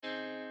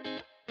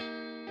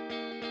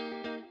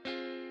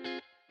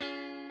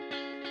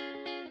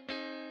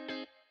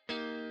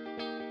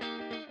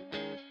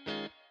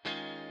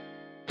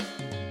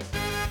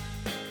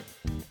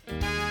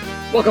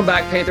Welcome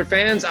back, Panther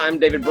fans. I'm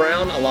David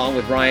Brown, along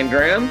with Ryan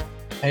Graham.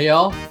 Hey,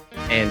 y'all.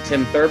 And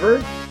Tim Thurber.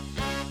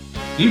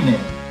 Evening.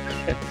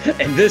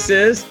 And this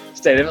is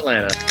State of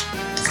Atlanta.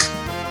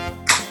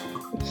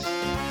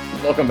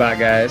 Welcome back,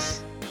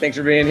 guys. Thanks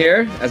for being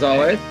here, as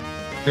always.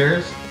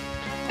 Cheers.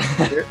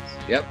 Cheers.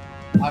 Yep.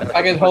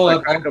 I can hold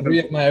up three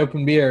of my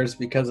open beers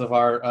because of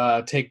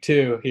our take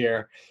two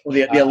here. Well,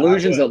 the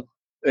illusion's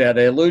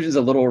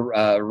a little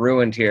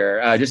ruined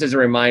here. Just as a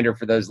reminder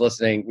for those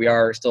listening, we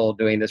are still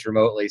doing this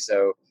remotely,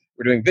 so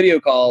we're doing video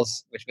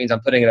calls, which means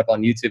I'm putting it up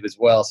on YouTube as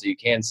well, so you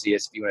can see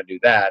us if you want to do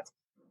that.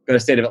 Go to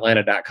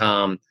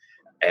stateofatlanta.com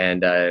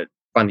and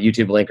find the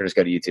YouTube link, or just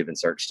go to YouTube and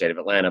search State of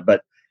Atlanta.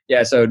 But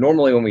yeah, so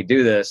normally when we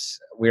do this,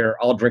 we're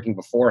all drinking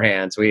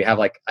beforehand, so we have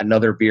like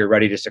another beer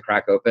ready just to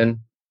crack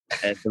open,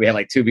 and so we have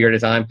like two beer at a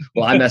time.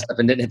 Well, I messed up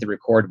and didn't hit the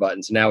record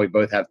button, so now we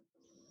both have,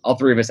 all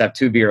three of us have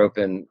two beer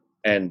open,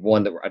 and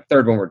a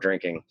third one we're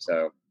drinking.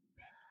 So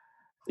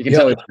you can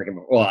tell we're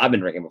drinking. Well, I've been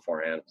drinking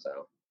beforehand,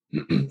 so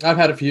I've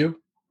had a few.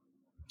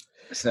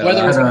 So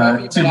Whether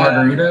it's two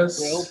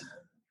margaritas.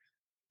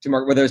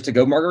 Were those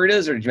to-go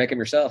margaritas, or did you make them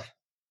yourself?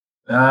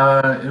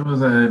 It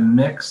was a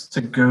mix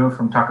to go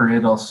from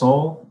Taqueria del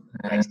Sol,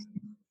 and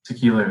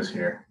tequila is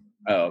here.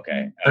 Oh,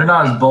 okay. They're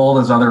not as bold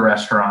as other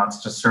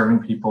restaurants, just serving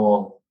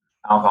people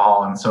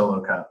alcohol in solo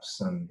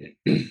cups. And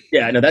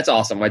yeah, no, that's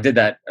awesome. I did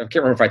that. I can't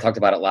remember if I talked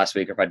about it last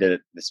week or if I did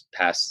it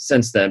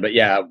since then. But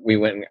yeah, we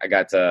went and we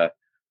got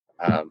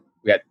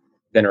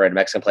dinner at a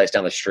Mexican place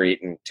down the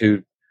street and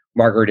two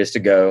margaritas to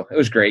go. It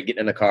was great getting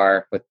in the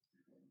car with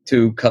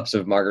 2 cups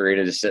of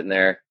margarita just sitting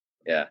there.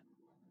 Yeah.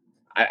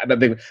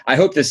 I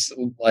hope this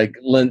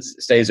Lent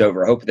stays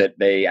over. I hope that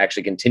they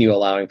actually continue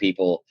allowing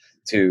people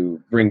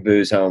to bring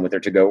booze home with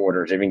their to-go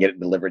orders, even get it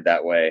delivered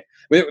that way.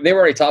 They were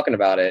already talking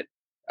about it.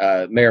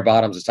 Mayor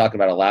Bottoms was talking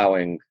about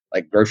allowing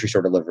like grocery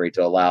store delivery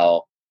to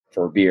allow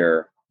for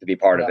beer to be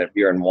part of it,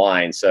 beer and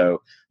wine.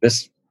 So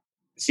this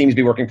seems to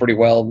be working pretty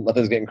well.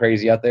 Nothing's getting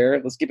crazy out there.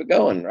 Let's keep it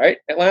going, right,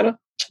 Atlanta?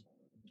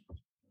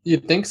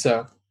 You'd think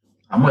so.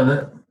 I'm with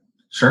it.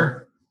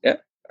 Sure. Yeah.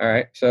 All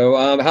right. So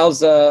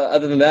how's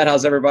other than that,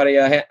 how's everybody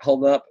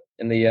holding up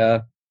in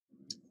the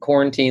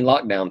quarantine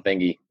lockdown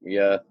thingy?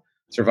 You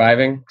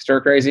surviving?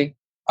 Stir crazy?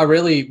 I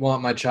really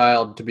want my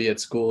child to be at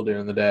school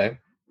during the day.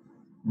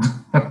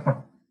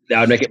 That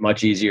would make it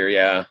much easier,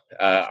 yeah.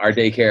 Our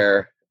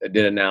daycare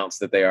did announce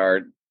that they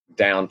are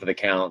down for the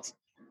count.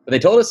 But they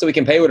told us that we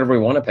can pay whatever we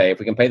want to pay. If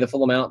we can pay the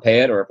full amount,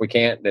 pay it. Or if we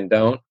can't, then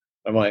don't.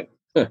 I'm like,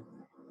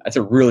 that's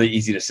a really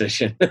easy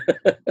decision.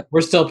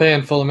 We're still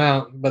paying full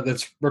amount, but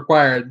it's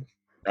required.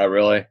 Oh,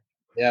 really?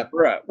 Yeah.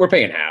 We're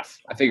paying half.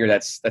 I figure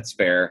that's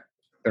fair.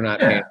 They're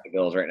not paying the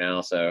bills right now,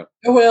 so.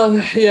 Well,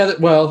 yeah.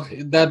 Well,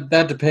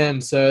 that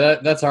depends. So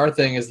that's our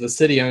thing. Is the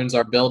city owns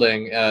our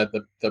building,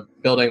 the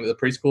building that the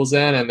preschool's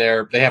in, and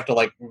they have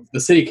to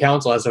the city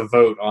council has to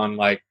vote on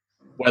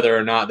whether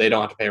or not they don't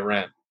have to pay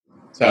rent.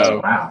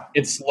 So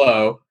it's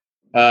slow.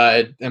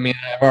 I've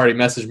already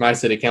messaged my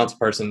city council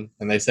person,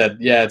 and they said,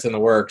 yeah, it's in the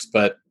works,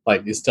 but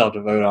you still have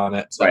to vote on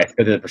it. So. Right,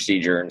 because of the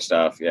procedure and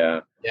stuff.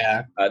 Yeah.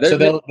 Yeah. So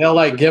they'll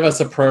give us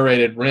a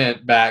prorated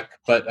rent back,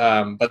 but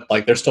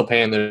they're still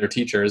paying their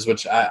teachers,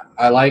 which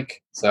I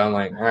like. So I'm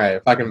like, all right,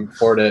 if I can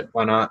afford it,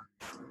 why not?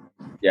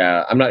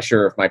 Yeah, I'm not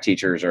sure if my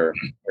teachers are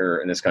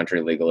in this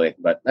country legally,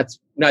 but that's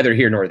neither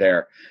here nor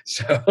there.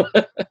 So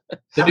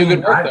they do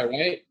good work, though,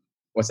 right?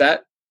 What's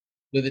that?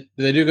 Do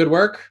they do good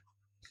work?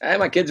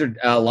 My kids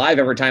are live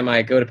every time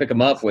I go to pick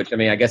them up, which,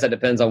 I guess that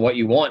depends on what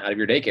you want out of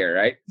your daycare,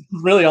 right?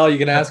 Really all you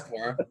can ask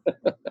for.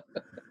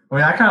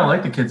 I kind of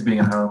like the kids being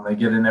home. They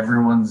get in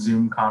everyone's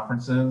Zoom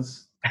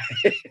conferences,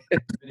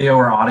 video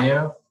or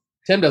audio.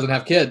 Tim doesn't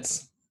have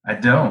kids. I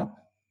don't.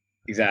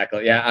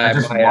 Exactly. Yeah. I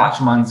just watch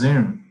them on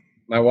Zoom.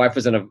 My wife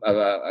was in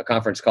a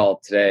conference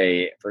call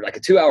today for a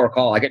 2-hour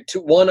call. I got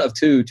one of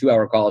 2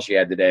 2-hour calls she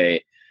had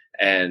today.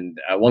 And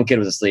one kid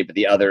was asleep, but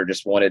the other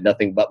just wanted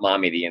nothing but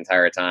mommy the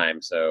entire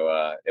time.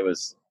 So it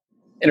was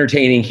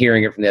entertaining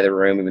hearing it from the other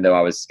room, even though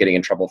I was getting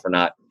in trouble for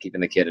not keeping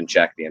the kid in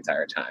check the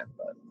entire time.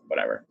 But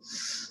whatever.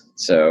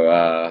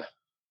 So,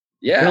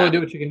 yeah. You only do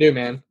what you can do,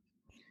 man.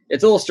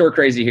 It's a little stir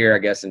crazy here, I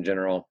guess, in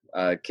general.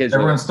 Kids.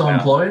 Everyone's still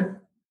employed?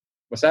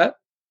 What's that?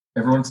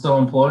 Everyone's still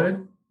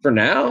employed? For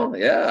now,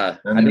 yeah.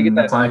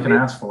 That's all I can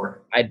ask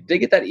for. I did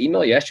get that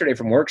email yesterday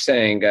from work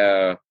saying,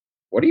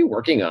 what are you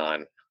working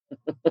on?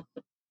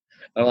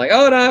 I'm like,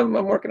 oh, no,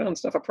 I'm working on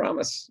stuff. I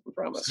promise.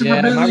 Yeah,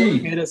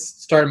 my work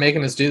started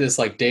making us do this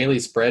daily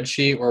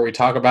spreadsheet where we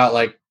talk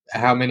about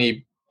how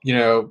many,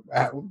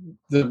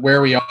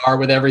 where we are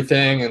with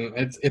everything, and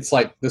it's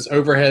this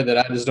overhead that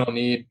I just don't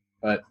need.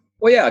 But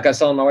well, yeah, I was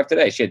telling my wife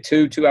today, she had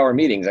 2 2-hour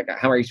meetings.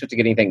 How are you supposed to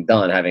get anything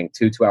done having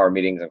 2 2-hour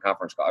meetings and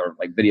conference calls or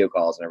video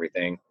calls and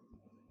everything?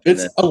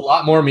 It's a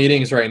lot more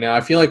meetings right now.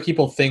 I feel like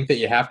people think that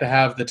you have to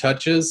have the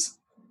touches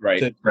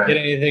to get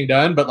anything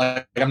done, but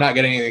I'm not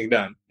getting anything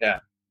done.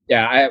 Yeah.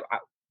 Yeah,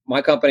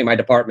 my company, my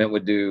department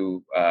would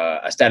do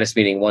a status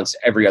meeting once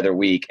every other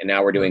week, and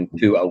now we're doing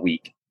 2 a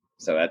week.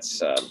 So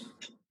that's.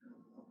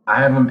 I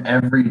have them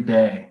every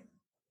day.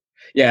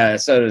 Yeah,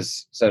 so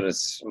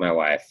does my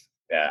wife.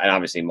 Yeah, and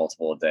obviously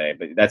multiple a day,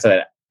 but that's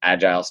a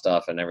agile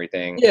stuff and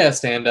everything. Yeah,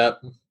 stand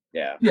up.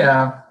 Yeah.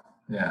 Yeah.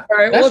 All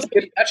right. Well,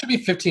 That should be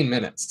 15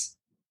 minutes.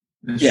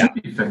 It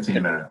should be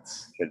 15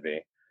 minutes. Should be.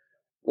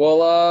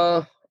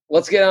 Well,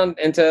 let's get on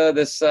into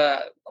this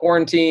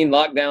quarantine,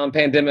 lockdown,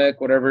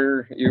 pandemic,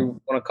 whatever you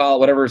want to call it,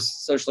 whatever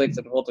is socially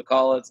acceptable to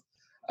call it.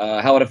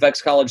 How it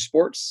affects college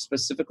sports,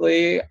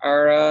 specifically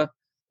our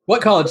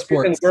what college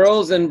sports?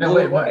 Girls and blue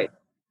and white.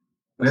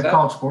 We have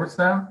college sports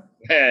now?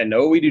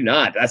 No, we do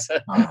not. That's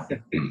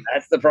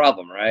that's the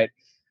problem, right?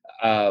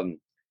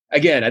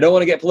 Again, I don't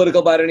want to get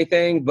political about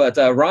anything, but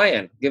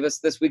Ryan, give us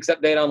this week's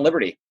update on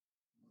Liberty.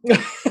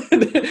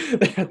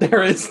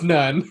 There is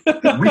none.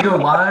 We go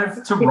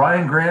live to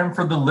Ryan Graham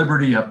for the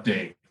Liberty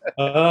update.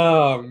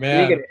 Oh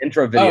man! You get an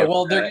intro video. Oh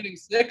well, they're getting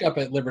sick up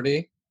at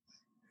Liberty.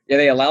 Yeah,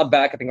 they allowed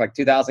back I think like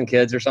 2,000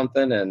 kids or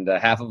something, and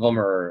half of them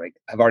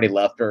have already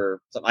left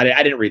or something.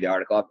 I didn't read the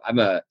article. I'm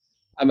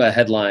a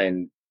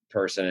headline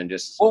person and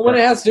just. Well, when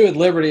it has to do with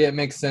Liberty, it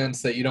makes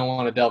sense that you don't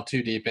want to delve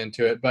too deep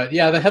into it. But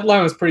yeah, the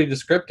headline was pretty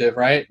descriptive,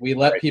 right? We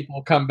let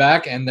people come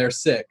back and they're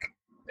sick.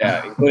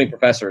 Yeah, including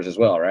professors as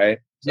well, right?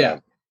 So. Yeah.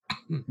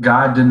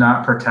 God did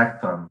not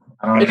protect them.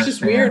 It's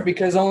just weird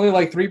because only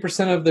like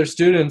 3% of their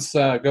students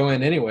go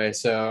in anyway.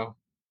 So.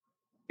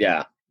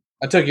 Yeah.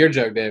 I took your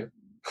joke, Dave.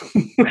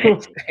 they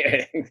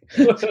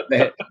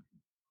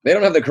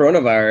don't have the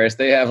coronavirus.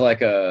 They have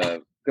like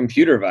a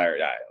computer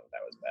virus. That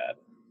was bad.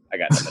 I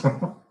got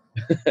nothing.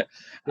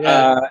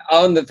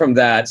 From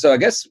that, so I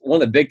guess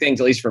one of the big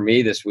things, at least for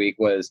me this week,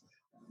 was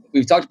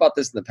we've talked about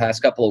this in the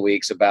past couple of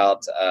weeks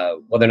about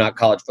whether or not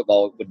college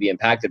football would be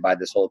impacted by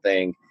this whole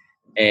thing.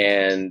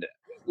 And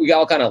we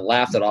all kind of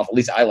laughed it off. At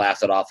least I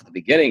laughed it off at the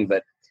beginning.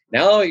 But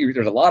now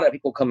there's a lot of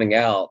people coming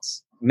out,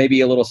 maybe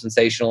a little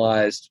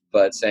sensationalized,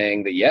 but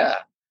saying that, yeah,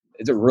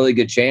 it's a really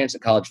good chance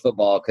that college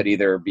football could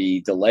either be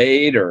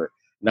delayed or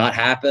not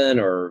happen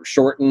or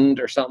shortened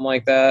or something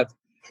like that.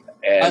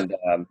 And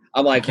I'm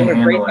like, what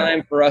a great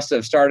time for us to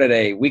have started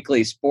a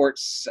weekly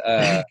sports,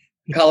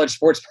 college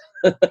sports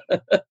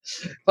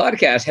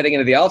podcast heading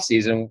into the off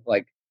season.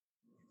 Like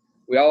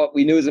we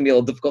knew it was gonna be a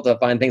little difficult to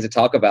find things to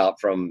talk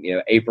about from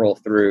April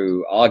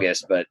through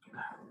August, but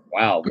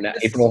wow,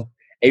 April.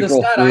 The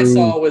stat I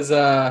saw was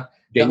that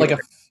like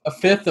a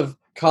fifth of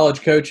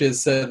college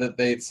coaches said that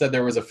they said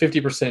there was a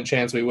 50%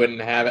 chance we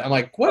wouldn't have it. I'm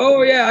like, what?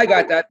 Oh yeah, I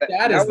got that.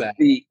 That is that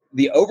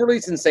the overly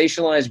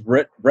sensationalized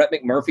Brett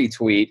McMurphy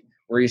tweet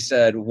where he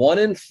said 1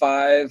 in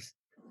 5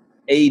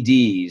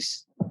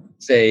 ADs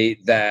say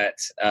that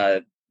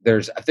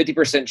there's a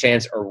 50%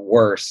 chance or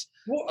worse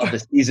of the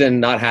season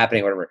not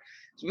happening, or whatever.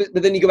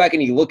 But then you go back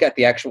and you look at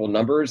the actual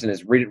numbers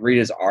and read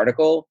his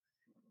article.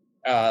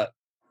 There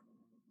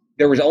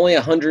was only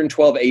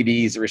 112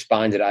 ADs that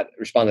responded out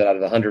of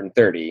the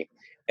 130.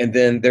 And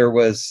then there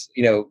was,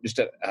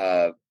 just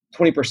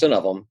 20%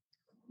 of them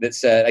that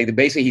said, like,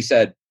 basically he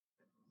said,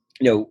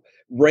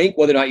 rank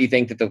whether or not you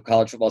think that the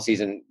college football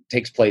season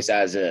takes place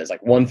as is,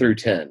 like 1 through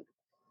 10.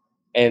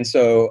 And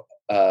so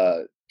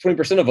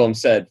 20% of them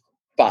said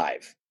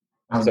 5.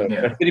 So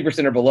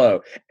 50% or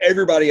below.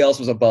 Everybody else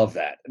was above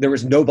that. There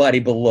was nobody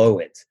below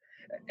it.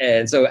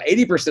 And so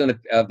 80%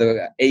 of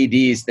the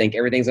ADs think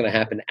everything's going to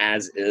happen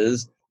as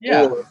is,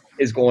 or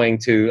is going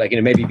to, like,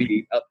 maybe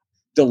be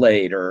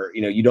delayed, or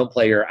you don't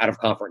play your out of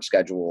conference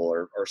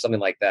schedule or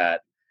something like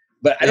that.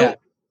 But I don't.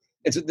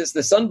 It's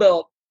the Sun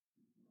Belt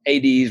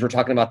ADs were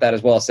talking about that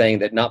as well, saying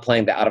that not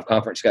playing the out of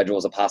conference schedule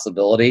is a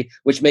possibility,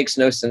 which makes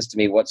no sense to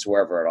me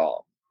whatsoever at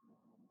all.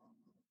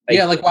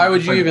 Like why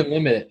would you even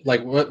limit it?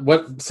 Like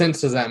what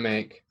sense does that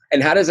make?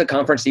 And how does a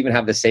conference even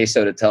have the say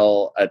so to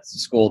tell a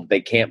school that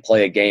they can't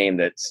play a game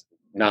that's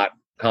not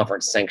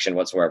conference sanctioned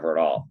whatsoever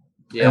at all?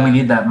 Yeah, and we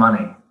need that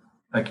money.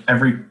 Like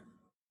every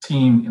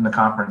team in the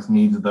conference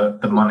needs the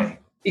money.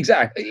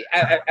 Exactly.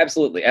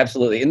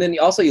 Absolutely. And then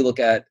also you look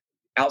at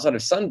outside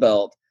of Sun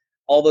Belt,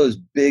 all those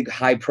big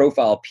high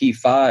profile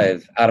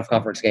P5 out of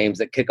conference games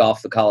that kick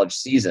off the college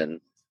season,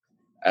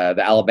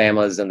 the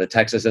Alabamas and the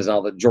Texases and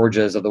all the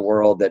Georgias of the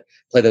world that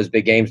play those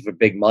big games for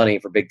big money,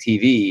 for big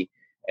TV.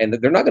 And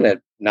they're not going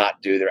to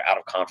not do their out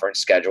of conference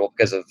schedule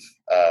because of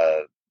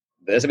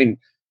this. I mean,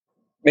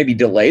 maybe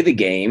delay the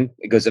game.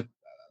 It goes up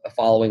the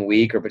following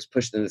week, or if it's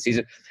pushed into the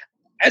season.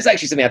 That's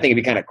actually something I think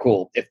would be kind of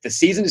cool. If the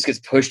season just gets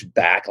pushed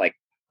back like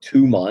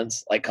 2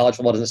 months, like college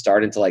football doesn't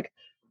start until like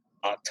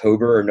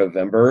October or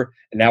November,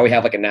 and now we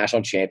have like a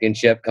national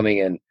championship coming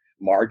in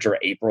March or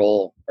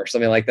April or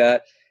something like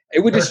that, it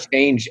would just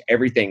change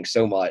everything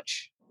so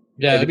much.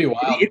 Yeah, it'd be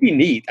wild. It'd be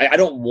neat. I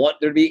don't want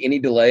there to be any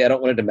delay. I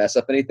don't want it to mess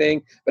up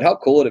anything. But how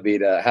cool would it be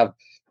to have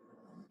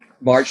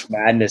March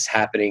Madness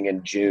happening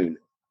in June?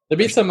 There'd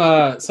be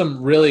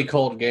some really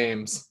cold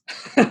games.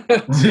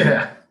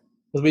 Yeah.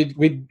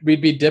 We'd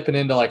be dipping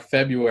into like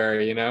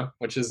February,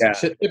 which is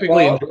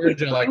typically in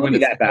Georgia. Like it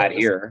wouldn't be that bad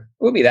here.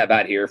 It wouldn't be that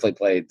bad here if we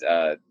played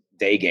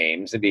day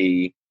games. It'd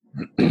be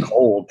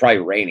cold, probably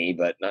rainy,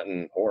 but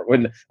nothing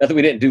horrible. Nothing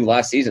we didn't do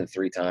last season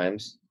 3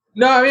 times.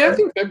 No, I mean I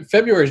think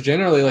February is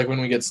generally like when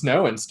we get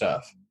snow and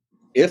stuff.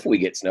 If we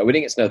get snow, we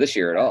didn't get snow this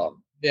year at all.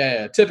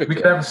 Yeah, typically we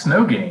could have a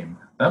snow game.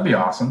 That'd be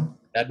awesome.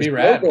 That'd be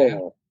rad,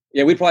 man.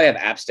 Yeah, we'd probably have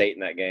App State in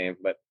that game,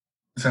 but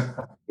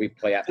we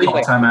play App State.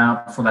 Call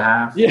timeout for the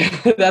half. Yeah,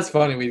 that's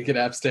funny. We get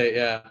App State,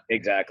 yeah.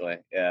 Exactly,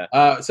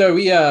 yeah. So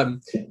we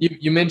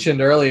you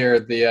mentioned earlier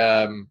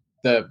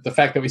the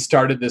fact that we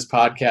started this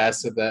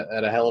podcast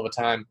at a hell of a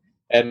time,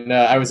 and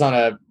I was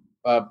on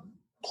a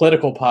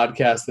political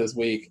podcast this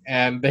week,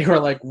 and they were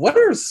like, "What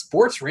are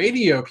sports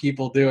radio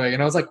people doing?"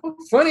 And I was like, "Well,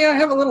 funny, I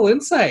have a little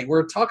insight.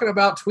 We're talking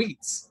about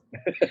tweets."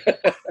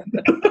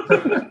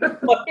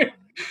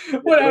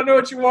 Well, I don't know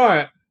what you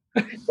want.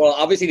 Well,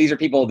 obviously, these are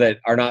people that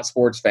are not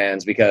sports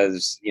fans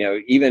because,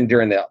 even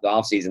during the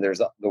off season, there's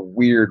the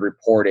weird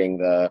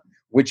reporting,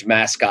 which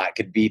mascot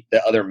could beat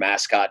the other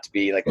mascot to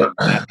be like the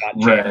mascot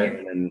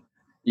champion. And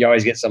you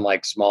always get some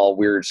like small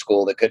weird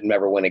school that couldn't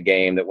ever win a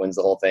game that wins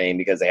the whole thing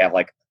because they have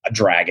like a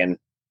dragon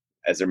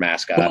as their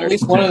mascot. Well, at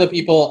least one of the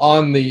people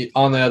on the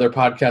other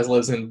podcast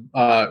lives in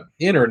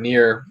or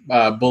near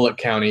Bullock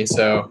County,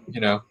 so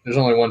there's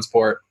only one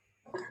sport.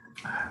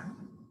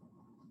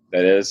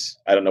 That is,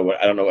 I don't know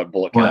what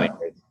Bullock County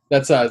is.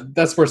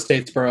 That's where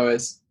Statesboro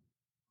is.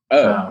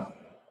 Oh,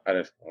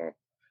 I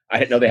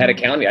didn't know they had a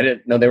county. I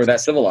didn't know they were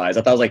that civilized.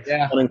 I thought it was like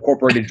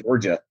unincorporated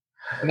Georgia.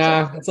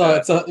 Nah, it's a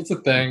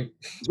thing.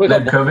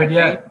 COVID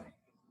yet?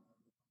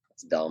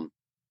 It's dumb.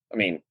 I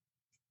mean,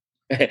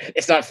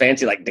 it's not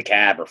fancy like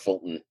DeKalb or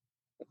Fulton.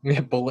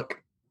 Yeah,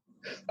 Bullock.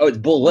 Oh, it's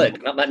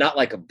Bullock, not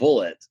like a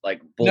bullet,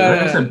 like Bullock.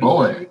 No, it's a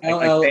Bullock.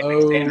 Like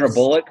Sandra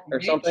Bullock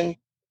or something.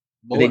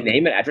 Did they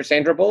name it after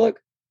Sandra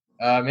Bullock?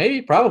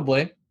 Maybe,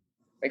 probably.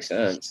 Makes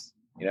sense.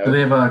 Do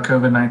they have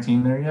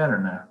COVID-19 there yet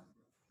or no?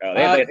 Oh,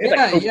 they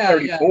have like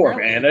 34,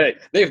 man.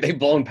 They've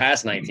blown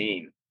past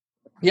 19.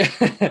 Yeah,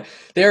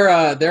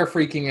 they're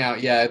freaking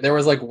out. Yeah, there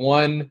was like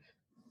one.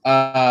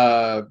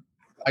 I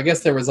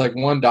guess there was like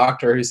one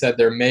doctor who said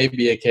there may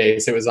be a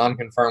case. It was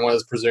unconfirmed, one of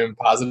those presumed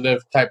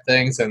positive type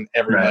things, and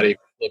everybody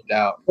flipped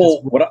out.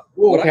 Well,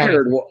 what I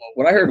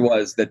heard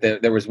was that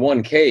there was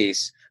one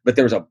case, but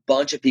there was a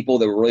bunch of people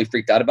that were really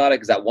freaked out about it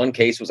because that one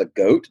case was a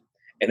goat,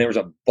 and there was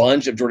a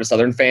bunch of Georgia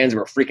Southern fans who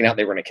were freaking out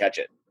they were going to catch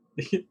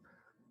it.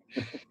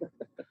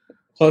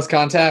 Close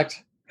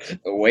contact.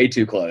 Way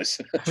too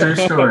close. True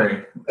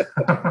story.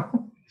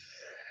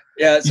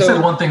 Yeah. You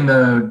said one thing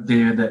though,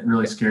 David, that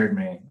really scared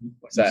me.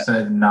 What's that? You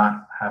said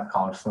not have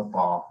college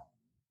football.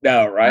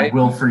 No, right? I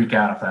will freak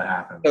out if that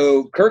happens.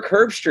 So Kirk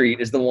Herbstreit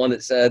is the one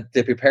that said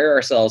to prepare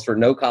ourselves for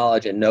no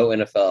college and no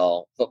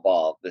NFL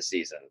football this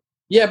season.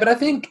 Yeah, but I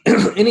think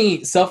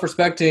any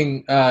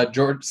self-respecting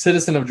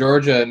citizen of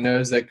Georgia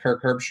knows that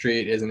Kirk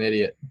Herbstreit is an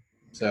idiot.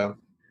 So.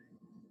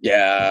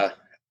 Yeah.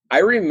 I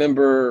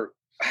remember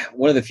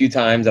one of the few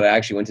times that I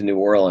actually went to New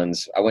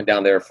Orleans. I went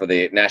down there for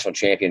the national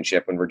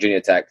championship when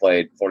Virginia Tech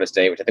played Florida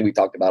State, which I think we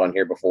talked about on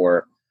here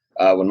before,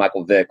 when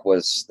Michael Vick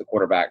was the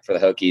quarterback for the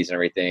Hokies and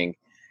everything.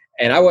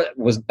 And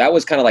that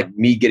was kind of like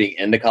me getting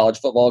into college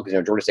football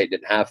because Georgia State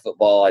didn't have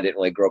football. I didn't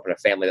really grow up in a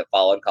family that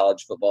followed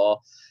college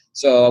football.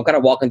 So I'm kind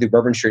of walking through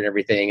Bourbon Street and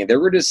everything, and there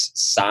were just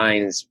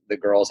signs the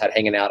girls had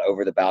hanging out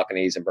over the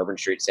balconies in Bourbon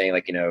Street saying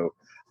like,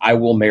 I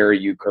will marry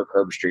you, Kirk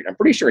Herbstreit. I'm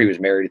pretty sure he was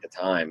married at the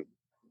time.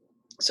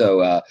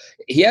 So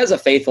he has a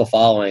faithful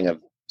following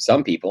of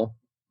some people.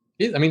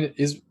 He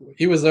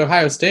was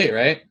Ohio State,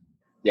 right?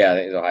 Yeah, I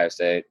think it was Ohio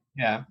State.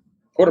 Yeah.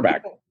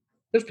 Quarterback.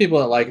 There's people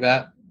that like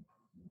that.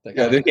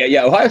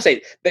 Yeah. Ohio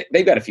State,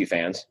 they've got a few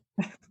fans.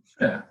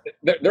 Yeah.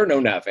 They're no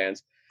now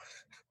fans.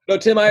 No,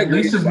 Tim, I agree.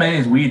 At least as many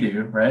as we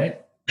do,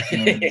 right?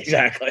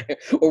 Exactly.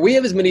 Well, we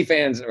have as many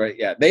fans, right?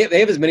 Yeah, they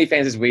have as many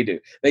fans as we do.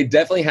 They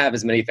definitely have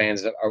as many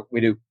fans as we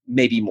do,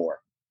 maybe more.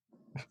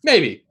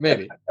 Maybe.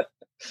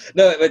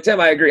 No, but Tim,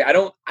 I agree.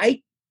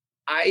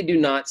 I do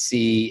not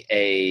see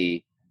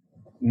a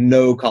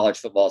no college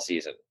football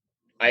season.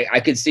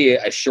 I could see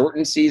a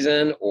shortened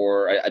season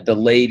or a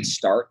delayed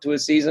start to a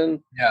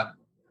season. Yeah.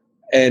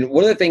 And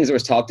one of the things that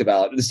was talked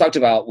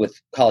about with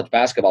college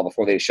basketball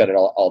before they shut it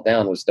all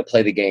down, was to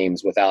play the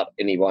games without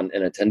anyone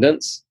in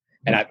attendance.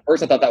 And at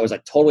first I thought that was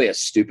like totally a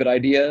stupid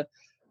idea.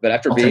 But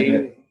after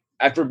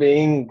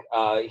being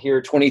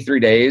here 23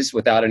 days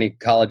without any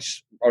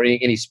college or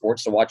any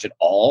sports to watch at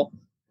all,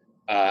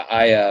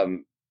 I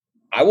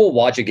will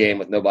watch a game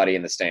with nobody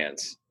in the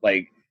stands.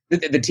 Like the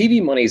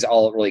TV money is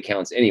all it really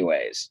counts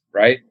anyways,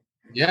 right?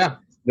 Yeah.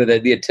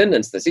 The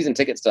attendance, the season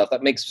ticket stuff,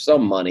 that makes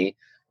some money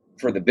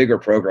for the bigger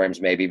programs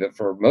maybe, but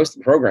for most of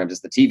the programs,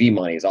 it's the TV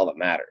money is all that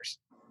matters.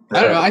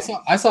 I don't know.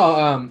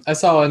 I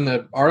saw in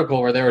the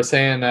article where they were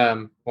saying, I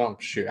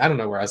don't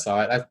know where I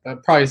saw it. I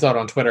probably saw it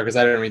on Twitter because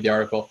I didn't read the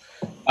article.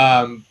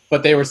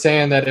 But they were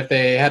saying that if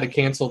they had to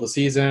cancel the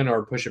season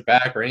or push it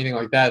back or anything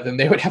like that, then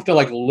they would have to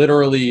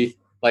literally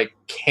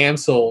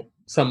cancel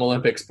some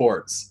Olympic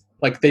sports.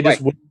 They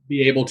just wouldn't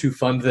be able to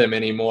fund them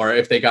anymore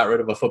if they got rid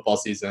of a football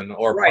season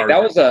or right.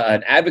 That was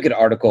an Advocate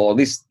article. At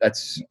least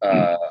that's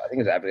I think it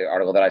was an Advocate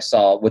article that I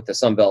saw with the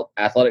Sun Belt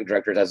athletic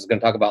directors. I was going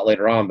to talk about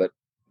later on, but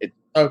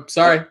oh,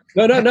 sorry.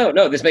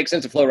 No. This makes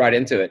sense to flow right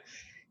into it.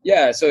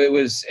 Yeah. So it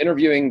was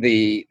interviewing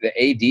the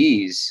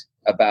ADs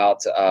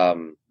about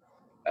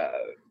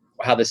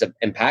how this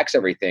impacts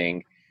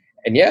everything,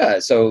 and yeah.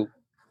 So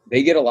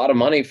they get a lot of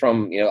money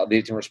from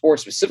these different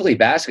sports, specifically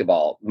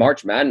basketball.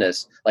 March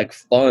Madness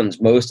funds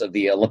most of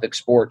the Olympic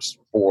sports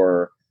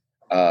for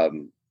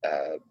the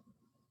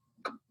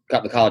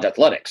college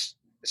athletics.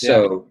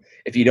 So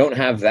if you don't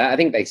have that, I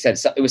think they said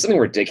it was something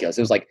ridiculous.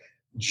 It was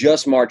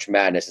just March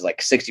Madness is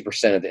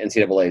 60% of the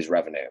NCAA's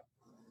revenue.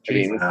 I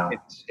mean,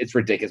 it's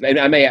ridiculous.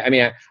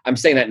 I'm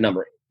saying that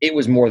number. It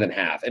was more than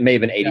half. It may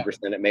have been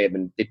 80%. It may have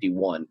been 51%.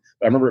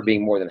 But I remember it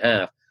being more than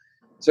half.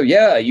 So,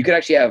 you could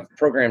actually have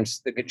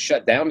programs that get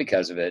shut down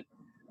because of it.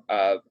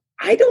 I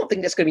don't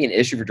think that's going to be an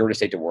issue for Georgia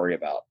State to worry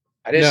about.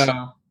 I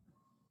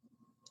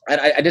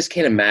just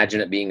can't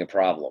imagine it being a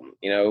problem.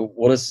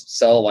 We'll just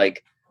sell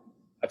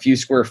a few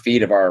square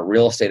feet of our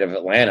real estate of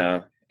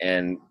Atlanta,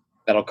 and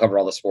that'll cover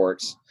all the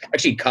sports.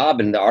 Actually,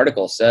 Cobb in the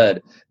article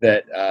said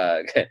that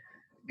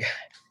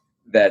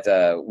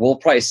we'll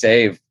probably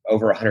save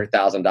over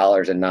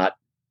 $100,000 and not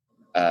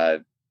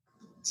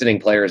sending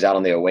players out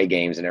on the away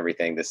games and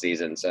everything this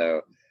season.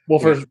 So, well,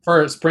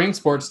 for spring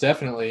sports,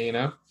 definitely,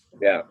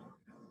 Yeah.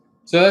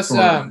 So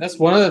that's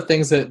one of the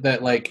things that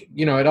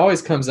it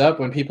always comes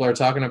up when people are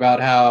talking about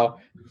how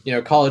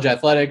college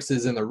athletics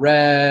is in the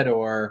red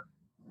or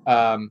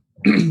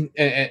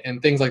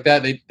and things like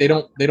that. They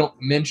don't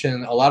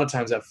mention a lot of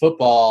times that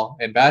football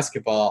and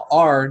basketball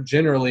are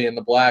generally in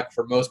the black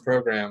for most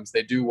programs.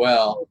 They do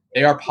well.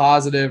 They are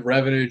positive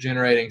revenue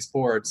generating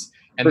sports.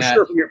 And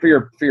for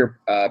your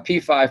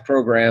P5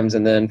 programs,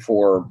 and then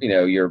for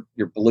your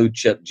blue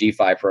chip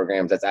G5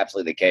 programs, that's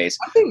absolutely the case.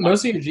 I think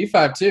most of your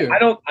G5 too. I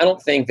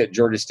don't think that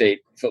Georgia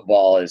State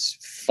football is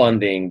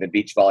funding the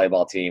beach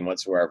volleyball team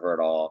whatsoever at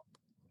all.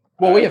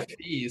 Well, we have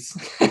fees.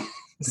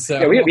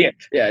 So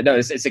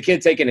it's a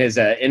kid taking his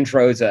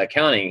intro to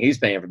accounting. He's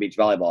paying for beach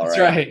volleyball, right? That's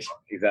right.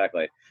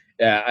 Exactly.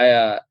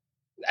 Yeah,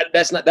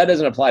 that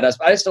doesn't apply to us.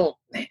 I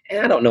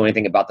don't know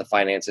anything about the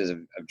finances of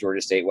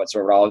Georgia State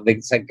whatsoever. I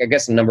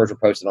guess the numbers were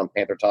posted on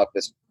Panther Talk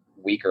this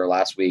week or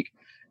last week.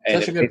 And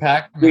such a good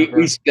pack.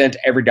 We spent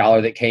every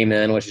dollar that came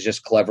in, which is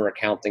just clever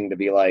accounting to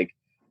be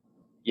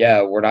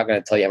we're not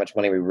going to tell you how much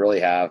money we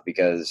really have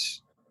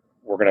because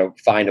we're going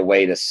to find a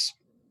way to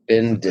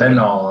spend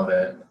all of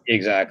it.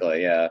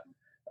 Exactly. Yeah.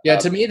 Yeah,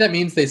 to me that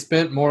means they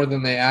spent more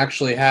than they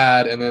actually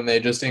had, and then they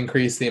just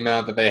increased the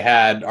amount that they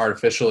had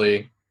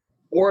artificially.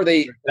 Or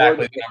they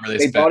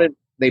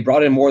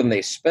brought in more than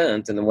they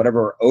spent, and then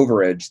whatever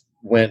overage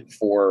went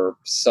for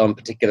some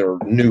particular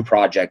new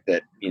project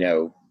that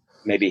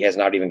maybe has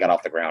not even got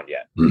off the ground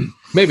yet.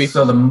 Maybe.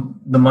 So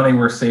the money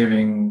we're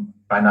saving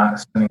by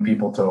not sending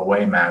people to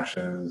away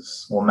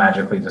matches will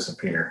magically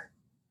disappear.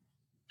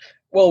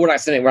 Well, we're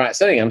not sending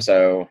them,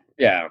 so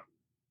yeah.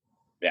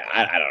 Yeah,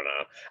 I don't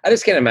know. I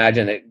just can't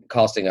imagine it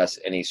costing us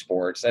any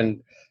sports.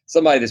 And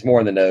somebody that's more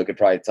in the know could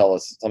probably tell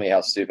me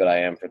how stupid I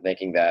am for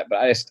thinking that. But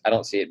I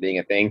don't see it being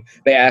a thing.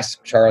 They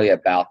asked Charlie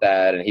about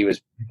that, and he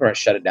was pretty much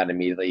shut it down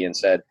immediately and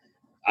said,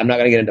 I'm not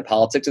going to get into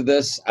politics of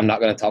this. I'm not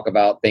going to talk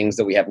about things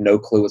that we have no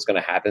clue what's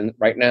going to happen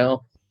right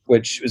now,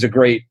 which is a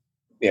great,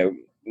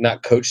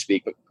 not coach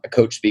speak, but a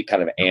coach speak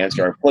kind of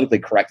answer, a politically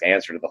correct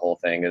answer to the whole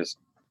thing is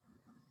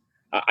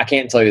I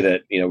can't tell you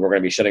that, we're going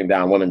to be shutting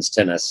down women's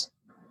tennis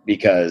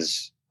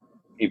because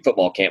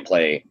football can't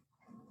play,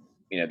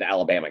 the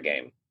Alabama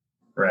game,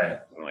 right?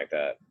 Something like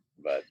that.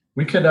 But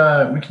we could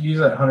use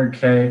that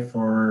 $100K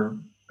for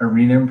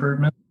arena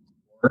improvement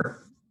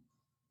or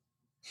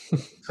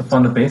to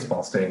fund a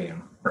baseball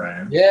stadium,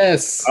 Brian.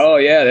 Yes. Oh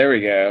yeah, there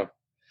we go.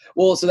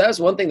 Well, so that was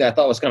one thing that I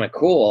thought was kind of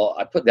cool.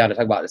 I put down to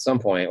talk about at some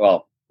point.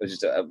 Well, it was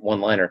just a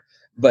one-liner,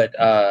 but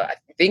I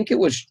think it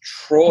was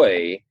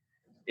Troy.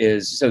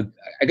 So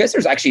I guess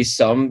there's actually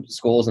some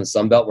schools in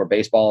Sunbelt where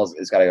baseball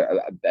has got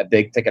a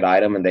big ticket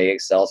item and they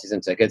sell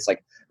season tickets,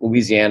 like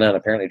Louisiana and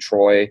apparently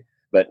Troy,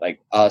 but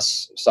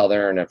us,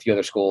 Southern, and a few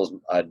other schools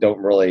don't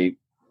really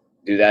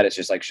do that. It's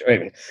just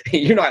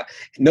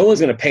no one's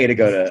going to pay to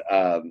go to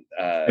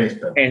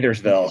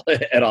Panthersville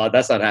at all.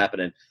 That's not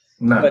happening.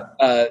 No.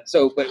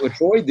 But what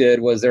Troy did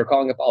was they're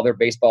calling up all their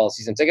baseball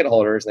season ticket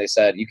holders and they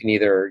said you can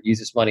either use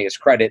this money as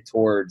credit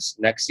towards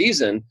next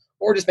season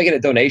or just make it a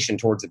donation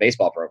towards the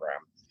baseball program.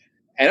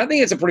 And I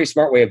think it's a pretty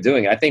smart way of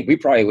doing it. I think we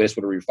probably would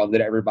have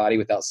refunded everybody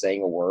without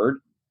saying a word.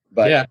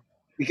 But yeah,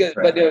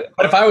 but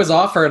if I was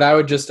offered, I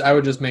would just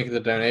make the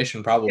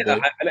donation probably. Yeah,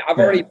 I've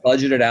already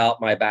budgeted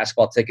out my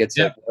basketball tickets,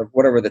 or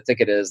whatever the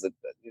ticket is, the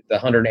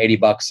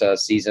 $180 a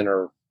season,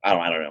 or I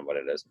don't know what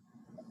it is.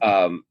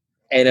 And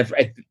if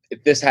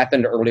this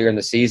happened earlier in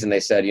the season,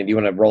 they said, do you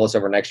want to roll this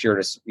over next year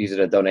to use it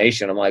as a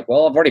donation? I'm like,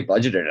 well, I've already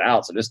budgeted it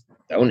out, so just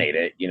donate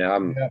it.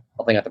 I'm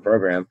helping out the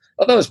program.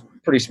 I thought that was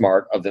pretty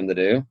smart of them to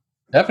do.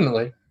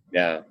 Definitely.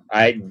 Yeah.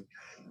 I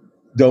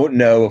don't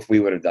know if we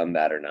would have done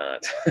that or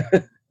not.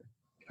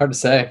 Hard to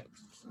say.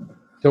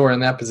 Till we're in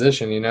that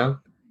position,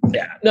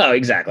 Yeah. No,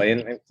 exactly.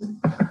 And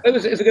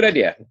it's a good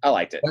idea. I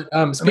liked it.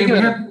 But, speaking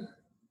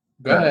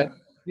go ahead.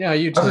 Yeah,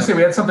 you too. I was going to say,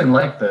 we had something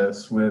like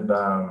this with,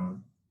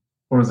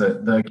 what was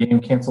it? The game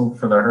canceled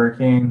for the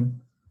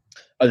hurricane?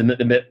 Oh,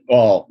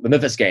 the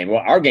Memphis game.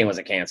 Well, our game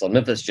wasn't canceled.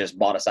 Memphis just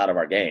bought us out of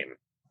our game.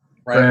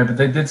 Right. But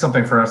they did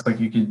something for us. Like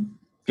you could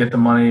get the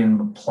money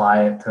and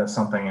apply it to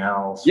something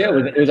else. Yeah,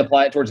 it was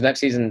apply it towards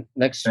next year's season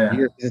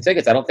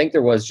tickets. I don't think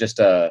there was just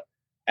a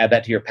add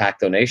that to your pack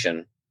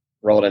donation,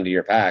 roll it into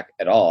your pack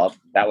at all.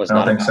 That was I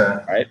don't not think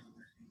so. Right?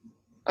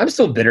 I'm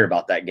still bitter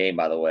about that game,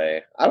 by the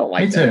way. I don't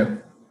like Me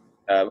that.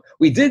 too.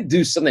 We did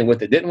do something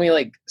with it, didn't we?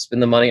 Like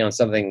spend the money on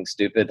something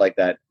stupid like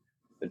that,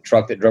 the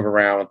truck that drove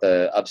around with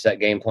the upset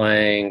game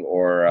playing,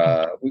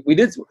 or we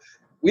did.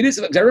 We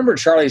did. I remember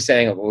Charlie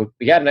saying, well,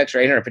 "We got an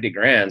extra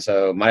 $850,000,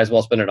 so might as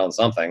well spend it on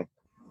something."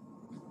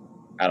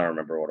 I don't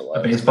remember what it was.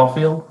 A baseball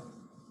field?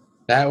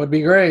 That would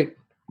be great.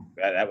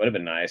 That would have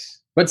been nice.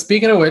 But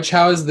speaking of which,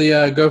 how is the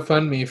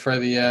GoFundMe for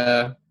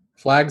the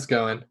flags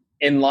going?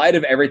 In light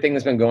of everything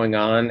that's been going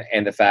on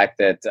and the fact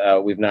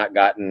that we've not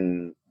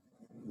gotten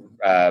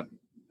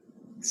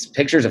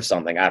pictures of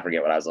something, I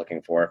forget what I was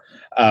looking for.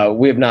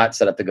 We have not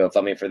set up the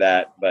GoFundMe for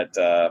that, but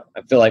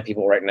I feel like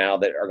people right now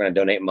that are going to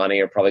donate money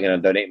are probably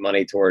going to donate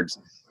money towards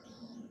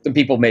some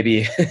people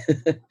maybe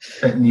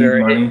That need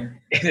money.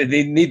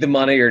 they need the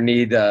money or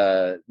need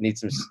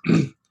some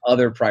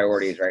other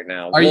priorities right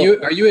now. Are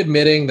you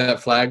admitting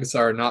that flags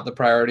are not the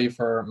priority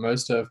for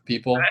most of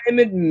people? I'm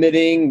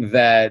admitting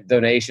that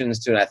donations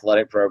to an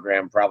athletic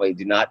program probably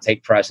do not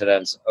take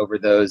precedence over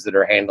those that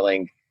are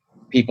handling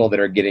people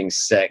that are getting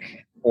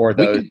sick or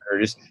those that are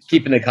just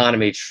keeping the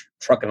economy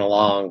trucking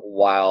along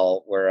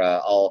while we're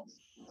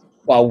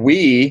while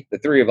we, the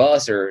three of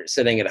us, are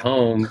sitting at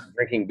home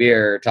drinking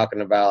beer,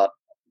 talking about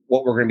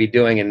what we're going to be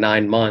doing in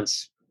 9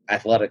 months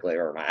athletically,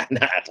 or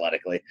not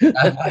athletically.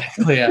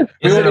 Athletically, yeah.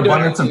 In an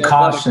abundance of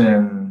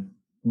caution,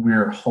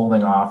 we're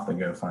holding off the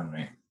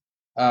GoFundMe.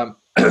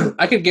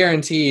 I could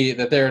guarantee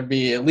that there would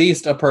be at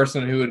least a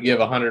person who would give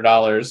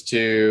 $100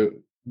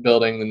 to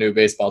building the new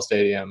baseball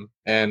stadium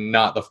and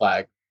not the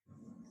flag.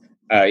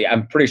 Yeah,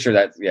 I'm pretty sure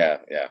that's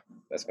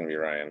that's going to be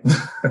Ryan,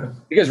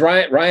 because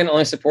Ryan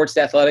only supports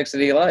the athletics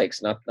that he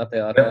likes, not the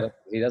athletics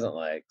he doesn't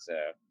like. So.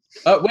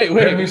 Oh,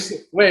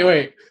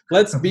 wait.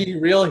 Let's be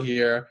real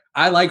here.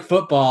 I like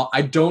football.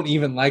 I don't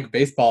even like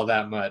baseball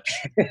that much.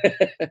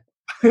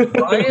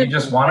 You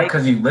just want it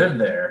because you live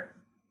there.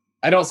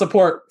 I don't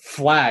support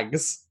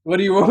flags. What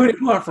do you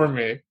want from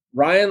me?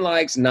 Ryan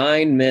likes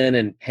 9 men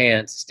in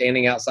pants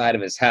standing outside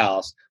of his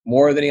house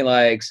more than he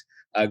likes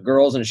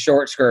girls in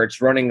short skirts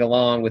running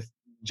along with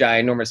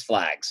ginormous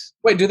flags.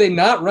 Wait, do they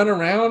not run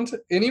around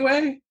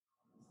anyway?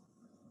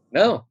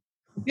 No.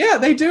 Yeah,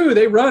 they do.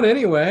 They run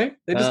anyway.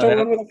 They just don't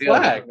run with a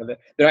flag.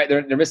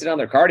 They're missing out on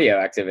their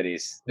cardio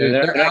activities.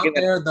 They're out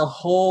there the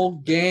whole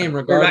game,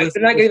 regardless.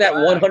 They're not getting that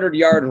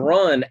 100-yard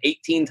run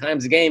 18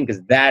 times a game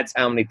because that's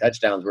how many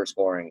touchdowns we're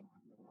scoring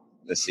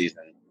this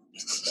season,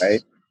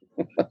 right?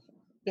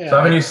 Yeah. So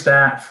I have a new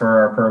stat for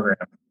our program.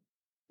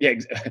 Yeah,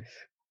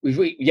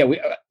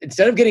 we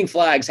instead of getting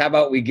flags, how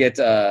about we get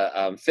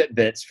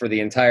Fitbits for the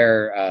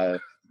entire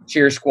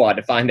cheer squad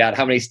to find out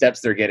how many steps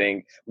they're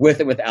getting with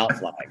and without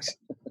flags.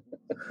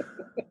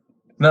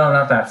 No,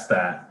 not that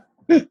stat.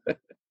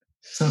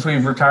 Since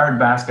we've retired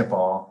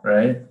basketball,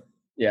 right?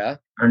 Yeah.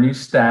 Our new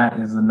stat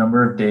is the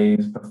number of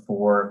days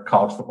before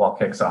college football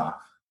kicks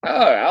off. Oh,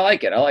 I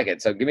like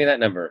it. So give me that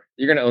number.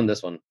 You're going to own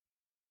this one.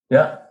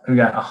 Yeah. We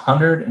got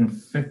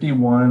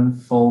 151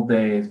 full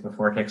days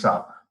before it kicks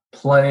off.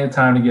 Plenty of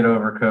time to get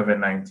over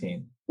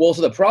COVID-19. Well,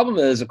 so the problem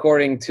is,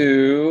 according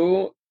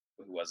to,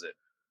 who was it?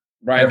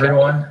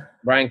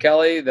 Brian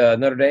Kelly, the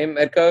Notre Dame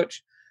head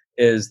coach,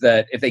 is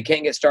that if they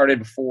can't get started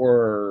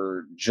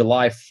before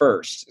July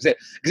 1st,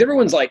 because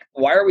everyone's like,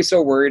 why are we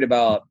so worried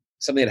about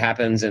something that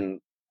happens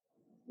in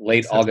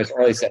late August,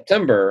 early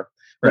September,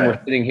 when we're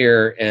sitting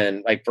here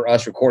and, like, for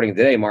us recording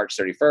today, March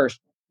 31st,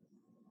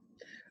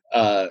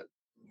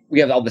 we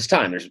have all this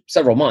time. There's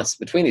several months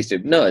between these two.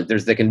 No,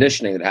 there's the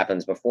conditioning that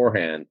happens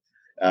beforehand.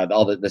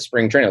 All the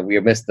spring training. We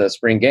have missed the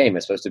spring game.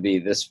 It's supposed to be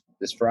this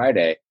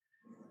Friday.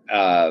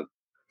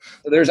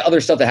 There's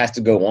other stuff that has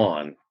to go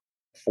on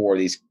for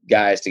these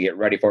guys to get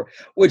ready for,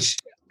 which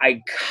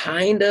I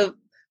kind of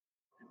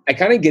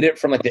get it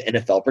from, like, the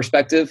NFL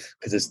perspective,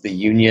 because it's the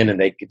union and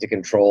they get to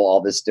control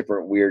all this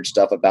different weird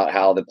stuff about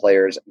how the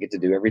players get to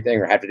do everything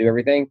or have to do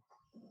everything.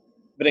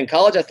 But in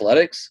college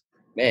athletics,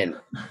 man,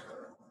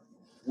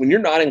 when you're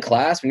not in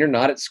class, when you're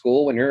not at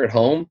school, when you're at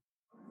home,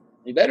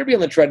 you better be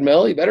on the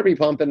treadmill. You better be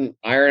pumping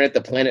iron at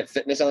the Planet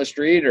Fitness on the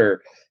street,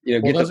 or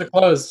those are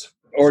closed,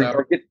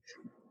 or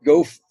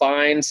go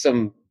find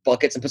some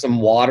buckets and put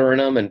some water in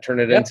them and turn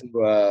it into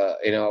a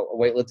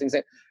weightlifting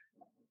thing.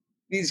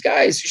 These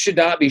guys should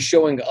not be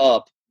showing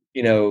up,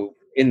 in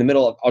the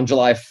middle on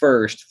July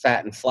 1st,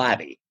 fat and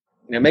flabby.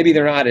 Maybe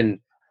they're not in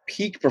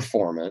peak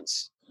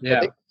performance. Yeah,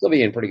 but they still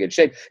be in pretty good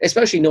shape,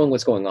 especially knowing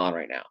what's going on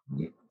right now.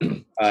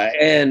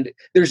 And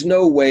there's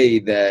no way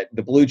that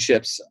the blue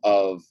chips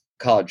of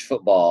college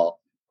football,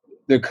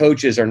 the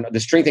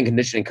strength and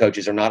conditioning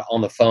coaches are not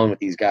on the phone with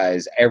these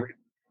guys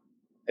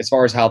as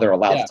far as how they're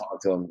allowed to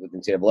talk to them with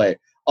NCAA.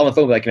 On the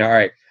phone, like, all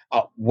right,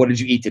 what did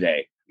you eat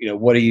today?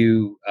 What are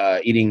you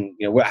eating?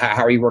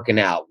 How are you working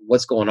out?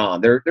 What's going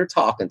on? They're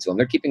talking to them.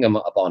 They're keeping them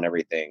up on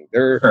everything.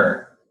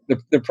 They're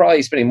they're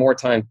probably spending more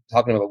time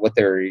talking about what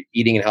they're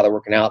eating and how they're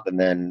working out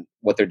than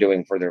what they're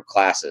doing for their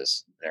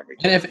classes and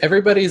everything. And if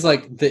everybody's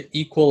like the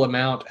equal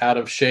amount out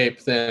of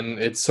shape, then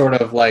it's sort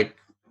of like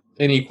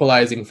an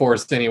equalizing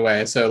force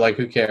anyway. So like,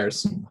 who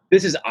cares?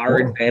 This is our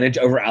advantage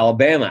over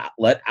Alabama.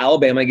 Let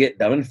Alabama get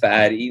dumb and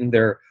fat, eating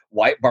their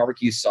white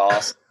barbecue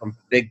sauce from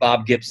Big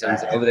Bob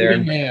Gibson's over there.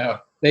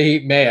 They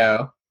eat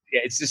mayo. Yeah,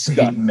 it's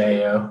disgusting.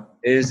 Mayo.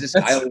 It is just,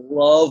 I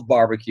love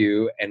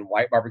barbecue, and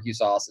white barbecue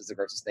sauce is the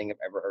grossest thing I've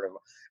ever heard of.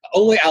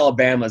 Only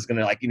Alabama is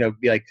gonna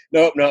be like,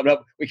 nope.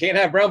 We can't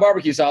have brown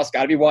barbecue sauce.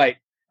 Got to be white.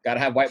 Got to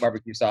have white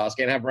barbecue sauce.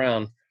 Can't have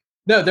brown.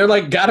 No, they're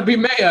like, gotta be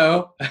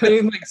mayo. I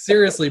mean, like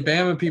seriously,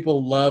 Bama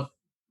people love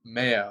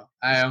mayo.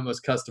 I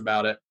almost cussed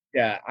about it.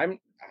 Yeah,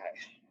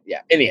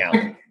 Anyhow,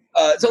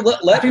 so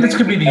let I think this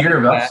could be the year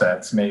of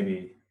upsets,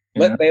 maybe.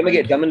 Let Bama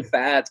get dumb and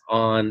fat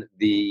on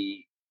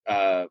the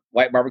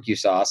white barbecue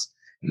sauce,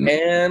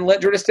 and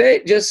let Georgia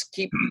State just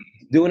keep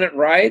doing it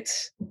right,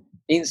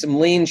 eating some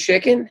lean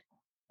chicken.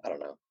 I don't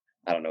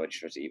know what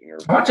you're supposed to eat.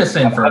 I'm not just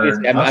saying for us,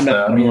 I'm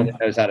not the one that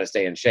knows how to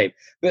stay in shape,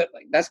 but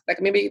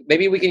like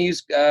maybe we can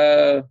use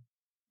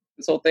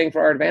this whole thing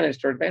for our advantage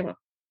towards Bama.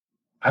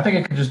 I think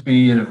it could just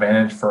be an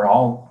advantage for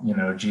all,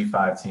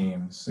 G5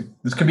 teams.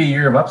 This could be a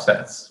year of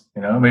upsets.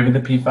 Maybe the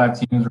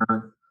P5 teams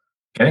are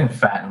getting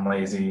fat and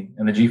lazy,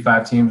 and the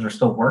G5 teams are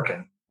still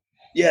working.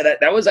 Yeah,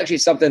 that was actually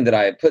something that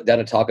I put down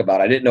to talk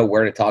about. I didn't know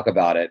where to talk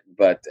about it,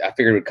 but I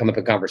figured it would come up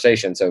in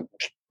conversation. So,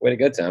 way to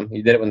go, Tim!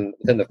 You did it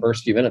within the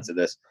first few minutes of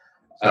this.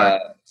 Yeah,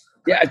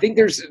 I think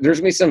there's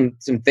gonna be some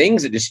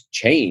things that just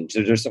change.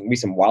 There's gonna be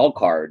some wild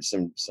cards,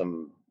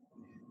 some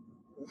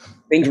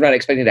things we're not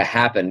expecting to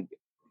happen.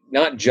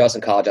 Not just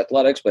in college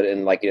athletics, but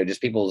in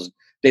just people's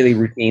daily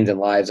routines and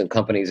lives and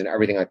companies and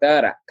everything like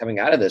that coming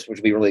out of this, which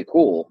would be really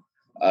cool.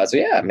 So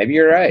yeah, maybe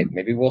you're right.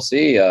 Maybe we'll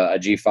see a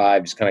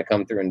G5 just kind of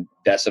come through and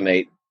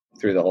decimate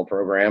through the whole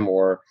program,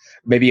 or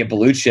maybe a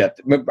blue chip.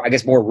 I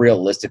guess more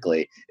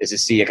realistically is to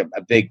see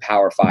a big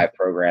Power 5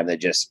 program that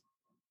just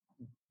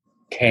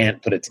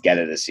can't put it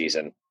together this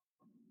season.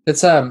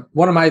 It's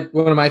one of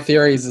my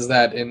theories is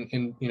that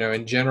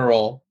in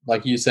general,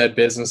 like you said,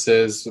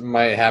 businesses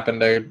might happen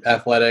to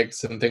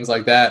athletics and things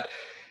like that.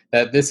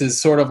 That this is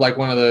sort of like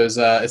one of those.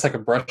 It's like a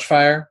brush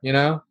fire,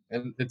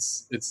 and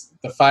it's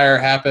the fire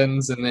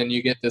happens, and then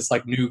you get this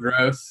like new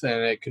growth,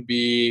 and it could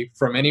be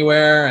from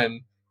anywhere,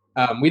 and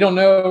we don't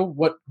know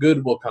what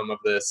good will come of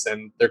this,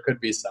 and there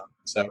could be some.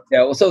 So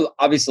yeah, well, so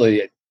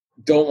obviously,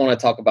 don't want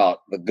to talk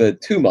about the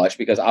good too much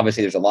because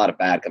obviously there's a lot of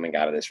bad coming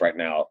out of this right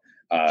now.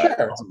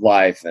 Sure.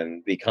 Life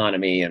and the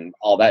economy and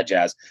all that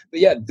jazz. But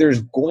yeah,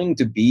 there's going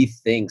to be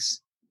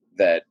things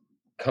that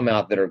come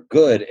out that are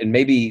good, and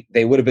maybe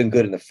they would have been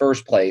good in the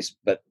first place,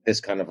 but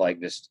this kind of like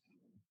just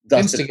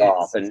dusted it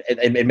off and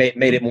it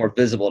made it more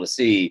visible to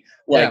see,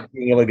 like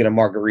being able to get a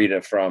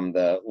margarita from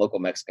the local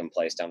Mexican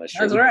place down the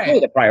street. That's right. Really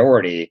the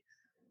priority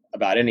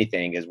about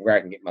anything is where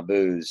I can get my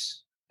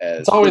booze.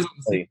 It's always on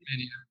the secret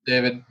menu,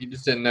 David. You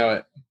just didn't know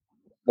it.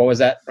 What was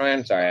that,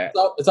 Ryan? Sorry.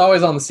 It's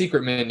always on the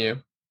secret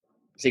menu.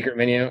 Secret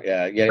menu,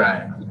 yeah.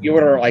 Right. You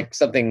order like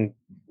something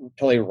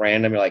totally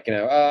random. You're like,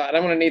 I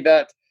don't want to need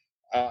that.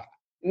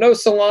 No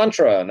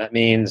cilantro, and that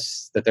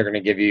means that they're going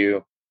to give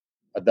you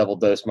a double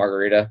dose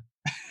margarita.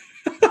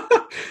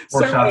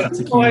 Or shots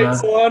of tequila.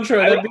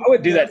 Cilantro. I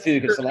would do that too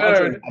because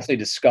cilantro is absolutely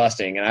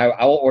disgusting, and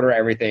I will order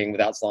everything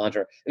without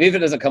cilantro. And even if it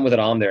doesn't come with it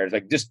on there, it's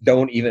like just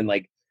don't even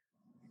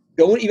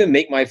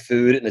make my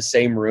food in the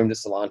same room that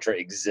cilantro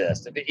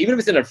exists. Even if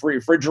it's in a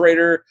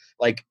refrigerator,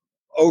 like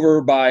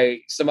over by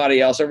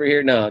somebody else over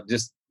here, no,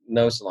 just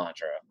no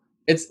cilantro.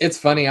 It's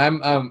funny.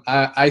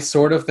 I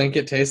sort of think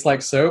it tastes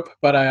like soap,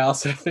 but I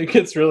also think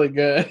it's really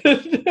good.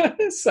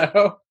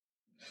 So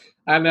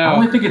I know. I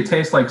only think it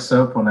tastes like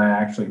soap when I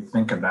actually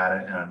think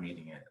about it and I'm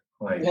eating it.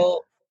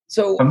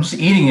 So I'm just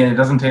eating it. It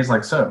doesn't taste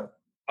like soap.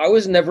 I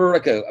was never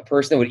like a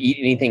person that would eat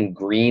anything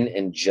green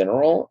in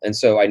general, and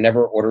so I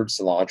never ordered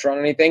cilantro on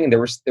anything. And there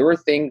were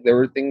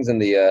things in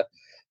the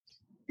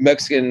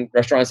Mexican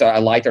restaurants that I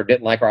liked or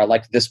didn't like, or I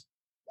liked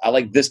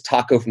this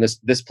taco from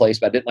this place,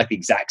 but I didn't like the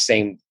exact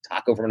same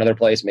taco from another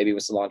place. Maybe it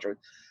was cilantro,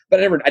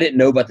 but I didn't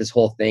know about this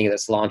whole thing that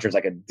cilantro is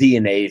like a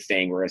DNA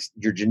thing where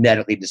you're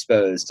genetically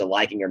disposed to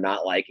liking or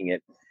not liking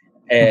it.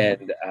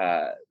 And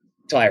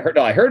till I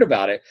heard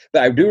about it.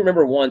 But I do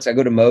remember once I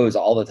go to Moe's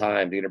all the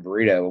time to get a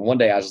burrito, and one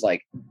day I was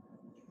like,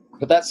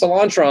 put that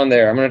cilantro on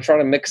there. I'm going to try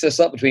to mix this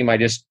up between my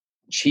just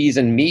cheese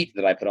and meat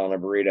that I put on a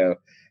burrito.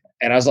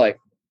 And I was like,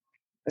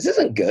 this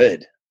isn't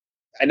good.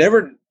 I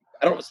don't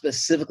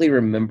specifically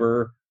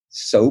remember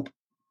soap,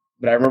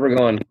 but I remember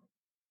going,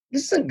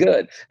 this isn't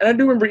good. And I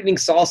do remember eating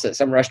salsa at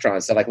some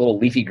restaurants that like little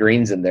leafy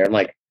greens in there. I'm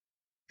like,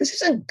 this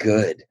isn't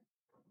good.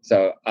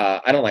 So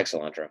I don't like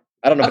cilantro.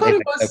 I don't know. I thought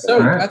it was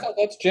soap. I thought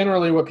that's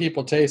generally what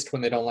people taste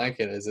when they don't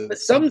like it. But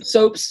some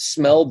soaps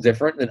smell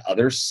different than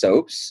other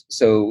soaps.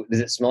 So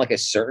does it smell like a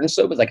certain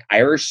soap? It's like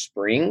Irish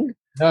Spring?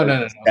 No.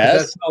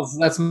 That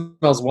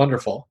smells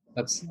wonderful.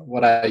 That's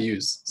what I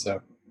use. So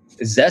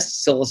is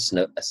Zest still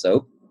a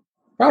soap?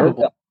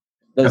 Probably.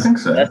 Those I think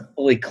so. Zest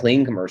Fully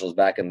Clean commercials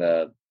back in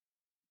the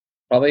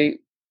probably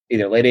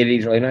either late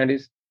 80s, early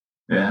 90s.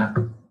 Yeah.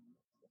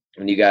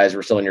 When you guys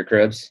were still in your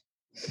cribs.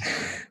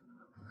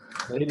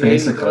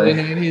 Basically. Early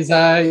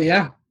 90s,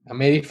 yeah.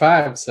 I'm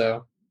 85,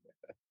 so.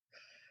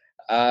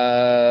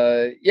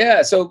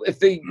 Yeah. So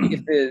if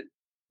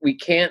we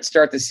can't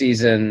start the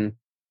season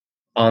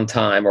on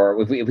time,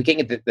 or if we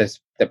can't get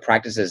the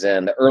practices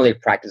in, the early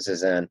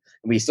practices in, and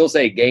we still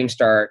say game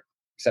start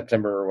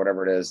September or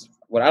whatever it is.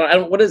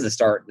 What is the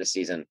start this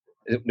season?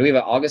 Do we have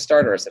an August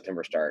start or a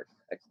September start?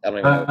 I don't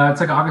even know. It's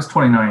like August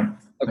 29th.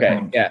 Okay,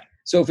 yeah.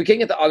 So if we can't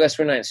get the August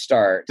 29th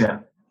start,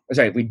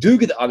 if we do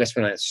get the August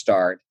 29th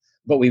start,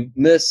 but we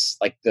miss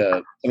like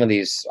some of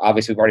these.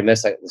 Obviously, we've already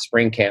missed like the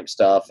spring camp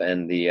stuff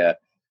and the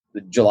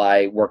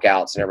July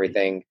workouts and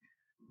everything.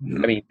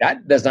 I mean,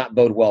 that does not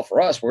bode well for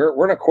us.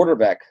 We're in a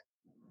quarterback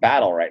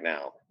battle right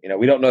now.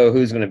 We don't know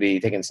who's going to be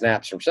taking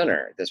snaps from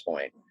center at this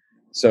point.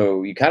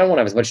 So you kind of want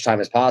to have as much time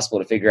as possible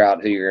to figure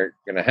out who you're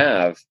going to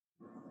have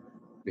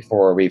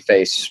before we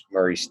face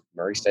Murray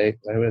State.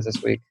 Who is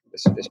this week?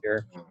 This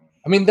year?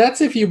 I mean,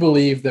 that's if you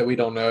believe that we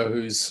don't know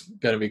who's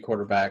going to be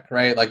quarterback,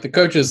 right? Like the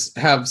coaches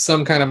have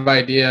some kind of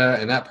idea,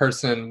 and that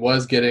person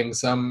was getting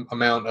some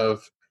amount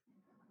of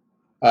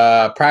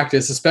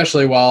practice,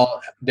 especially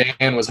while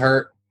Dan was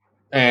hurt,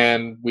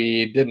 and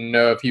we didn't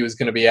know if he was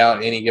going to be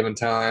out any given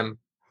time.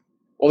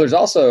 Well, there's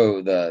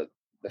also the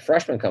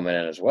freshman coming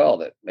in as well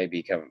that may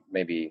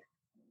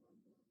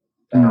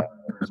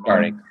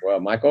starting. Well,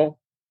 Michael?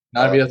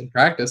 Not if he doesn't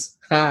practice.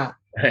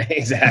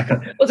 Exactly.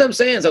 That's what I'm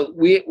saying. So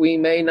we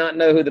may not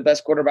know who the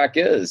best quarterback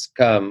is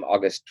come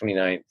August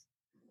 29th.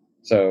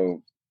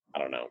 So I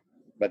don't know.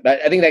 But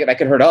I think that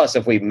could hurt us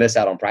if we miss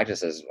out on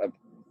practices.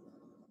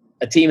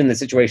 A team in the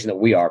situation that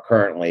we are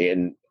currently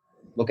and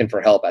looking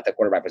for help at the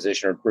quarterback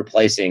position or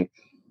replacing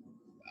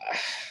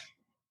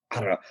I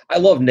don't know. I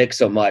love Nick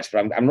so much, but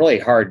I'm really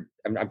hard.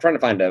 I'm trying to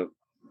find a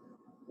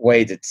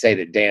way to say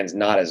that Dan's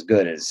not as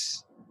good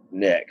as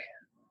Nick.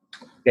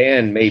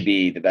 Dan may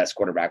be the best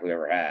quarterback we've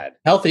ever had.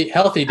 Healthy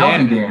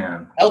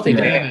Dan. Healthy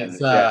Dan is.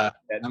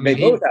 They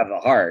both have the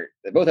heart.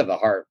 They both have the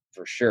heart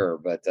for sure.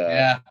 But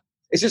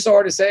it's just so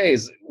hard to say.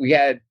 Is we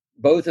had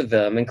both of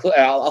them, and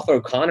I'll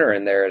throw Connor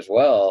in there as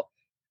well.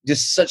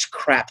 Just such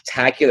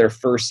craptacular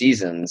first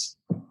seasons.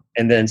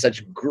 And then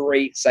such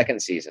great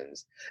second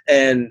seasons.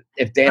 And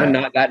if Dan had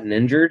not gotten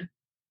injured,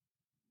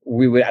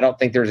 I don't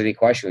think there's any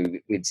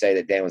question we'd say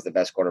that Dan was the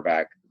best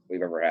quarterback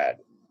we've ever had.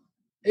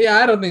 Yeah,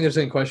 I don't think there's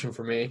any question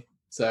for me.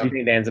 So you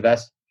think Dan's the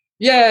best?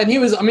 Yeah, and he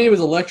was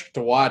electric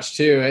to watch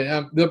too.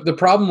 And, the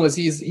problem was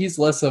he's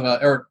less of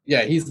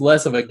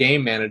a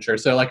game manager.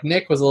 So like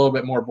Nick was a little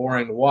bit more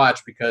boring to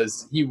watch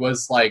because he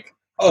was like,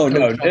 oh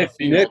no,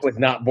 Nick was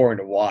not boring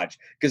to watch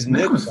because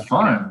Nick was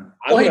fun.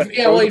 He's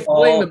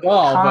fling the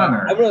ball.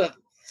 I'm gonna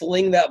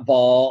fling that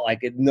ball like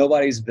it's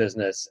nobody's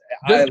business.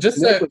 Nick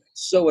was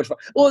so much fun.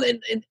 Well,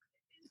 and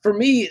for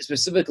me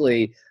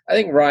specifically, I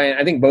think Ryan,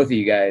 I think both of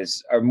you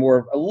guys are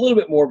a little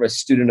bit more of a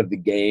student of the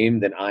game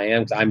than I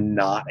am because I'm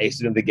not a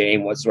student of the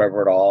game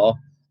whatsoever at all.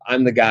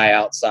 I'm the guy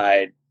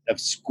outside of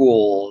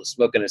school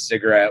smoking a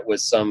cigarette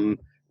with some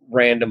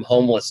random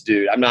homeless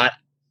dude. I'm not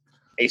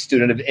a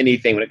student of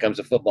anything when it comes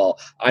to football.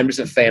 I'm just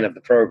a fan of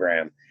the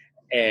program.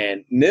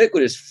 And Nick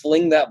would just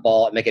fling that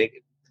ball and make it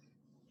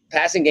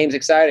passing games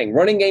exciting.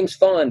 Running games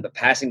fun, but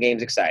passing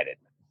games exciting.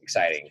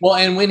 Well,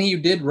 and when he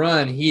did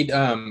run, he'd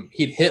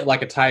hit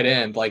like a tight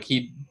end. Like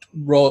he'd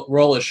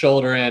roll his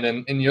shoulder in,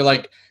 and you're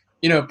like,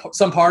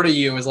 some part of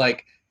you is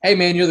like, hey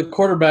man, you're the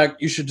quarterback,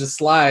 you should just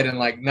slide and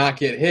like not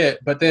get hit.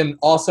 But then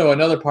also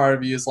another part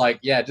of you is like,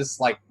 yeah, just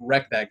like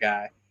wreck that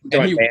guy.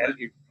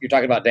 You're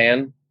talking about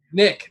Dan?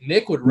 Nick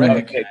would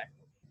wreck a guy.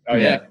 Oh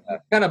yeah,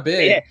 kind of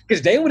big. Yeah,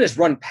 because Dan would just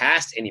run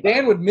past anybody.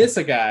 Dan would miss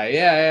a guy.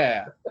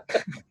 Yeah.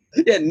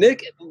 Yeah,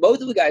 Nick.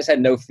 Both of the guys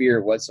had no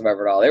fear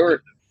whatsoever at all. They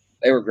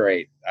were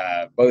great.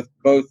 Both.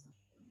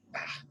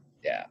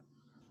 Yeah.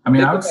 I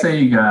mean, I would say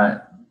you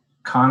got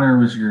Connor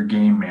was your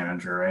game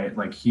manager, right?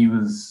 Like he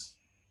was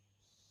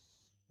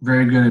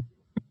very good at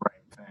the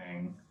right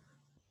thing.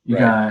 You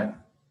got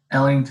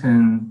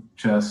Ellington,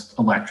 just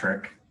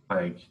electric,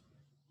 like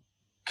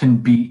can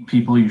beat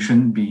people you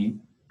shouldn't beat.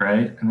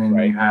 Right, and then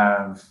you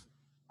have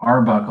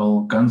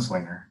Arbuckle,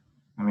 gunslinger.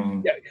 I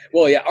mean,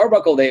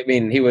 Arbuckle.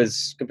 He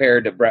was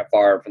compared to Brett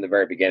Favre from the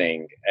very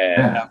beginning,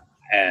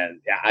 and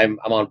I'm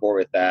on board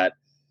with that.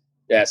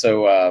 Yeah,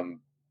 so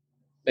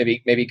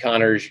maybe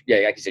Connor's. Yeah,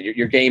 like you said,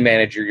 your game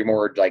manager. You're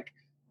more like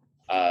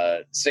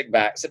sit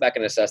back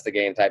and assess the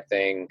game type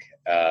thing,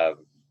 and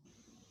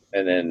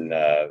then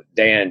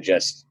Dan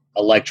just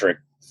electric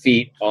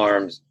feet,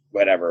 arms.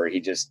 Whatever,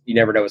 you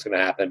never know what's going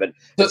to happen. But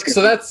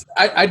so that's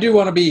I do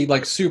want to be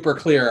like super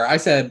clear. I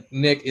said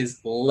Nick is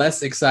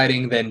less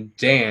exciting than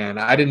Dan.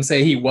 I didn't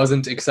say he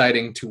wasn't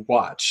exciting to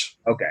watch.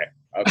 Okay.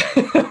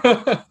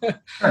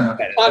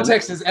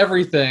 Context is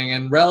everything,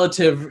 and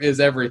relative is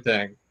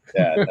everything.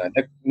 Yeah,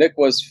 Nick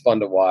was fun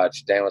to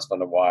watch. Dan was fun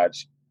to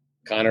watch.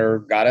 Connor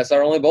got us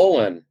our only bowl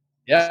win.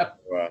 Yeah.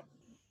 So,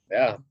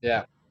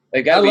 yeah.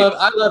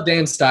 I love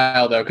Dan's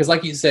style though, because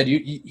like you said,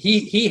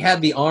 he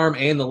had the arm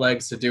and the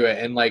legs to do it,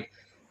 and like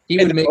He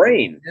And would the make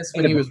brain. this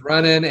when he was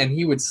running, and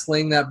he would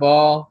sling that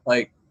ball.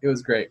 Like, it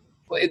was great.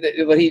 But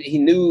he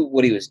knew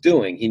what he was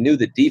doing. He knew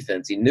the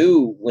defense. He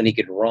knew when he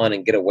could run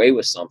and get away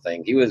with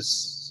something. He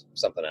was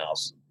something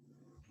else,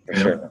 for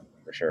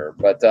sure.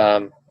 But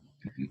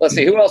let's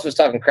see, who else was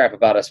talking crap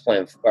about us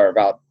playing or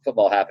about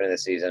football happening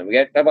this season? We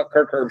got talk about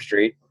Kirk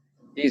Herbstreit.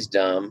 He's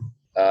dumb.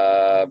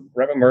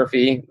 Brett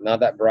McMurphy,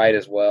 not that bright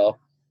as well.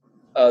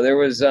 There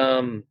was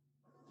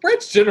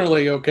Brett's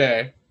generally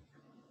okay.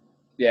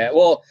 yeah.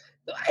 Well,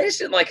 I just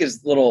didn't like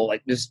his little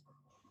just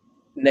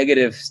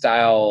negative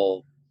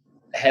style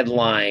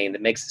headline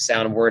that makes it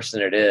sound worse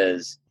than it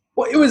is.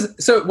 Well, it was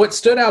so. What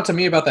stood out to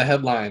me about the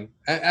headline,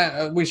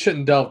 we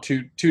shouldn't delve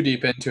too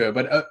deep into it,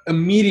 but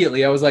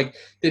immediately I was like,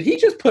 did he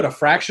just put a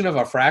fraction of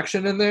a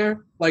fraction in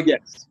there? Like,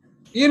 yes,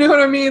 you know what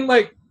I mean?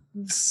 Like,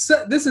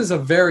 this is a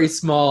very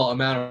small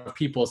amount of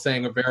people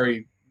saying a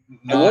very.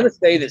 I want to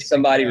say that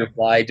somebody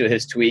replied to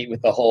his tweet with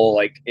the whole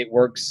it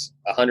works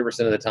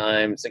 100% of the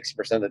time,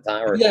 60% of the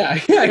time, or yeah,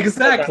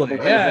 exactly,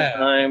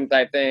 time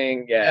type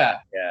thing. Yeah.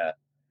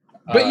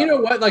 But you know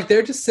what?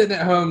 They're just sitting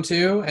at home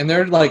too, and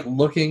they're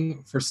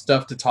looking for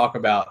stuff to talk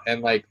about,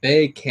 and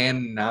they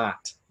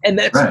cannot. And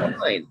that's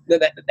fine.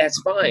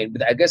 That's fine.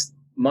 But I guess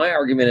my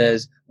argument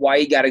is why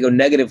you got to go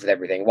negative with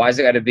everything. Why is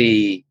it got to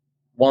be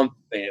one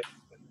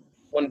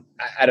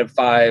out of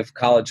 5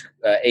 college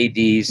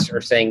ads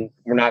are saying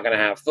we're not going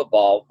to have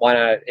football? Why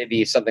not it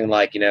be something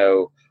like we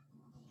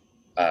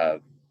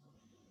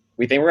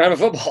think we're going to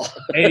have a football?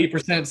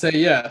 80% say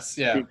yes.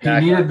 Yeah.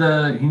 Exactly.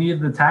 He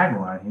needed the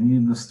tagline. He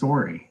needed the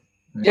story.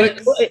 And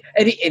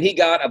he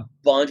got a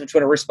bunch of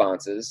Twitter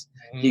responses.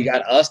 He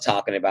got us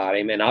talking about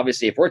him, and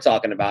obviously, if we're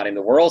talking about him,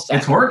 the world's talking.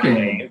 It's working.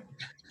 About him.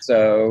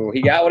 So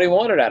he got what he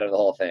wanted out of the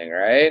whole thing,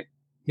 right?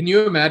 Can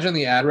you imagine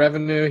the ad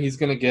revenue he's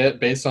going to get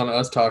based on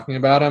us talking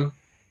about him?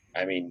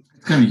 I mean,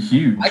 it's going to be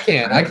huge. I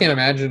can't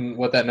imagine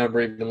what that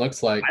number even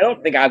looks like. I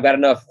don't think I've got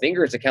enough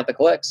fingers to count the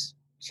clicks.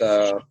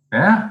 So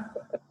yeah.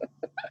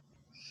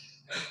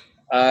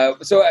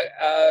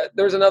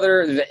 There's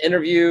an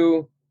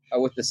interview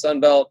with the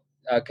Sunbelt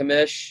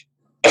commish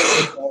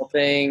whole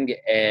thing,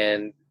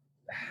 and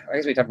I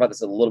guess we talked about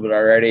this a little bit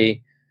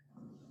already.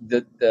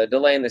 The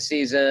delay in the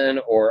season,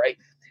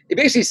 it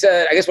basically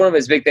said, I guess one of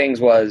his big things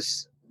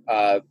was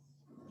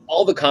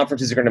all the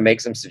conferences are going to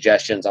make some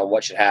suggestions on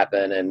what should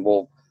happen, and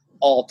we'll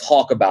all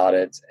talk about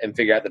it and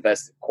figure out the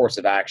best course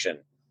of action.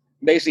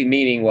 Basically,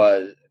 meaning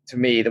was, to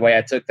me, the way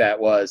I took that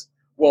was,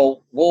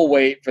 well, we'll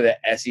wait for the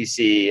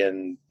SEC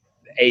and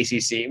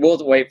ACC.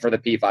 We'll wait for the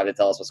P5 to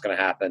tell us what's going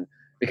to happen,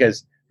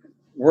 because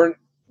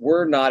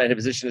we're not in a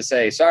position to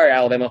say, sorry,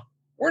 Alabama,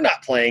 we're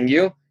not playing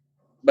you,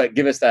 but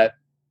give us that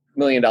 $1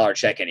 million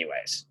check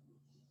anyways.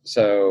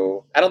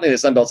 So I don't think the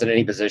Sun Belt's in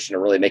any position to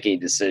really make any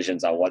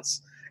decisions on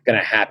what's going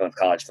to happen with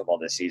college football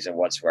this season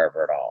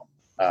whatsoever at all.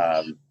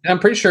 I'm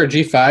pretty sure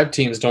G5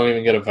 teams don't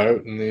even get a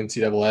vote in the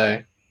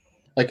NCAA.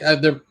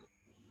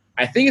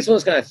 I think it's one of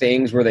those kind of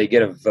things where they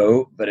get a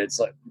vote, but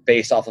it's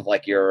based off of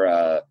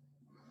your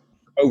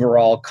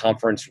overall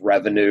conference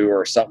revenue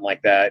or something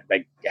like that.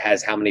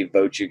 Has how many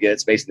votes you get.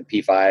 It's basically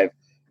the P5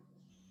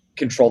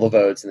 control the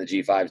votes and the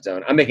G5s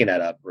don't. I'm making that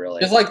up,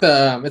 really. It's like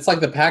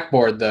the PAC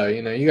board, though.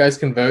 You guys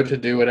can vote to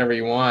do whatever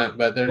you want,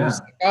 but they're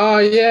just like, oh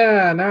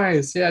yeah,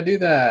 nice, yeah, do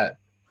that.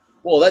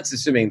 Well, that's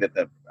assuming that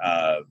the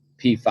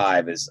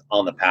P5 is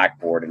on the PAC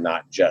board and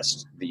not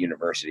just the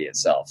university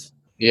itself.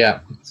 Yeah.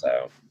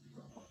 So,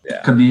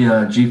 yeah. Could the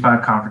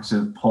G5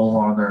 conferences pull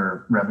all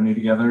their revenue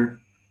together,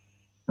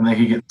 and they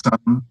could get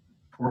some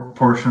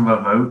portion of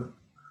a vote?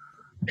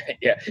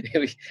 Yeah,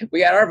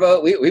 we got our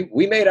vote.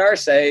 We made our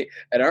say,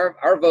 and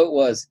our vote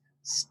was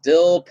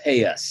still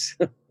pay us.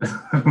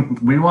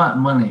 We want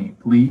money,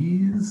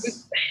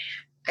 please.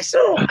 I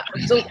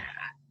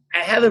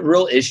have a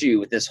real issue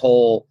with this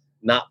whole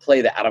not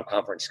play the out of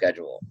conference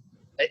schedule.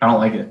 I don't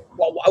like it.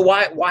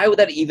 Why would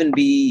that even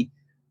be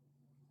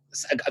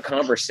a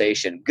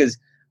conversation? Because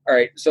all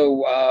right,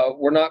 so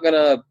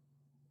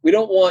we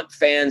don't want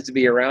fans to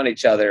be around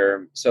each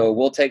other, so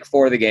we'll take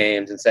 4 of the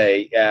games and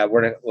say, yeah,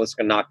 let's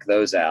go knock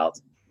those out.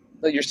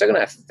 But you're still gonna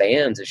have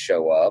fans that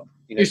show up.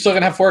 You're still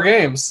gonna have 4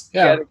 games.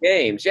 Yeah,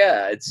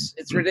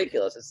 It's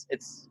ridiculous.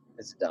 It's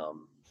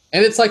dumb.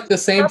 And it's the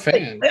same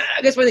fan.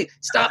 I guess my thing.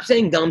 Stop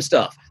saying dumb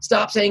stuff.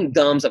 Stop saying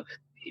dumb stuff.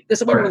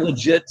 There's about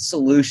legit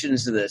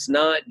solutions to this,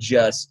 not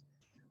just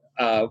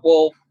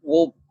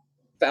we'll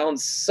found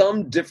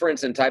some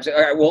difference in types. All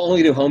right, we'll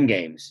only do home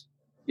games.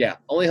 Yeah,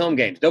 only home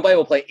games. Nobody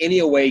will play any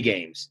away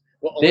games.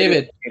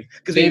 David,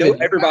 because we know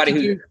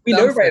everybody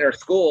at our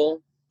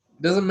school.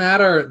 It doesn't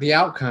matter the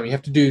outcome. You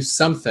have to do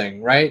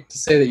something, right, to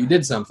say that you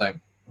did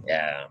something.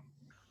 Yeah,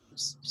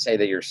 say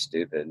that you're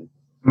stupid.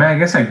 Man, I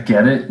guess I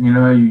get it.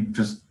 You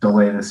just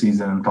delay the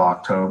season until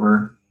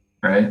October,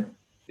 right?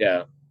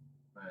 Yeah.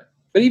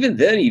 But even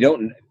then, you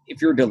don't.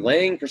 If you're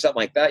delaying for something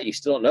like that, you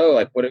still don't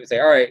know. What if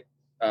say, all right,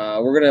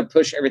 we're going to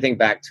push everything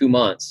back 2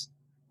 months.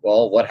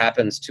 Well, what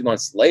happens 2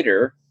 months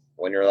later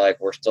when you're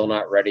we're still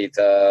not ready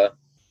to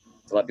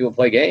let people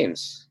play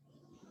games?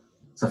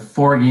 It's a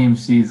 4-game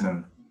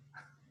season.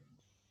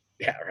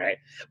 Yeah, right.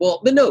 Well,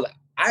 but no,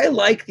 I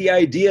like the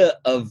idea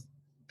of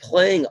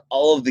playing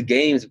all of the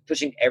games,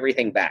 pushing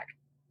everything back.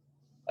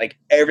 Like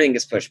everything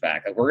gets pushed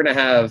back. Like we're gonna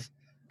have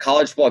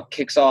college football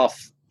kicks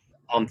off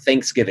on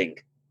Thanksgiving,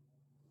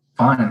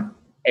 Fine.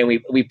 and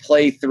we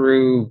play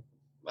through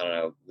I don't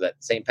know that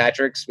St.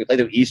 Patrick's. We play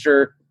through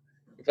Easter.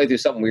 We play through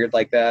something weird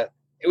like that.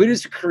 It would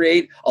just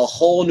create a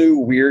whole new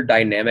weird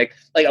dynamic,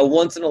 like a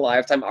once in a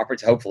lifetime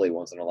opportunity, hopefully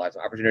once in a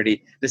lifetime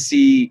opportunity to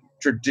see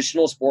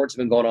traditional sports have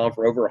been going on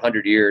for over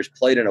 100 years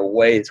played in a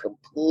way that's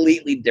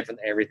completely different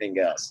than everything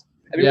else.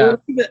 I mean, Yeah.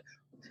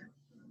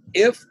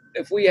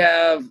 if we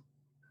have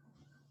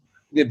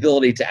the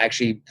ability to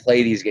actually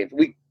play these games,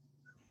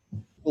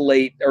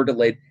 late or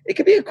delayed, it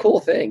could be a cool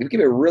thing. It could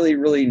be a really,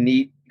 really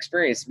neat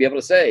experience to be able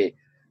to say,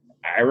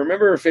 I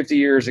remember 50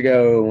 years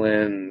ago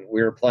when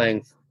we were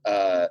playing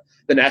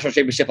the national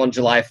championship on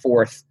July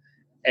 4th,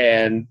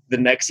 and the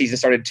next season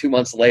started 2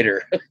 months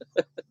later.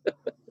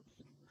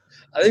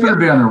 It's going to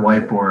be on their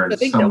whiteboard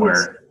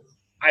somewhere.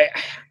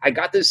 I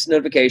got this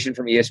notification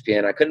from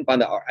ESPN.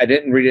 I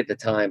didn't read it at the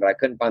time, but I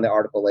couldn't find the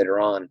article later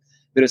on.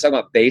 But it was talking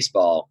about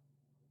baseball.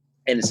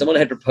 And someone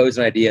had proposed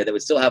an idea that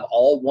would still have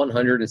all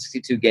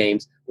 162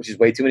 games, which is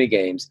way too many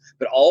games,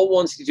 but all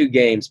 162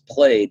 games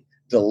played,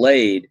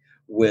 delayed,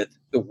 with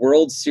the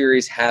World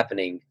Series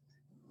happening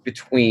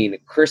between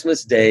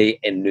Christmas Day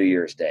and New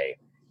Year's Day.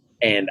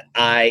 And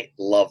I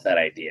love that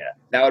idea.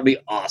 That would be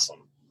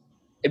awesome.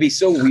 It'd be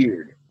so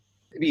weird.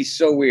 It'd be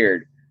so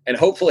weird. And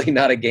hopefully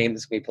not a game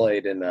that's going to be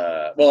played in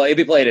it'd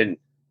be played in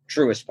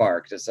Truist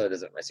Park, just so it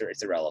doesn't,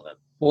 it's irrelevant.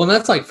 Well, and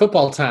that's like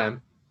football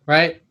time,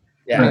 right?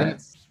 Yeah.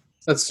 Right.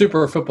 That's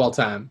super football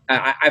time.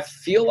 I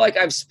feel like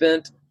I've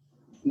spent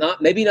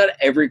maybe not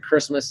every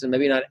Christmas and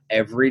maybe not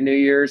every New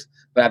Year's,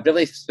 but I've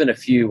definitely spent a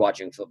few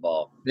watching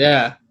football.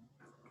 Yeah.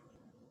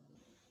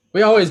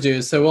 We always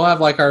do. So we'll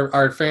have like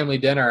our family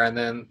dinner and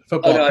then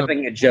football. Oh, no, I was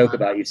making a joke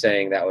about you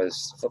saying that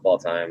was football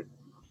time.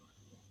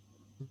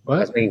 What? I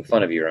was making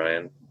fun of you,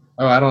 Ryan.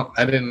 Oh,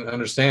 I didn't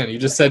understand. You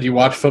just said you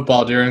watch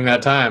football during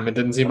that time. It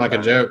didn't seem like a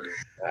joke.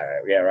 All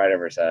right. Yeah, right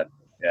over his head.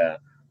 Yeah.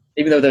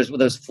 Even though there's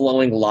those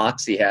flowing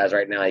locks he has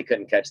right now, he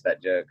couldn't catch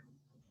that joke.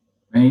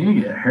 Man, you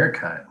need to get a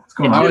haircut. What's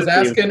going on?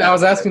 I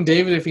was asking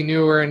David if he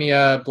knew where any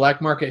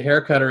black market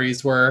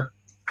haircutteries were.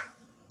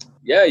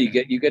 Yeah, you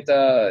get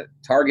the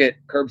Target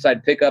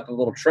curbside pickup a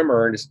little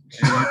trimmer and just.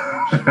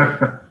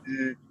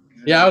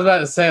 Yeah, I was about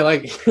to say,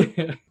 like,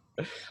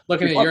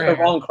 looking at your hair.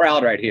 The wrong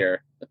crowd right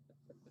here.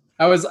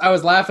 I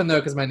was laughing though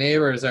because my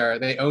neighbors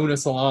they own a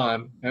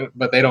salon,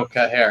 but they don't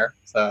cut hair.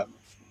 So.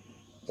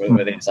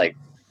 But it's like,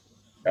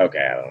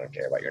 okay, I don't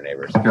care about your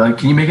neighbors. You're like,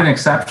 can you make an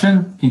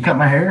exception? Can you cut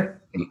my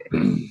hair?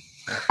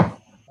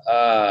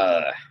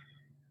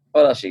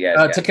 What else you guys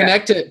got? To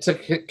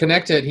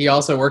connect it, he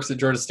also works at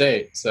Georgia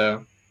State.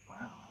 So.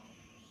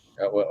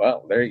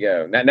 Well, there you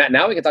go.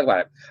 Now we can talk about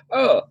it.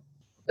 Oh,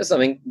 there's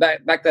something back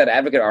to that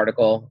Advocate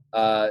article.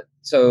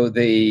 So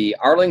the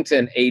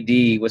Arlington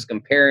AD was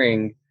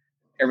comparing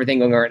everything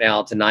going on right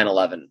now to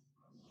 9/11,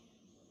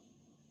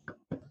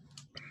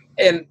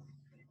 and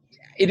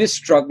it just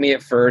struck me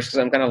at first because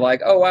I'm kind of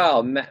like, oh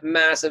wow,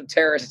 massive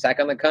terrorist attack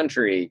on the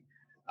country,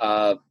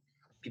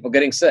 people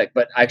getting sick.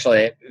 But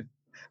actually,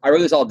 I wrote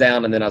this all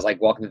down, and then I was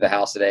like walking through the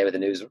house today when the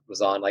news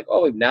was on, like,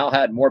 oh, we've now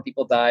had more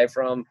people die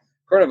from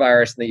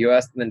coronavirus in the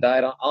U.S. than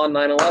died on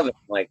 9/11. I'm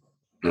like,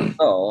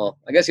 oh, well,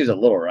 I guess he was a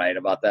little right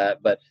about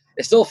that, but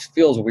it still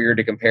feels weird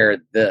to compare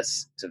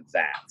this to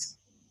that.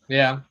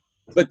 Yeah.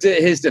 But to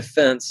his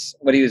defense,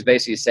 what he was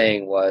basically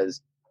saying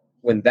was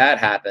when that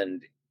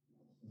happened,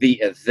 the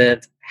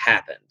event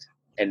happened.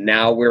 And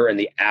now we're in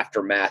the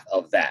aftermath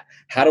of that.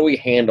 How do we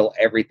handle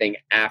everything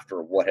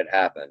after what had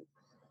happened?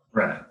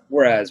 Right.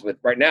 Whereas with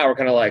right now, we're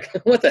kind of like,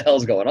 what the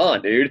hell's going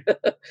on, dude?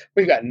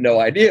 We've got no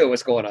idea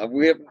what's going on.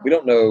 We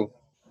don't know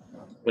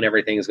when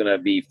everything's going to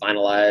be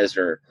finalized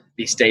or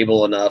be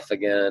stable enough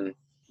again.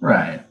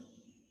 Right.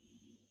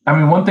 I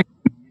mean, one thing,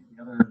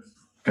 the other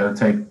going to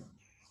take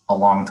a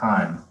long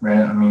time,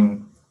 right? I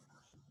mean,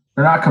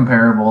 they're not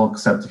comparable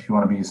except if you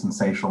want to be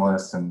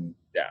sensationalist and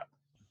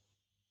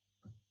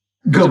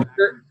go.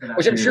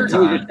 Which I'm sure he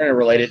was just trying to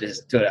relate it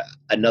to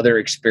another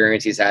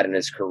experience he's had in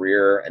his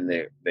career. And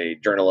the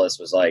journalist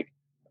was like,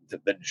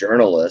 the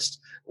journalist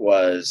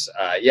was,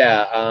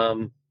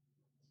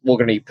 we're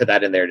going to put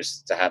that in there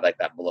just to have like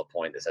that bullet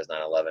point that says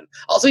 9/11.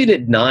 Also, he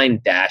did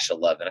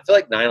 9-11. I feel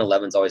like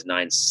 9/11 is always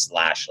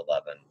 9/11.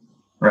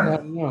 Right. I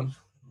don't know.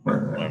 I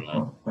don't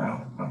know.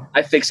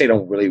 I fixate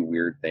on really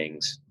weird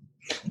things.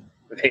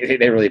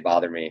 They really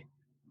bother me.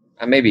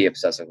 I may be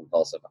obsessive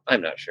compulsive.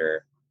 I'm not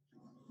sure.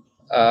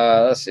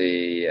 Let's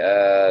see.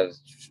 You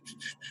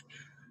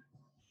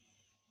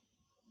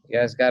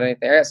guys got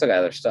anything? I still got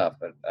other stuff,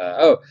 but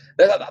I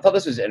thought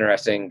this was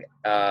interesting.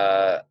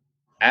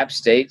 App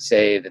State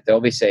say that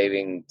they'll be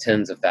saving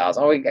tens of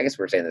thousands. I guess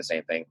we're saying the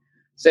same thing.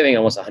 Saving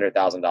almost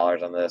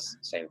 $100,000 on this.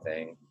 Same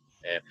thing.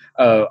 And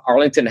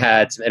Arlington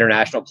had some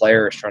international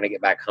players trying to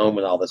get back home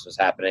when all this was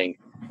happening.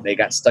 They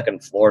got stuck in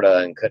Florida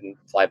and couldn't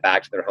fly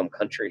back to their home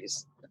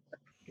countries.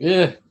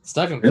 Yeah,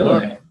 stuck in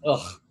Florida.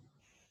 Ugh.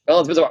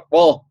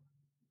 Well,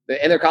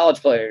 and they're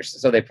college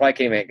players, so they probably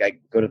can't even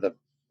like go to the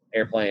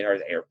airplane or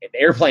the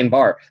airplane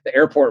bar, the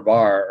airport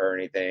bar, or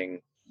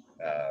anything.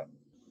 Yeah,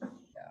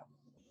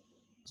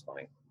 it's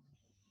funny.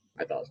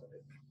 I thought it was funny.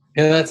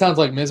 Yeah, that sounds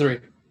like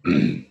misery.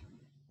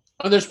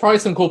 There's probably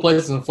some cool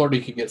places in Florida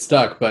you could get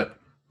stuck, but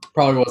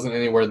probably wasn't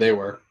anywhere they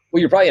were. Well,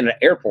 you're probably in an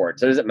airport,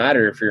 so it doesn't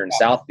matter if you're in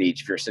South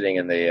Beach, if you're sitting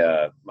in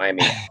the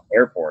Miami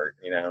airport,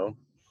 you know.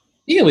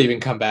 You can leave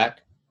and come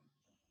back.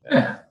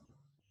 Yeah.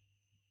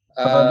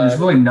 There's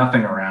really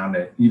nothing around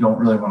it. You don't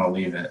really want to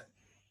leave it.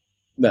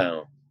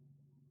 No.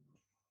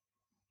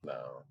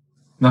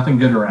 Nothing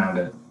good around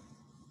it.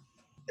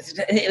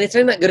 It's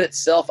not that good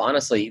itself,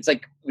 honestly. It's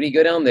like when you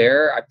go down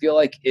there, I feel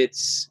like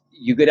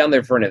you go down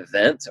there for an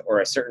event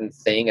or a certain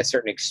thing, a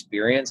certain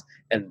experience,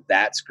 and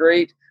that's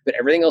great. But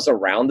everything else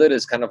around it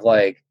is kind of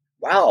like,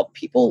 wow,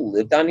 people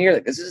live down here.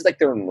 Like this is like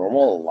their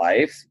normal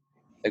life.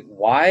 Like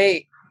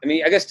why? I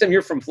mean, I guess Tim,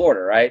 you're from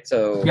Florida, right?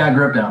 So yeah, I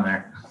grew up down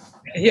there.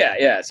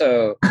 Yeah.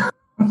 So,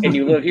 and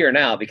you live here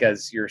now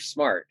because you're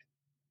smart.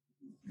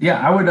 Yeah,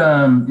 I would.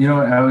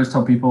 I always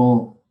tell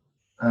people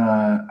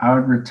I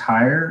would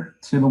retire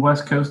to the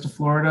west coast of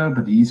Florida,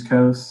 but the east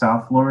coast,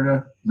 South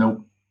Florida,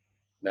 nope.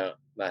 No,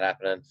 not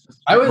happening.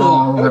 I would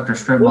after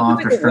strip mall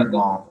after strip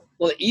mall.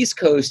 Well, the East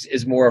Coast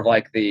is more of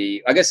like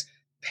I guess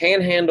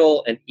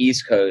Panhandle and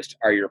East Coast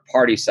are your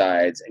party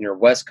sides, and your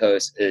West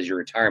Coast is your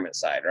retirement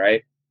side,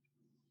 right?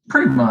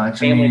 Pretty much.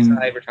 Family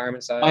side,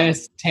 retirement side.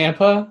 Minus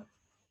Tampa.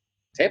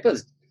 Tampa.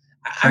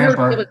 I heard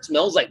Tampa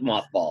smells like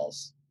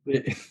mothballs.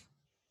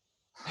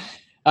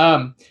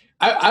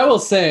 I will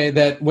say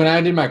that when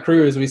I did my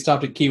cruise, we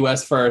stopped at Key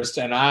West first,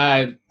 and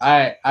I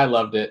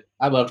loved it.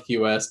 I loved Key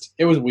West.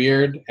 It was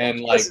weird and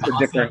like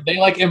awesome. They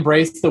like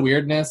embraced the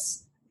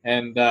weirdness,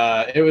 and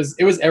it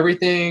was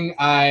everything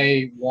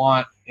I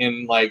want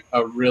in like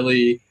a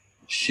really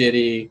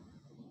shitty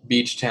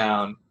beach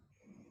town.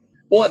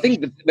 Well, I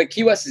think the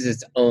Key West is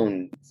its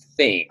own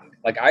thing.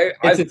 Like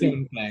it's its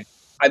own thing.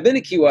 I've been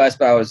to Key West,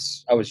 but I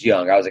was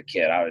young. I was a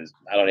kid. I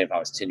don't know if I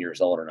was 10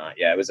 years old or not.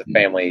 Yeah, it was a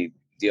family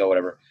deal,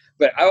 whatever.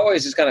 But I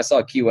always just kind of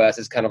saw Key West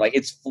as kind of like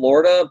it's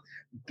Florida,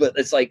 but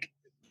it's like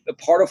a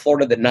part of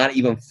Florida that not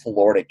even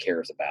Florida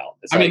cares about.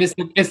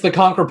 It's the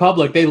Conch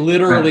Republic. They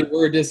literally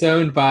were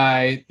disowned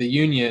by the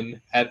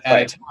Union at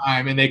a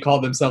time, and they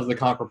called themselves the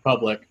Conch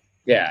Republic.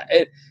 Yeah.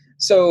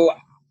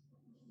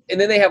 And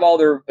then they have all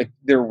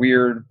their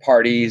weird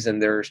parties and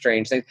their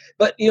strange things.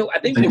 But I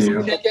think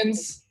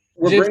chickens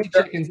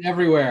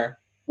everywhere.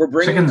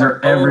 Chickens are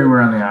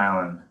everywhere on the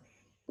island.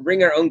 We're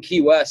bringing our own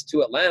Key West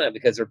to Atlanta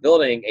because they're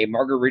building a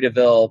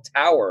Margaritaville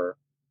Tower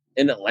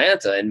in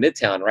Atlanta in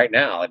Midtown right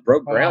now. It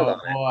broke ground on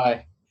it.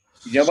 Boy.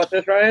 You know about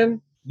this,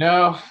 Ryan?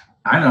 No.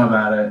 I know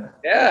about it.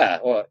 Yeah.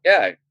 Well,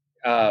 yeah.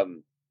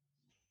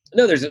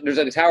 No, there's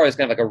a tower that's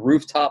kind of like a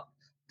rooftop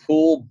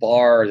pool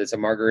bar that's a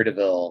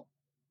Margaritaville.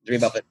 Dream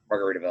about it,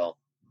 Margaritaville.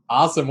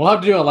 Awesome. We'll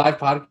have to do a live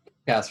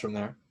podcast from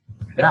there.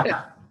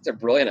 Yeah. It's a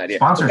brilliant idea.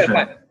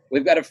 Sponsorship.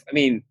 We've got to,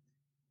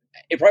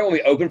 it probably won't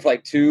be open for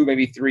like 2,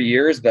 maybe 3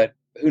 years, but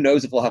who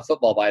knows if we'll have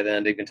football by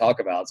then to even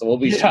talk about. So we'll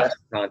be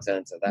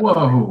content at that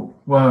point.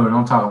 Whoa,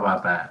 don't talk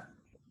about that.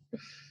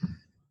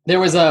 There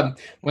was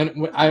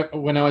when I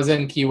was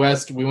in Key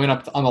West, we went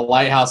up on the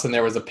lighthouse and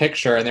there was a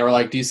picture and they were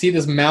like, "Do you see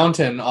this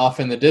mountain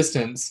off in the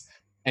distance?"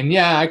 And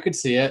yeah, I could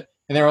see it.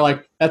 And they were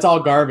like, "That's all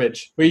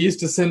garbage. We used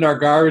to send our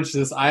garbage to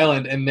this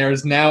island, and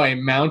there's now a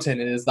mountain.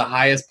 It is the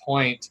highest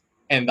point,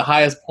 and the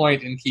highest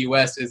point in Key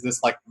West is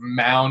this like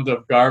mound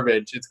of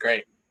garbage. It's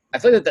great." I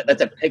feel like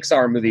that's a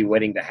Pixar movie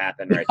waiting to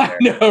happen right there.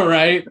 I know,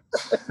 right?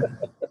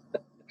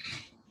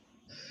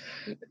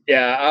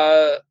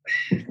 Yeah,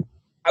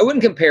 I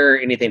wouldn't compare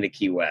anything to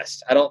Key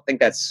West. I don't think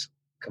that's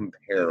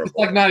comparable. It's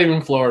like not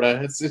even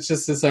Florida. It's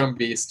just its own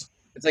beast.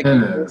 It's like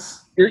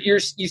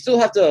you still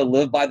have to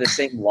live by the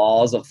same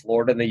laws of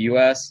Florida and the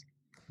U.S.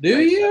 Do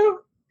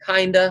you?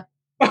 Kinda.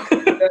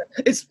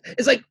 It's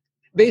like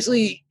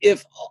basically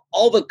if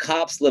all the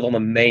cops live on the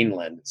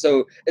mainland.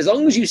 So as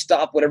long as you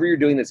stop whatever you're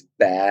doing that's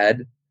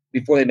bad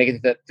before they make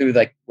it through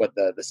like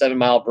the 7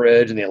 Mile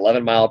Bridge and the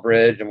 11 Mile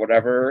Bridge and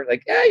whatever,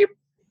 like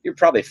you're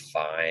probably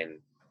fine.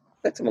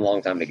 It takes them a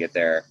long time to get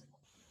there.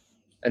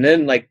 And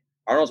then like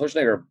Arnold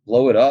Schwarzenegger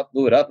blew it up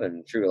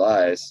in True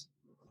Lies.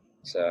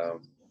 So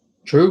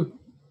true.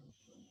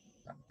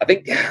 I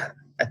think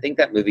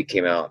that movie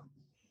came out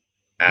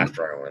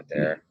after I went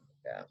there.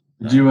 Yeah.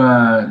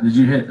 Did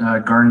you hit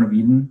Garden of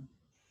Eden?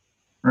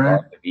 Right.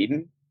 Garden of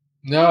Eden?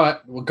 No,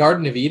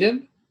 Garden of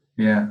Eden?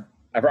 Yeah.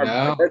 I've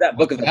heard that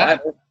book of the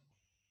Bible.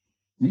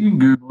 You can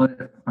Google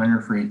it on your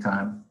free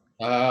time.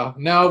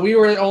 No, we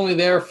were only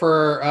there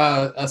for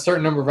a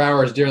certain number of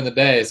hours during the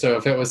day. So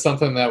if it was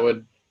something that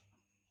would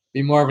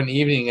be more of an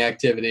evening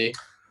activity.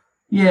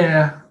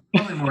 Yeah.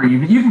 Probably more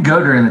even. You can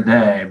go during the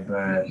day,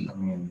 but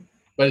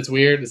But it's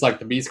weird. It's like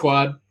the B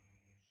Squad.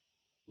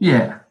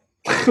 Yeah.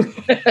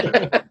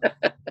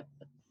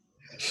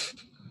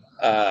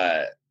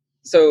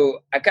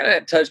 So I kind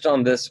of touched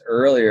on this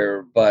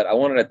earlier, but I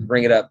wanted to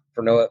bring it up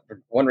for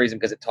one reason,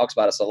 because it talks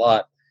about us a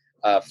lot.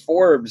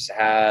 Forbes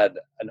had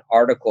an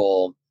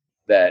article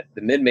that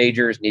the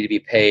mid-majors need to be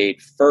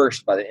paid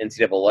first by the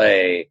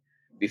NCAA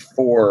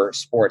before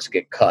sports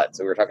get cut.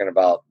 So we were talking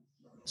about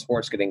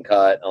sports getting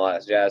cut and all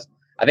that jazz.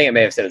 I think it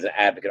may have said it was an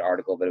Advocate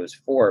article, but it was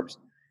Forbes.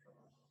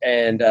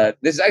 And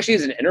this actually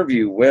is an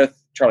interview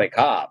with Charlie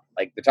Cobb.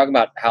 Like, they're talking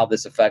about how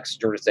this affects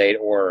Georgia State,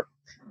 or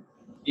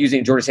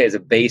using Georgia State as a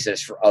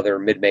basis for other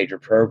mid-major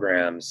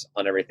programs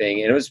on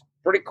everything. And it was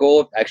pretty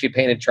cool. It actually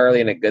painted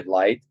Charlie in a good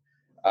light,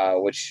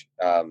 which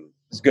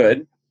is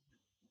good.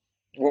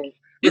 Well,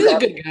 he's a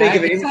good guy.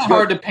 It's not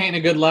hard to paint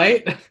a good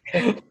light.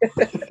 But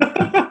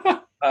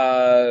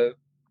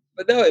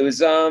no, it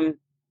was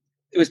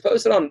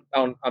posted on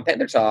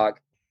Panther Talk.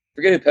 I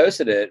forget who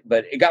posted it,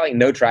 but it got like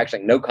no traction,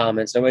 like no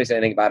comments. Nobody said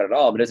anything about it at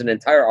all. But there's an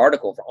entire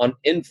article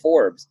in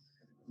Forbes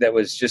that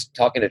was just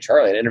talking to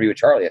Charlie, an interview with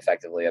Charlie,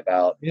 effectively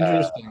about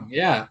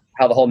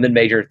how the whole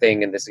mid-major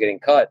thing and this is getting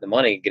cut, the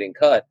money getting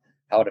cut,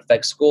 how it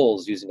affects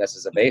schools using us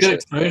as a basis. Good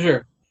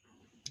exposure.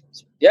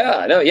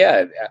 Yeah, no,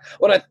 yeah.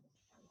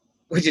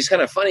 Which is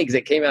kind of funny because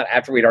it came out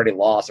after we'd already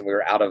lost and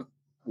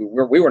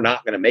we were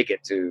not going to make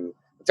it to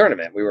the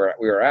tournament. We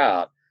were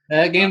out.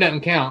 That game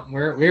doesn't count.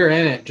 We're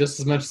in it just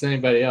as much as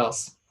anybody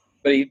else.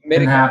 But he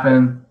made it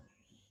happen.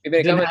 It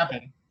didn't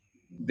happen.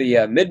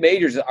 The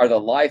mid-majors are the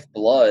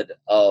lifeblood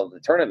of the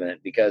tournament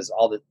because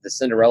all the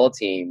Cinderella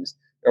teams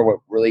are what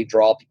really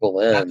draw people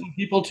in. That's what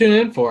people tune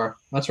in for.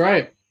 That's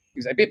right.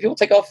 Because people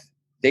take off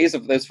days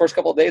of those first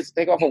couple of days,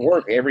 take off of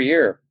work every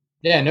year.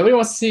 Yeah, nobody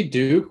wants to see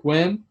Duke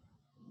win.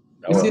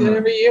 You see that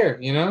every year,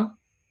 you know?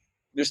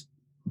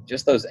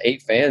 Just those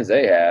 8 fans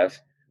they have.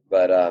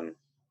 But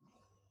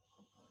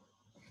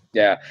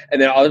yeah. And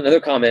then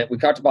another comment, we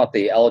talked about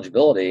the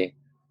eligibility.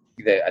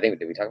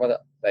 Did we talk about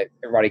that? Like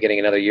everybody getting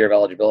another year of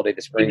eligibility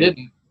this spring? We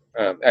didn't.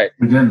 All right.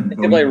 We didn't.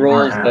 NCAA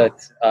rules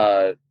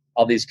that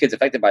all these kids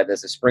affected by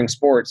this, the spring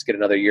sports, get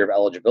another year of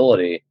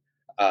eligibility.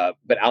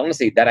 But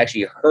honestly, that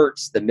actually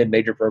hurts the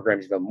mid-major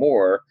programs even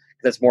more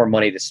because that's more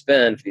money to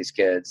spend for these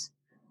kids.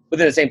 But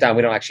then at the same time,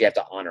 we don't actually have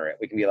to honor it.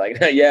 We can be like,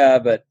 yeah,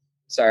 but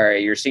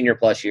sorry, your senior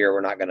plus year,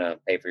 we're not going to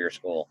pay for your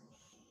school.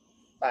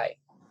 Bye.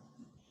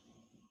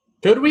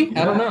 Could we?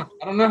 I don't know.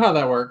 I don't know how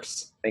that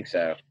works. I think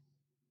so.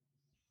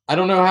 I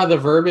don't know how the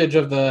verbiage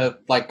of the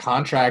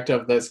contract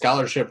of the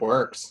scholarship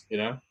works, you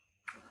know?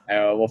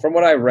 Well, from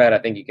what I read, I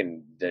think you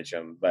can ditch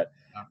them. But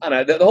I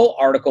don't know. The whole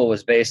article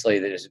was basically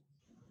that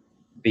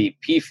the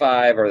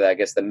P5 or I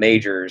guess the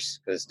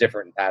majors, because it's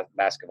different in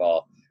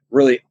basketball,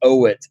 really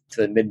owe it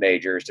to the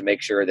mid-majors to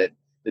make sure that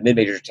the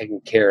mid-majors are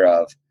taken care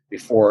of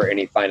before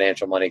any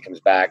financial money comes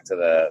back to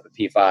the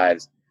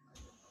P5s.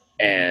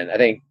 And I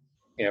think,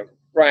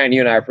 Ryan, you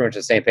and I are pretty much on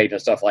the same page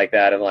and stuff like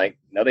that. I'm like,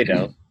 no, they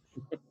don't.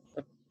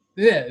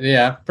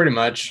 Yeah, pretty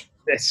much.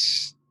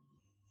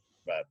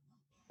 But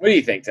what do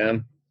you think,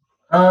 Tim?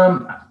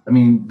 I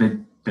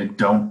mean, they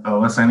don't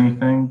owe us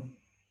anything.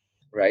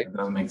 Right. It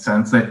doesn't make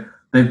sense.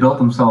 They built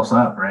themselves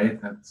up,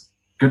 right? That's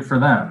good for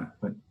them.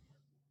 But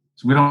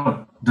so we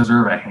don't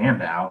deserve a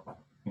handout,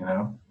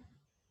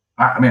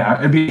 I mean,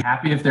 I'd be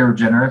happy if they were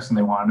generous and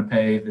they wanted to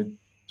pay the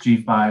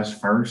G5s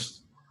first.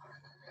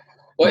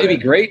 Well, it'd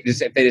be great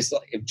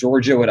if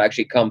Georgia would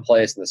actually come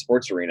play us in the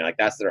sports arena. Like,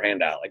 that's their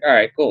handout. Like, all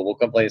right, cool, we'll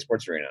come play in the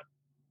sports arena.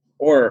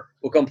 Or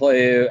we'll come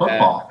play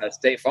at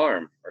State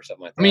Farm or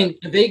something like that. I mean,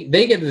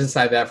 they get to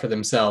decide that for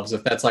themselves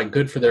if that's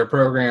good for their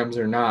programs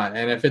or not.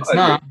 And if it's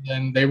not,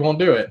 then they won't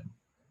do it.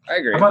 I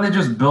agree. How about they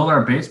just build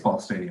our baseball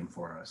stadium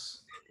for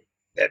us?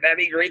 That'd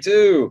be great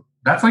too.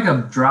 That's like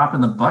a drop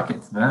in the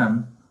bucket to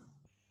them.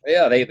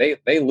 Yeah,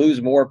 they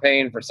lose more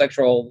paying for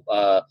sexual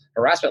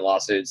harassment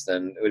lawsuits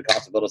than it would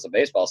cost to build us a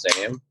baseball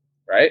stadium,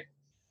 right?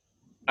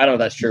 I don't know if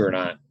that's true or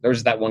not. There was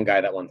just that one guy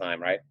that one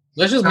time, right?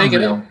 Let's just make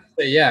it up.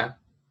 Yeah,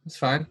 it's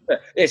fine.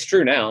 It's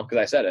true now because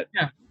I said it.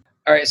 Yeah.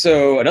 All right,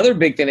 so another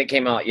big thing that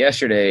came out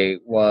yesterday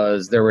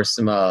was there was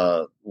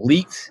some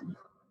leaked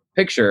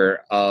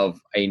picture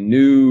of a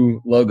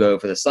new logo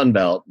for the Sun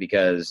Belt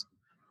because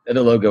the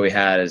other logo we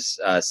had is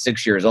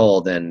 6 years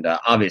old and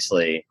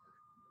obviously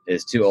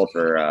is too old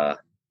for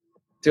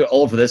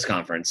this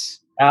conference.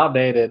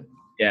 Outdated.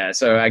 Yeah,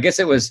 so I guess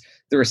there was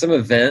some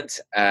event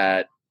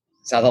at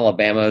South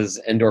Alabama's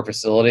indoor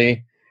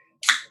facility,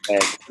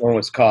 and someone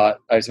was caught.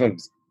 Someone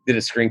did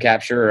a screen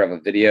capture of a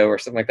video or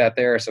something like that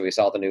there, so we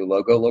saw what the new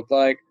logo looked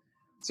like.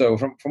 So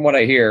from what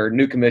I hear,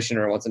 new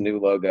commissioner wants a new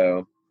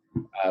logo,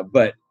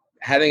 but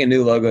having a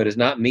new logo does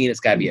not mean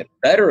it's got to be a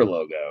better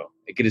logo.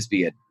 It could just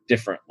be a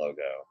different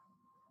logo.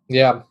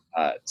 Yeah.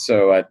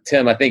 So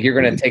Tim, I think you're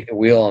going to take the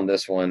wheel on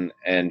this one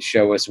and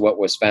show us what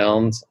was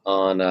found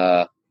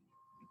on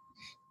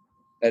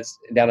that's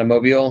down in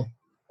Mobile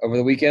over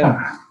the weekend.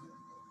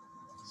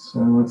 So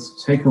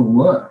let's take a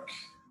look.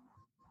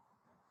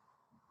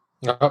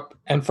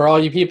 And for all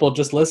you people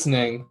just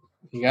listening,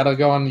 you got to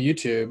go on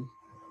YouTube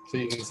so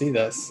you can see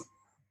this.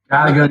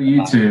 Gotta go to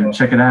YouTube.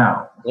 Check it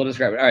out. We'll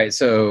describe it. All right.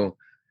 So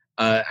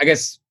I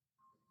guess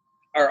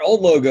our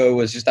old logo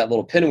was just that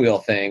little pinwheel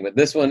thing, but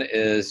this one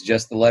is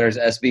just the letters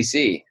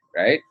SBC,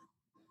 right?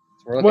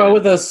 Well,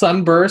 with a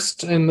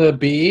sunburst in the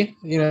B,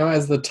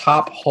 as the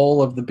top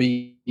hole of the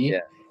B. Yeah.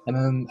 And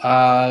then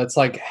it's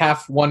like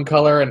half one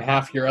color and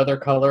half your other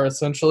color,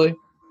 essentially.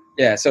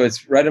 Yeah, so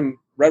it's red,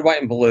 white,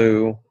 and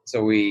blue.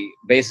 So we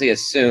basically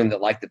assume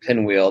that, like the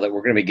pinwheel, that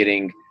we're going to be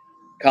getting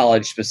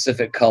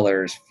college-specific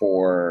colors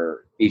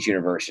for each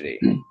university.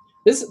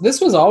 This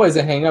was always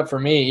a hang-up for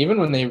me. Even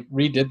when they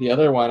redid the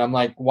other one, I'm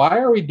like, why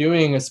are we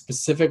doing a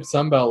specific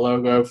Sunbelt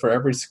logo for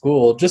every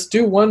school? Just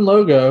do one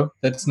logo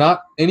that's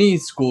not any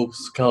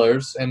school's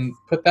colors and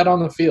put that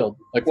on the field,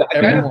 like for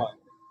everyone.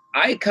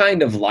 I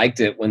kind of liked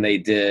it when they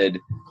did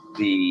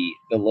the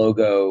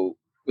logo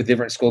with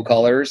different school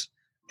colors.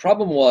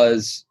 Problem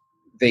was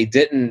they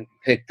didn't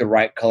pick the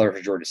right color for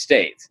Georgia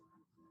State.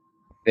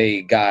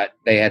 They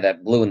had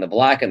that blue and the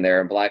black in there,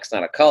 and black's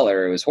not a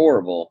color. It was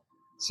horrible.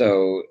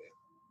 So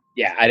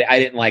yeah, I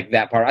didn't like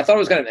that part. I thought it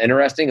was kind of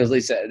interesting, at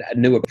least a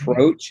new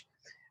approach.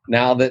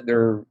 Now that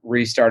they're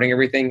restarting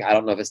everything, I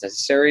don't know if it's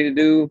necessary to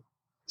do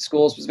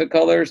school-specific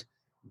colors,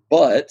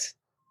 but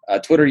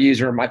Twitter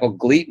user Michael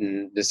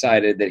Gleaton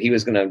decided that he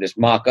was going to just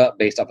mock up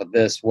based off of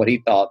this what he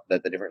thought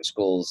that the different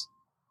schools'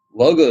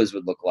 logos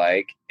would look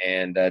like.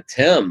 And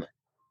Tim,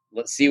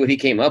 let's see what he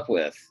came up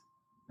with.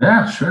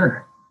 Yeah,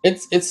 sure.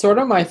 It's sort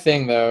of my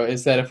thing, though,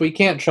 is that if we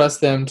can't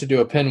trust them to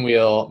do a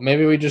pinwheel,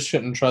 maybe we just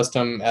shouldn't trust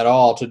them at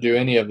all to do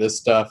any of this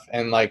stuff.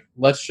 And,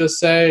 let's just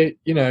say,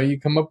 you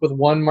come up with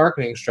one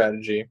marketing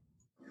strategy.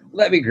 Well,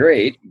 that'd be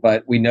great,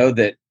 but we know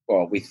that,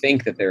 we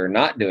think that they're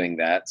not doing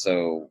that,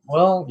 so...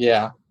 Well,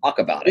 yeah. Talk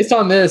about it. Based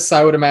on this,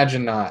 I would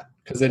imagine not,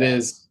 because it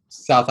is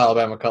South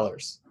Alabama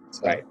colors.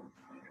 So. Right.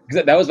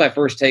 Because that was my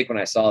first take when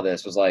I saw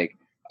this, was like,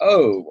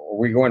 oh, are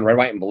we going red,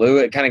 white, and blue?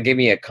 It kind of gave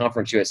me a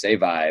Conference USA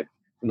vibe.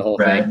 The whole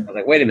thing. I was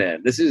like, wait a minute,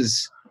 this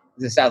is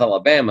South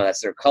Alabama. That's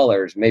their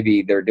colors.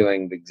 Maybe they're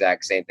doing the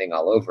exact same thing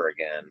all over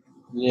again.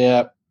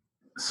 Yeah.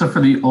 So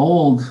for the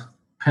old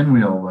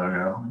pinwheel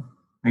logo,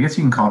 I guess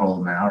you can call it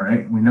old now,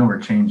 right? We know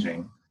we're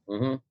changing.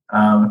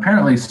 Mm-hmm.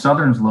 Apparently,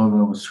 Southern's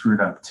logo was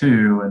screwed up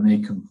too, and they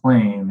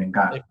complained and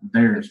got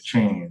theirs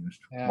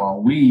changed. Yeah.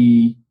 While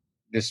we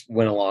just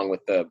went along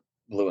with the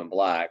blue and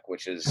black,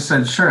 which is... I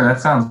said, sure,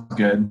 that sounds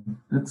good.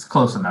 It's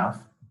close enough.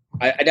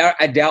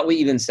 I doubt we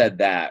even said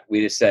that.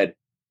 We just said,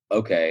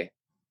 okay.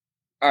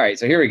 All right,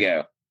 so here we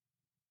go.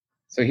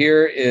 So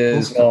here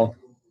is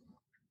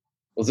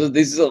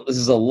this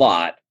is a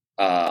lot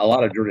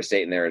of Georgia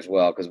State in there as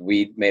well, because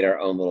we made our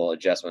own little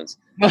adjustments.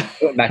 I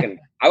went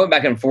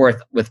back and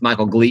forth with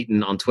Michael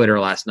Gleaton on Twitter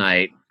last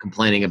night,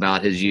 complaining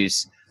about his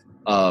use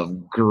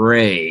of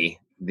gray,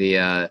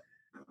 the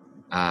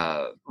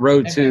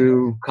row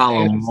 2,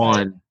 column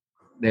 1.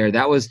 There,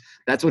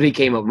 that's what he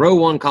came up. Row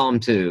 1, column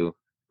 2.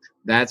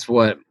 That's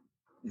what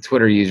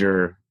Twitter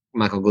user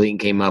Michael Gleaton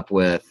came up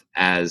with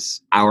as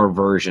our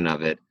version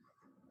of it,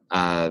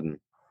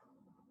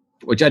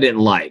 which I didn't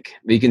like.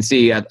 But you can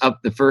see up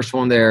the first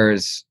one there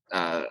is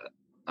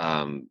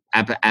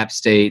App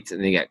State,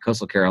 and then you got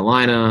Coastal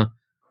Carolina,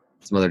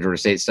 some other Georgia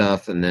State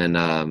stuff, and then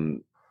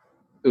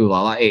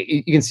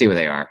you can see where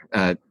they are.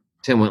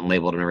 Tim went and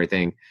labeled and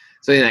everything.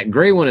 So that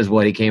gray one is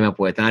what he came up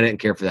with, and I didn't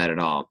care for that at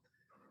all.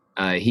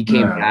 He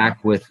came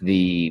back with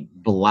the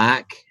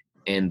black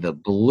and the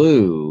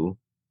blue,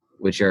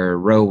 which are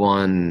row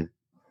 1,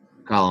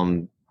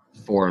 column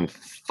 4 and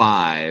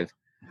 5.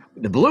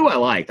 The blue I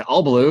like. The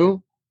all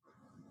blue,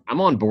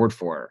 I'm on board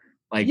for.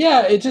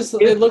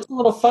 It looks a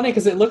little funny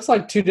because it looks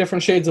like two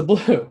different shades of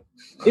blue.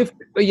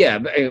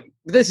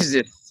 This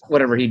is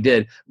whatever he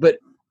did. But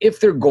if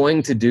they're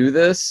going to do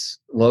this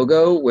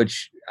logo,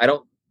 which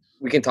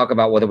we can talk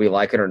about whether we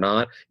like it or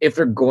not. If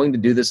they're going to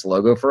do this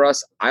logo for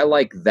us, I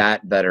like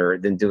that better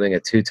than doing a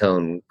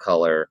two-tone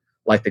color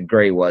like the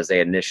gray was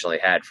they initially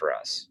had for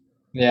us.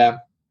 Yeah.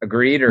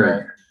 Agreed?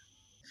 Or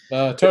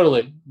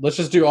totally. Let's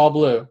just do all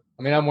blue.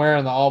 I mean, I'm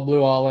wearing the all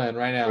blue all in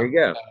right now. There you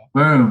go.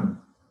 Boom.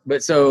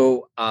 But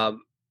so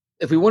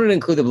if we wanted to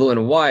include the blue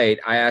and white,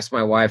 I asked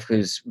my wife,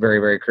 who's very,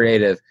 very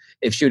creative,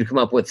 if she would come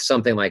up with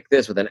something like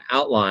this with an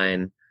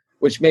outline,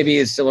 which maybe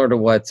is similar to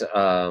what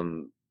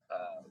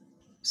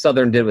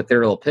Southern did with their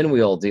little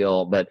pinwheel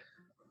deal, but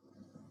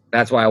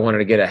that's why I wanted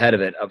to get ahead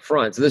of it up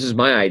front. So this is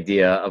my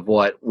idea of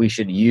what we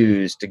should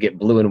use to get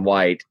blue and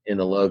white in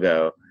the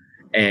logo.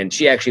 And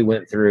she actually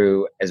went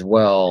through as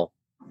well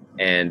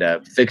and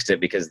fixed it,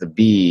 because the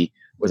B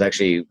was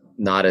actually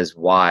not as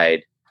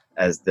wide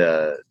as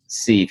the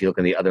C if you look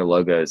at the other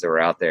logos that were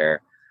out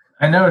there.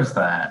 I noticed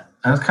that.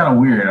 That was kind of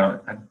weird.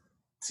 It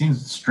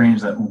seems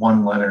strange that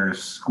one letter is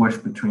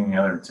squished between the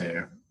other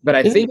two. But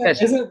I think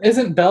that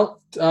isn't belt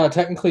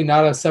technically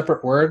not a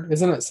separate word?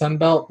 Isn't it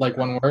Sunbelt like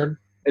one word?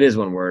 It is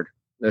one word.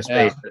 No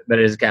space, but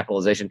it is a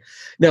capitalization.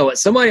 No, what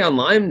somebody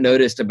online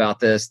noticed about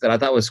this that I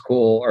thought was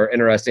cool or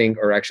interesting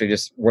or actually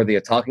just worthy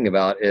of talking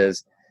about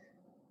is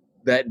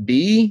that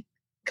B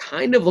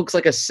kind of looks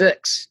like a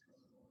 6,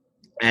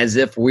 as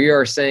if we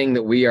are saying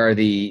that we are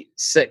the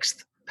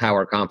 6th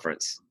power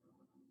conference.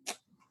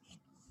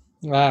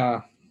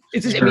 Wow.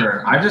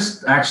 Sure. I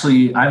noticed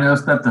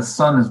that the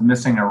sun is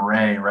missing a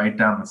ray right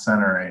down the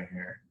center right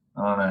here.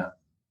 I don't know.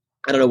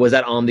 I don't know. Was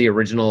that on the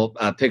original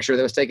picture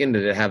that was taken?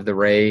 Did it have the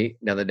ray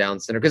down the down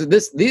center? Because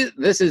this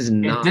is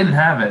not. It didn't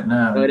have it.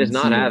 No, it does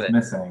not have it.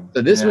 Missing.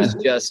 So this was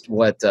just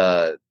what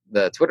the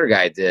Twitter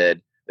guy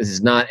did. This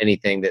is not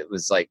anything that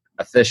was like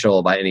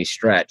official by any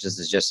stretch. This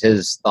is just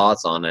his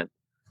thoughts on it.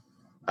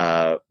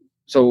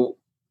 So,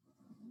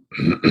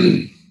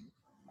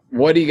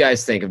 what do you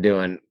guys think of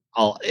doing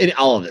all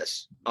of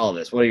this? All of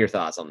this. What are your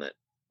thoughts on that?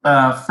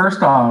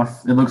 First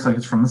off, it looks like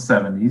it's from the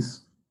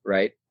 70s.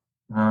 Right.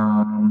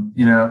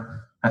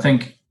 I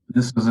think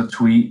this was a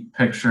tweet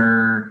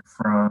picture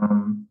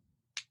from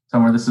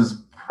somewhere. This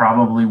is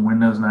probably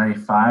Windows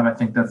 95. I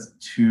think that's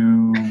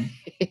too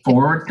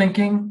forward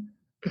thinking.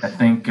 I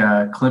think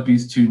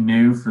Clippy's too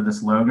new for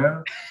this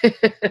logo.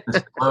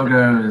 This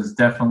logo is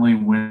definitely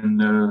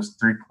Windows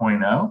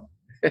 3.0,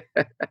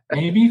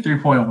 maybe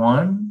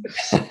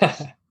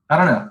 3.1. I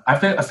don't know. I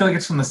feel like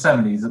it's from the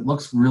 70s. It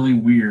looks really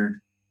weird.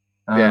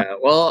 Yeah,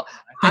 well,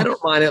 I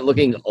don't mind it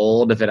looking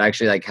old if it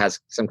actually like has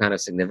some kind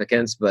of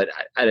significance, but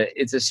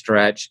it's a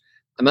stretch.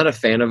 I'm not a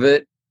fan of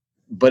it,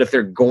 but if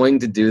they're going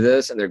to do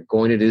this and they're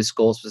going to do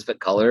school-specific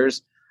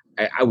colors,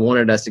 I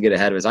wanted us to get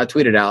ahead of it. So I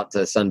tweeted out to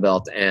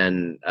Sunbelt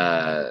and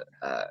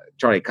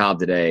Charlie Cobb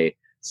today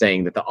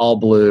saying that the all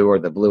blue or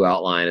the blue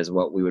outline is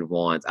what we would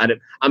want.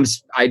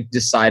 I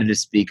decided to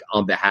speak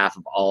on behalf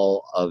of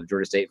all of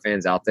Georgia State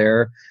fans out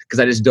there because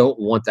I just don't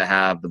want to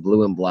have the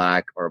blue and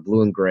black or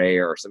blue and gray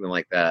or something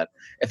like that.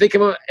 If they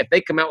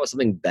come out with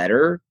something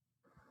better,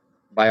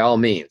 by all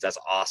means, that's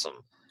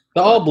awesome.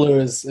 The all blue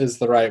is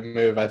the right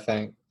move, I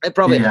think. I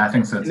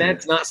think so too. And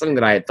that's not something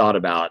that I had thought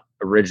about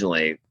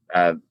originally.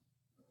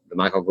 The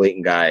Michael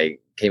Gleaton guy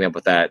came up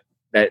with that.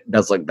 That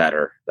does look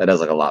better. That does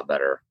look a lot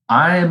better.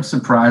 I am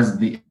surprised at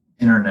the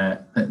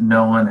internet that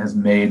no one has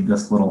made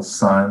this little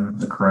sun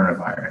the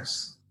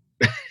coronavirus.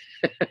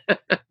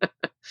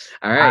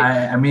 All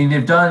right. I mean,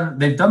 they've done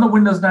the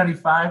Windows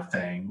 95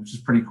 thing, which is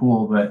pretty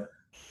cool, but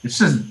it's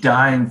just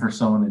dying for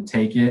someone to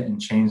take it and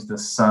change the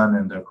sun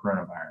into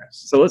coronavirus.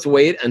 So let's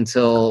wait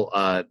until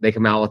they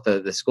come out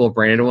with the school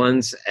branded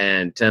ones.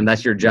 And Tim,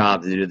 that's your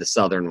job to do the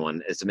Southern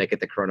one, is to make it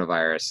the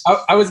coronavirus.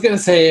 I was going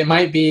to say it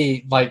might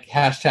be like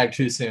hashtag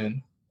too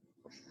soon.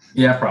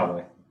 Yeah,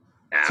 probably.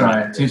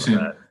 Sorry, too soon.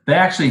 That. They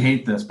actually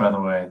hate this, by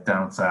the way,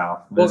 down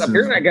south. Well,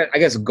 apparently, I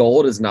guess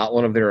gold is not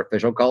one of their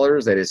official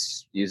colors. They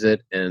just use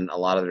it in a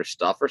lot of their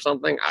stuff or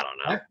something. I don't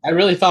know. I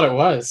really thought it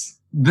was.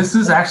 This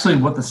is actually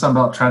what the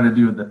Sunbelt tried to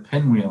do with the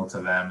pinwheel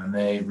to them, and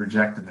they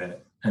rejected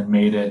it and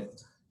made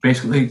it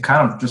basically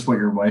kind of just what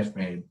your wife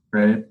made,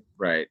 right?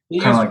 Right.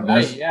 Kind of like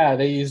white. This. Yeah,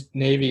 they used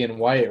navy and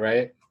white,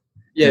 right?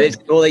 Yeah,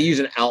 they use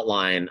an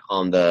outline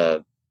on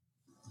the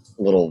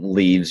little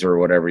leaves or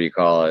whatever you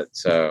call it.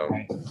 So,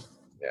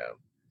 yeah.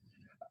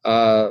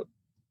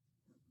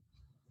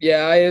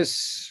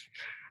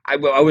 I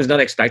was not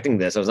expecting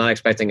this. I was not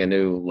expecting a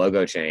new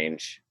logo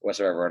change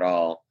whatsoever at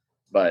all,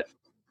 but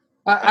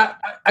I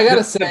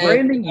gotta say, the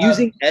branding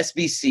using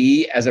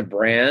SBC as a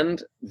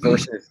brand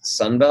versus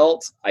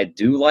Sunbelt, I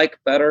do like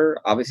better.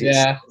 Obviously, it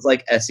sounds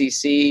like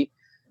SEC,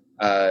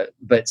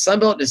 but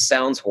Sunbelt just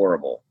sounds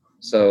horrible.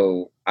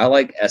 So I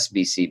like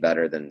SBC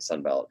better than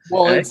Sunbelt.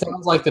 Well, it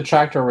sounds like the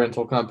tractor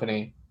rental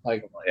company.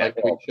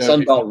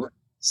 Sunbelt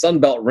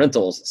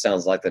Rentals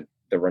sounds like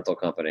the rental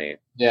company.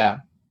 Yeah,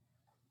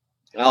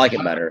 I like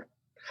it better.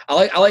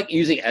 I like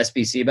using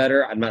SBC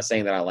better. I'm not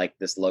saying that I like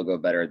this logo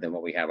better than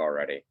what we have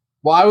already.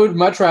 Well, I would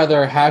much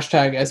rather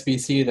hashtag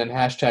SBC than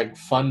hashtag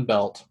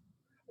Funbelt.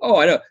 Oh,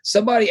 I know.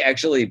 Somebody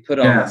actually put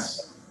on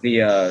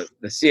the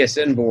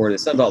CSN board, the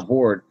Sunbelt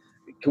board,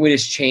 can we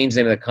just change the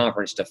name of the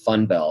conference to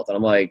Funbelt? And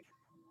I'm like,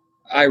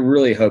 I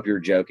really hope you're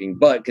joking.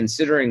 But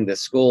considering the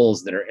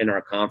schools that are in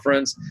our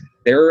conference,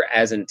 they're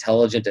as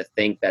intelligent to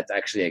think that's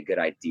actually a good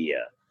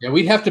idea. Yeah,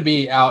 we'd have to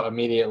be out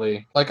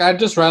immediately. Like, I'd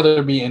just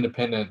rather be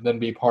independent than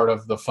be part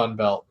of the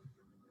Funbelt.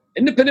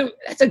 Independent,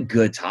 that's a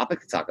good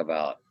topic to talk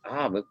about.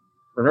 But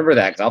remember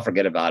that, because I'll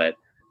forget about it.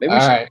 Maybe we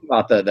should talk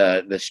about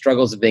the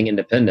struggles of being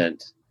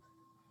independent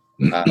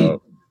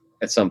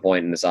at some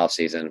point in this off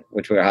season,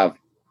 which we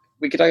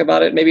could talk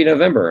about it maybe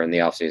November in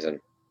the off season.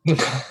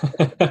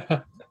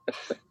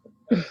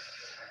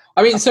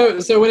 I mean, so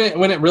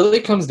when it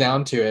really comes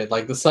down to it,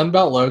 like the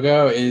Sunbelt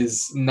logo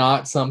is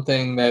not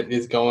something that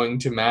is going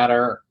to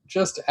matter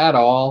just at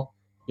all.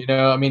 You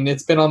know, I mean,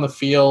 it's been on the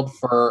field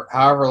for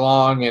however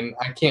long, and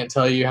I can't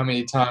tell you how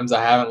many times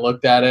I haven't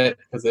looked at it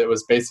because it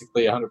was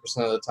basically 100%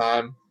 of the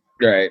time.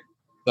 Right.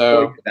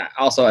 So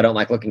also, I don't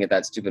like looking at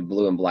that stupid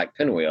blue and black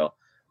pinwheel.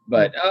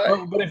 But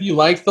if you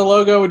liked the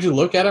logo, would you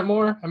look at it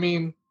more? I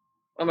mean,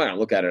 I'm not gonna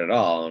look at it at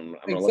all. I'm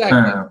gonna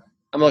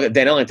look at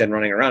Dan Ellington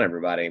running around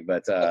everybody.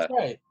 But that's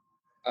right.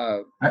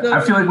 I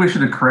feel like we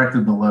should have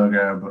corrected the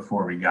logo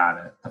before we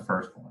got it, the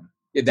first one.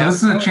 Yeah, so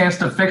this is a chance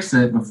to fix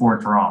it before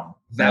it's wrong.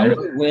 That was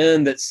the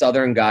win that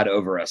Southern got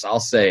over us. I'll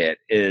say it,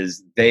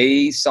 is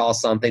they saw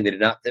something that did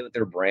not fit with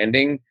their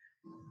branding,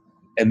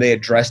 and they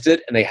addressed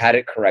it, and they had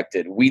it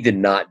corrected. We did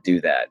not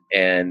do that.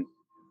 And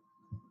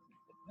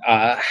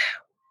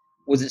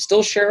was it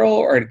still Cheryl,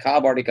 or had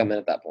Cobb already come in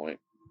at that point?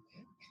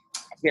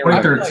 can't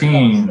remember.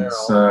 2013. Cheryl.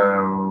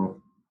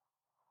 So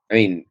I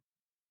mean,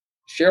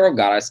 Cheryl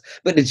got us,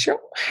 but did Cheryl?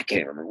 I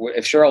can't remember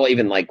if Cheryl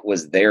even like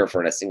was there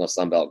for a single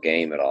Sunbelt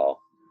game at all.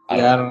 I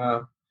don't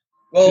know.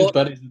 She Well, was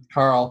buddies with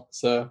Carl,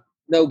 so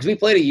no, because we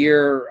played a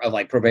year of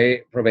like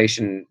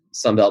probation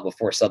Sunbelt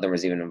before Southern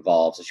was even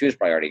involved, so she was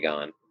probably already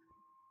gone.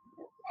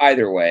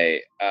 Either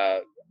way,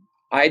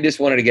 I just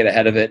wanted to get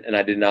ahead of it, and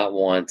I did not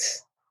want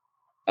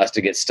us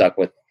to get stuck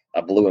with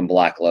a blue and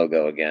black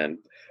logo again.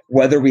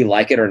 Whether we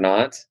like it or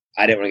not,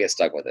 I didn't want to get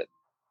stuck with it.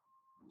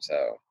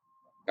 So,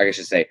 I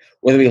should say,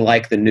 whether we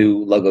like the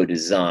new logo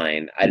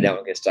design, I didn't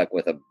want to get stuck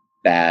with a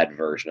bad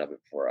version of it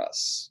for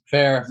us.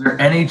 fair. is there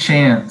any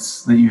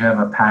chance that you have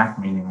a PAC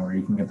meeting where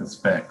you can get this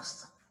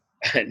fixed?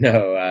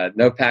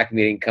 No PAC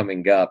meeting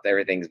coming up.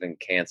 Everything's been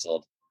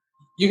canceled.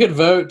 You could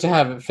vote to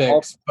have it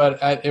fixed, but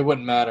it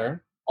wouldn't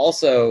matter.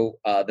 Also,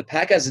 the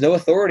PAC has no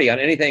authority on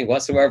anything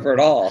whatsoever at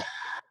all.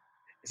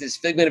 It's this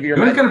figment of your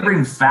You're going to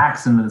imagination. bring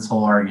facts into this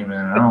whole argument.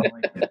 I don't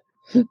like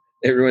it.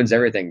 It ruins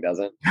everything,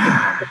 doesn't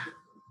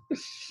it?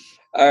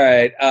 All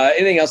right.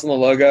 Anything else on the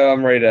logo?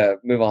 I'm ready to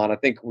move on. I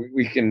think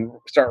we can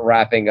start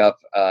wrapping up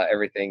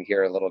everything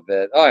here a little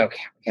bit. Oh,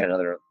 okay. We got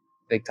another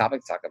big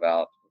topic to talk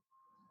about.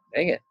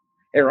 Dang it.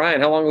 Hey,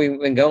 Ryan, how long have we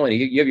been going?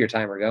 You have your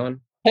timer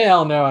going?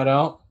 Hell no, I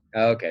don't.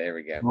 Okay, there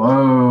we go.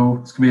 Whoa,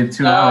 it's going to be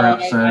a 2-hour I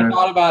episode.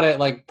 thought about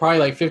it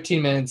probably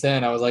 15 minutes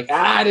in. I was like,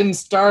 I didn't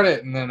start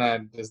it, and then I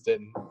just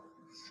didn't.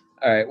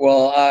 All right.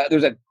 Well,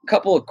 there's a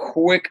couple of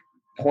quick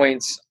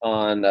points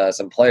on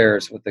some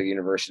players with the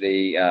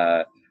university.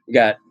 We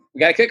got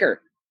a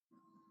kicker.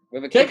 We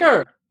have a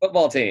Kicker.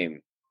 football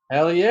team.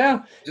 Hell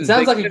yeah. This is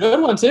Sounds big like a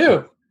good one,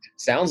 too.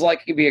 Sounds like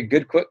he could be a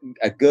good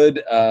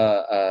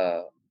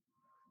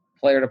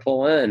player to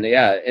pull in.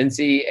 Yeah,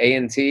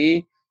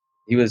 NC-A&T.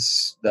 He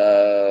was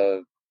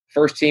the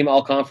first team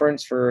all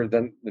conference for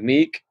the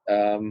Meek.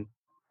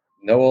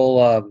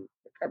 Noel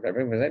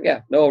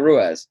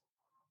Ruiz.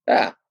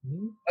 Yeah,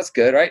 that's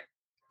good, right?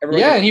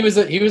 Yeah, and he was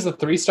a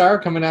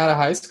 3-star coming out of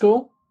high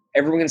school.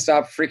 Everyone can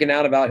stop freaking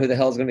out about who the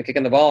hell is going to be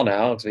kicking the ball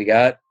now because we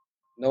got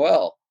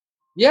Noel.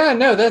 Yeah,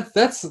 no,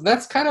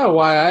 that's kind of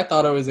why I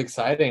thought it was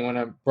exciting when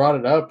I brought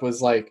it up.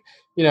 Was like,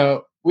 we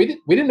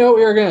didn't know what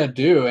we were gonna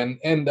do,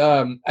 and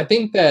I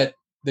think that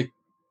the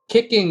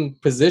kicking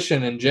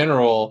position in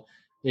general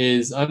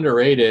is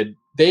underrated.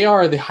 They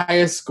are the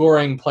highest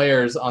scoring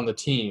players on the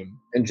team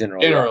In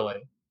general.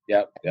 generally.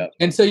 Yep.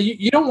 And so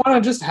you don't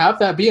want to just have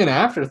that be an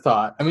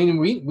afterthought. I mean,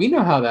 we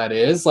know how that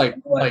is. Like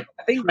I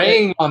think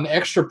preying on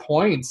extra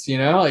points.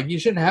 Like you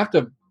shouldn't have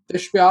to. They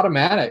should be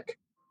automatic.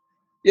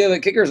 Yeah, the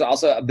kicker is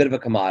also a bit of a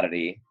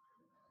commodity.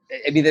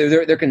 I mean,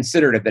 they're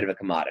considered a bit of a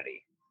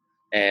commodity,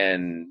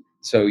 and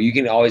so you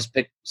can always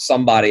pick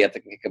somebody at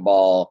the kick a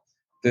ball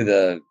through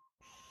the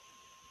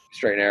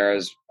straight and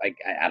narrows. Like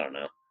I don't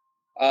know.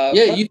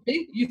 You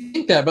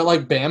think that, but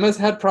like Bama's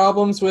had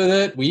problems with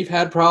it. We've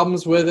had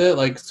problems with it.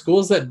 Like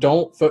schools that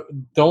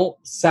don't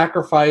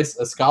sacrifice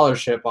a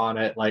scholarship on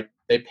it, like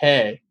they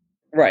pay.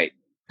 Right.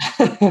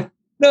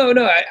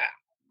 No.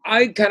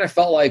 I kind of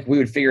felt like we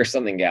would figure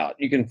something out.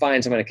 You can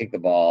find someone to kick the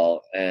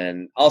ball,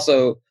 and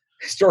also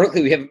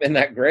historically we haven't been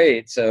that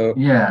great. So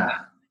Yeah.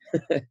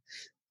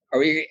 Are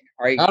we?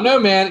 I don't know,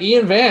 man.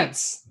 Ian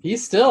Vance,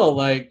 he's still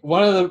like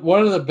one of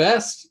the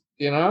best.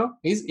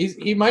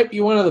 He might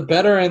be one of the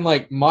better in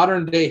like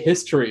modern day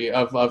history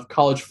of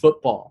college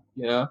football.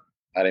 I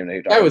don't even know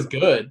who That was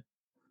good.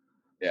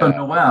 Yeah. So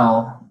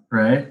Noel,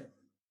 right?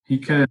 He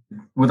could,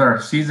 with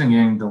our season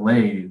getting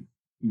delayed,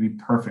 he'd be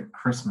perfect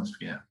Christmas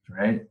gift,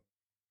 right?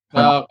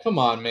 Oh, come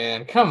on,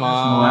 man. Come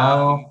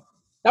on. Noel.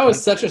 That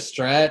was such a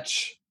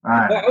stretch. All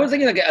right. Well, I was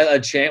thinking like a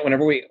chant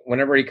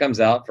whenever he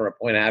comes out for a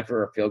point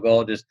after a field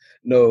goal, just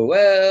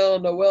Noel,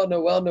 Noel,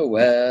 Noel,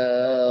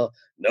 Noel,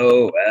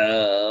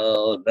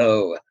 Noel,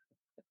 Noel.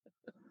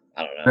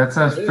 I don't know. That's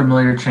a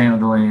familiar chant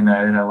with Delaney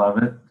United. I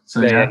love it.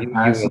 So Yeah, he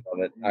I would love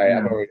it. All right,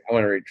 I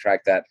want to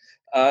retract that.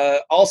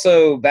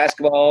 Also,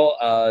 basketball.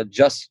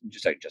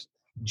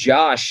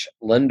 Josh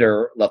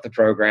Linder left the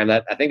program.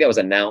 I think that was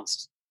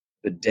announced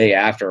the day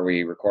after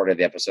we recorded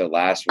the episode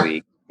last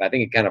week. I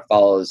think it kind of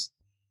follows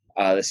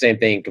the same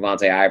thing.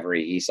 Cavante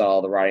Ivory. He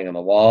saw the writing on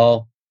the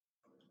wall.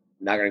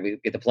 Not going to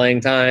get the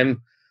playing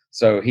time,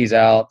 so he's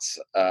out.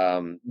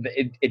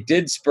 It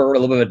did spur a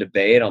little bit of a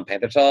debate on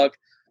Panther Talk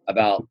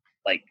about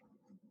like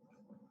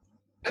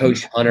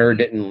Coach Hunter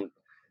didn't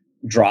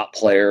drop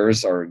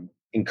players or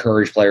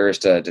encourage players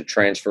to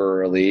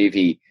transfer or leave.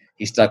 He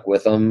stuck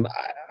with them.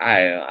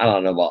 I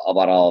don't know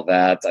about all of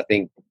that. I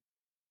think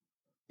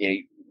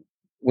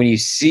when you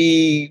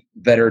see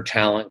better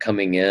talent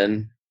coming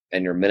in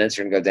and your minutes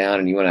are going to go down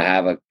and you want to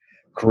have a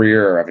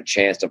career or have a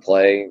chance to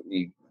play,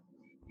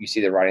 you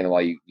see the writing on the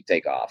wall, you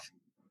take off.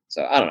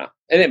 So I don't know.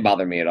 It didn't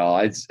bother me at all.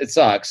 It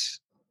sucks.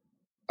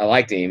 I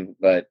liked him,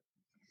 but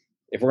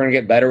if we're going to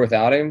get better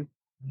without him,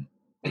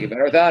 we get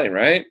better without him,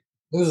 right?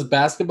 This is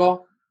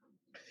basketball.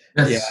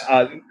 Yes.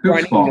 Yeah.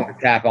 Brian, you ball. can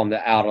tap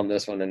out on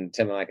this one, and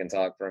Tim and I can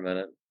talk for a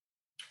minute.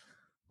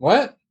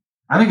 What?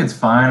 I think it's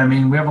fine. I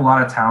mean, we have a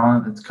lot of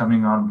talent that's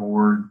coming on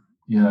board,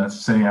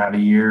 sitting out a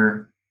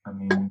year. I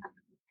mean,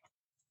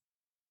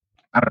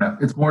 I don't know.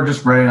 It's more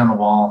just writing on the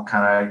wall.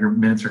 Kind of your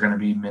minutes are going to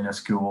be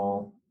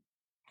minuscule.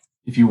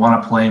 If you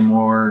want to play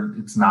more,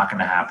 it's not going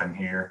to happen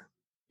here.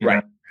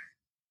 Right.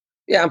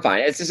 Yeah, I'm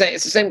fine. It's the same.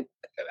 It's the same.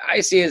 I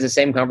see it as the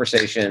same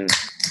conversation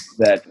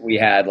that we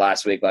had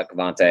last week about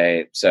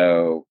Cavante.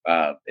 So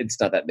it's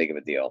not that big of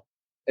a deal.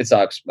 It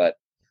sucks, but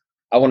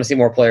I want to see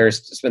more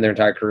players spend their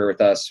entire career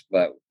with us.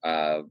 But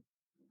if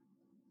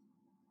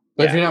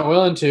you're not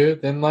willing to,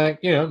 then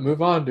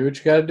move on. Do what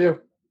you got to do.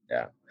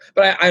 Yeah,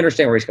 but I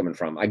understand where he's coming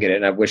from. I get it,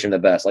 and I wish him the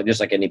best. Like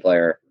just like any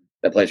player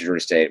that plays for Georgia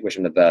State, wish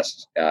him the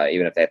best,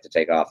 even if they have to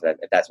take off. If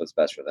that's what's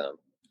best for them.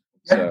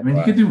 Yeah, so, I mean,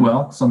 you could do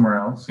well somewhere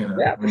else.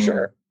 Yeah,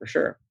 for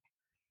sure.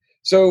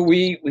 So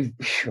we've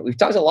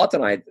talked a lot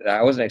tonight.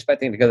 I wasn't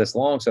expecting to go this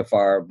long so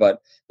far,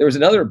 but there was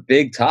another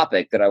big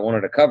topic that I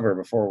wanted to cover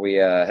before we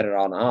headed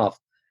on off.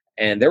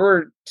 And there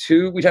were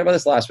two. We talked about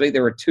this last week.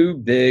 There were two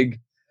big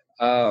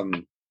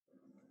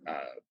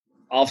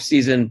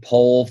off-season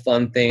poll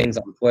fun things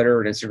on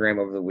Twitter and Instagram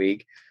over the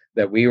week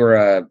that we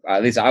were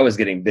at least I was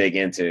getting big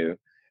into.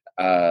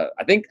 I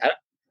think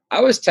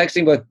I was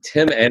texting both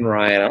Tim and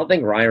Ryan. I don't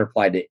think Ryan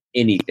replied to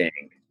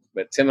anything,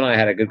 but Tim and I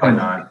had a good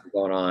conversation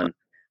going on.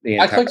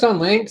 I clicked on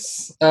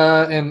links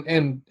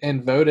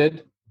and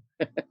voted.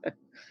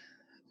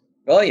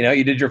 Well,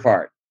 you did your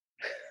part.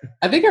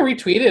 I think I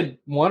retweeted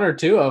one or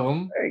two of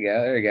them.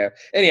 There you go.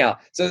 Anyhow,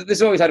 so this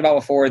is what we talked about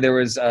before. There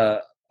was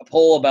a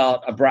poll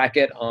about a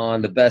bracket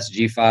on the best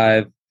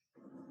G5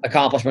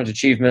 accomplishments,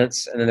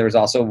 achievements, and then there was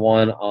also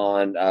one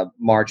on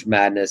March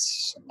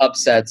Madness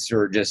upsets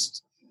or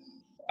just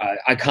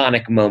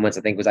iconic moments,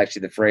 I think was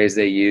actually the phrase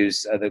they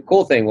used. The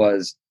cool thing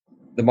was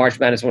the March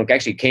Madness one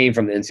actually came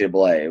from the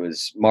NCAA. It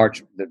was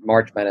the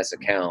March Madness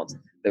account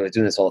that was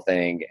doing this whole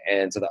thing.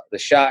 And so the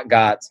shot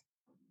got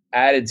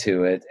added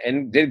to it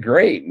and did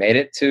great. Made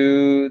it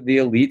to the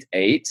Elite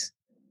Eight,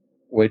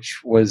 which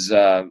was,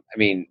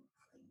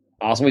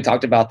 awesome. We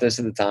talked about this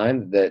at the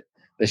time, that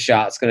the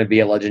shot's going to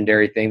be a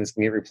legendary thing that's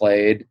going to get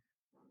replayed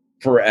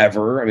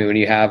forever. I mean, when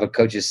you have a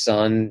coach's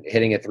son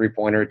hitting a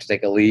three-pointer to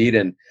take a lead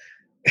and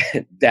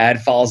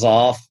dad falls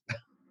off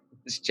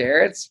his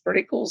chair, it's a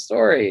pretty cool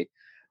story.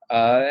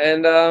 I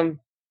don't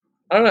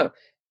know.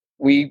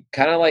 We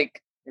kind of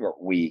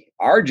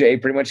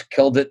RJ pretty much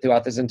killed it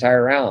throughout this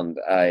entire round,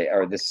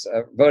 or this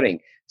voting.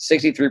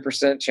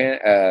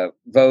 63%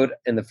 vote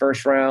in the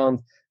first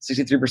round,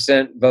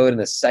 63% vote in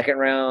the second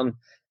round,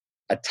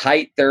 a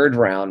tight third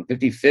round,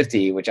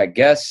 50-50, which I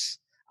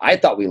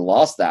thought we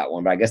lost that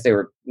one, but I guess they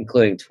were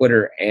including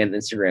Twitter and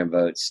Instagram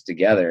votes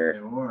together.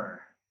 They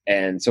were.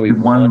 And so we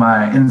won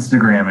by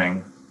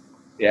Instagramming.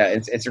 Yeah,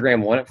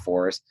 Instagram won it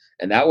for us.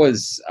 And that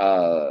was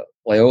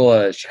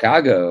Loyola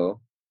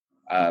Chicago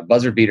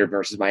buzzer beater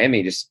versus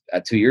Miami just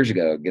 2 years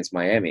ago against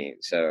Miami.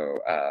 So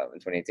in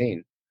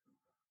 2018.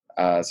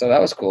 So that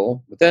was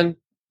cool. But then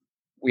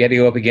we had to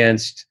go up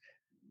against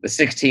the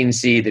 16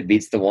 seed that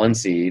beats the 1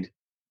 seed.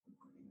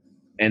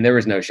 And there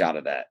was no shot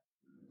of that.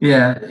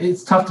 Yeah,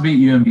 it's tough to beat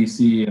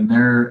UMBC, and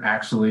they're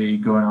actually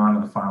going on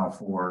to the Final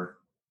Four.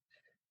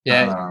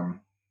 Yeah.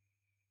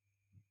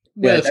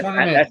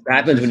 That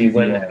happens when you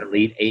win an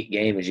Elite Eight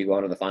game as you go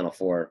on to the Final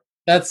Four.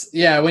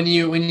 When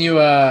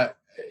you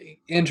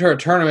enter a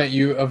tournament,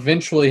 you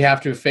eventually have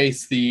to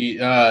face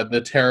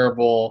the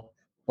terrible,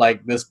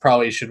 this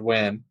probably should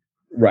win.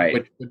 Right.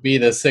 Which would be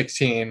the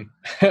 16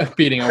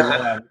 beating a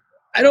 1.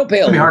 I don't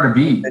pay a lot of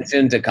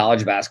attention to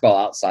college basketball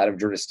outside of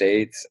Georgia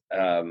State.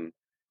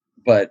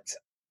 But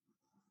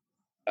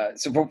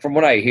so from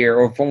what I hear,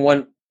 or from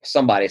what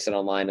somebody said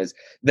online, is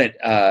that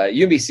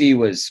UMBC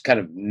was kind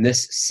of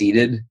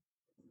misseeded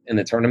in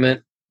the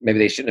tournament. Maybe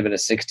they shouldn't have been a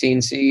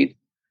 16 seed.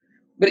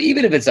 But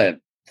even if it's a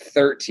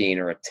 13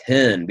 or a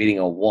 10 beating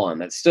a 1,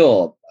 that's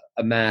still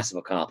a massive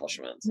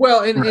accomplishment.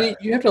 Well, and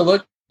you have to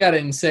look at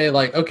it and say,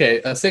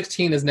 okay, a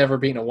 16 has never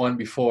beaten a 1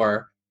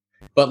 before,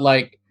 but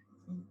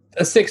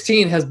a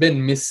 16 has been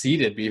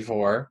misseeded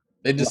before.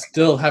 They just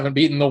still haven't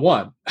beaten the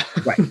 1.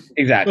 Right,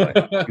 exactly.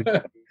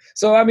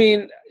 So, I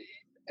mean,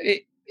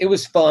 it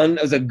was fun.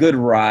 It was a good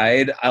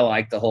ride. I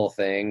liked the whole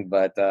thing.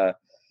 But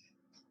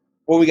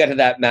when we got to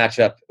that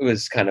matchup, it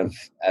was kind of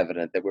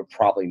evident that we're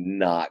probably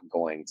not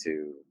going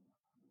to.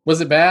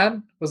 Was it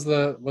bad? Was it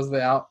bad?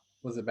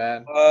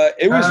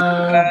 It was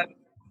bad.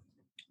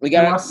 We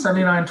lost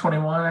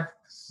 79-21.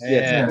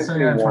 Yeah,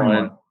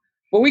 79-21.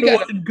 But we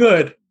got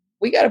good.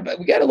 We got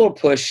a little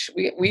push.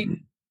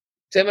 We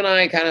Tim and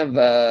I kind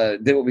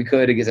of did what we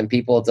could to get some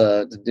people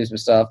to do some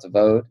stuff to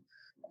vote.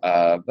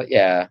 But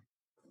yeah.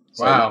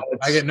 Wow,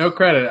 I get no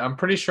credit. I'm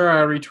pretty sure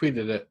I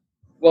retweeted it.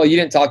 Well, you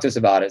didn't talk to us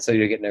about it, so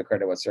you get no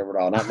credit whatsoever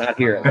at all. Not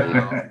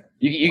here.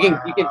 You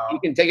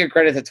can take your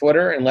credit to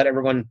Twitter and let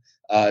everyone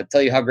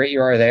tell you how great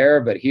you are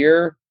there, but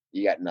here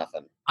you got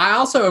nothing. I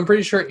also am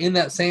pretty sure in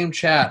that same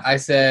chat I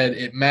said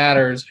it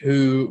matters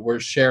who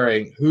is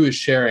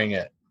sharing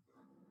it.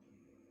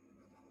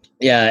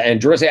 Yeah,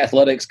 and Georgia State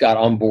Athletics got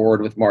on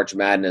board with March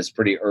Madness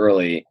pretty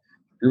early.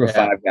 Group of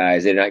 5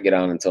 guys. They did not get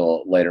on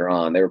until later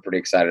on. They were pretty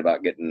excited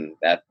about getting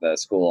the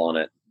school on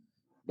it.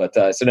 But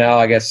so now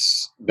I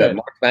guess the Good.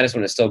 March Madness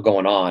one is still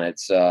going on.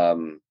 It's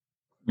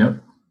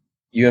Yep.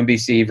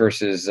 UMBC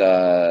versus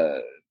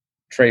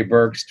Trey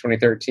Burke's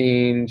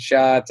 2013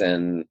 shot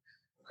and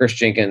Chris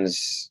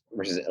Jenkins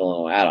versus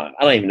Illinois. I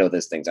don't even know what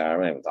those things are.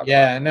 I'm not even talking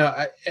Yeah,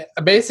 no.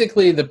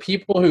 Basically, the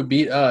people who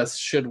beat us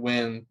should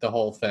win the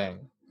whole thing.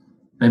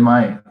 They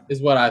might.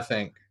 Is what I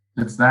think.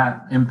 It's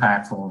that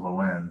impactful of a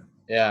win.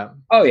 Yeah.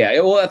 Oh yeah,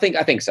 well I think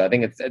so. I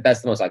think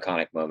that's the most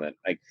iconic moment.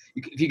 Like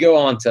if you go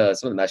on to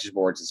some of the message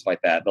boards and stuff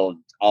like that, they'll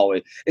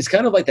always. It's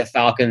kind of like the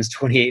Falcons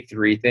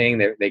 28-3 thing.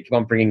 They keep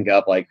on bringing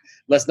up like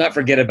let's not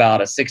forget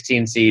about a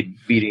 16 seed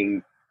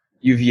beating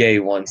UVA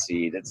 1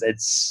 seed.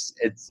 It's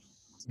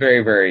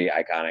very very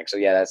iconic. So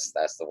yeah, that's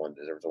the one that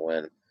deserves a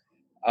win.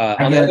 I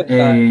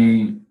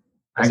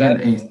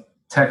get a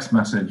text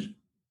message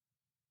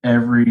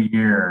every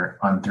year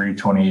on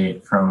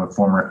 328 from a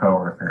former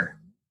coworker.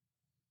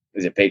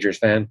 Is it Patriots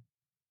fan?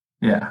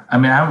 Yeah. I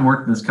mean, I haven't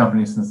worked at this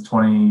company since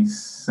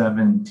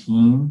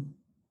 2017.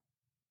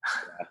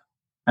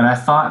 And I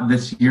thought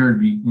this year would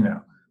be,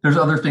 there's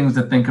other things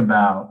to think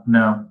about.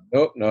 No.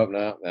 Nope.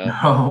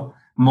 No.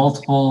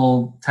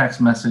 Multiple text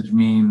message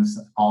memes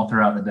all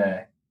throughout the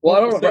day. Well,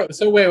 I don't know.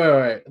 So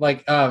wait.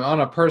 Like,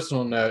 on a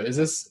personal note, is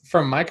this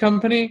from my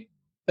company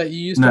that you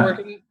used to work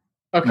at?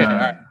 Okay. All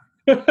right.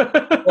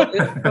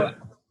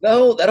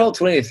 No, that whole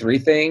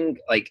 28-3 thing,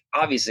 like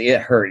obviously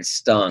it hurt, it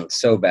stung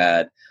so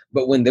bad.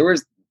 But when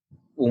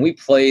we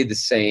played the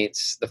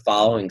Saints the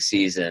following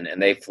season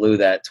and they flew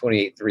that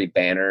 28-3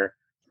 banner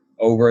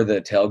over the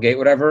tailgate,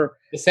 whatever.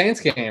 The Saints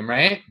game,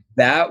 right?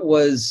 That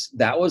was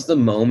the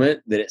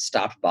moment that it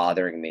stopped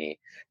bothering me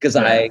because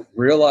I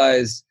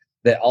realized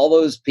that all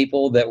those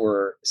people that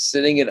were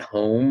sitting at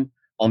home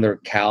on their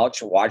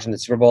couch watching the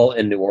Super Bowl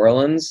in New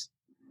Orleans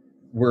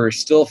were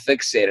still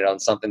fixated on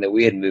something that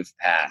we had moved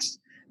past.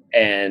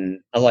 And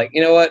I was like,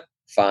 you know what?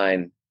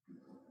 Fine.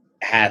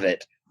 Have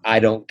it. I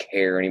don't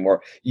care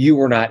anymore. You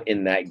were not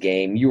in that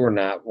game. You were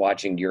not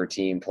watching your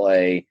team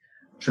play.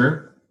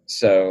 Sure.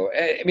 So,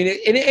 I mean,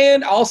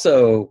 and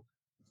also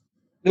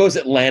the most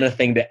Atlanta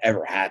thing to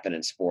ever happen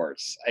in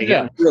sports.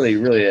 It really,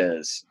 really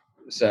is.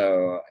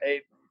 So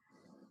it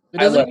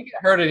doesn't get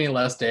hurt any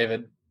less,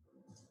 David.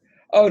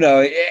 Oh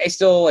no! I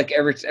still like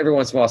every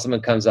once in a while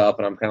someone comes up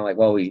and I'm kind of like,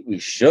 well, we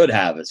should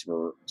have a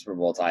Super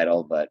Bowl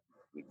title, but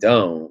we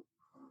don't.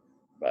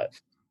 But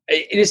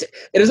it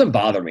doesn't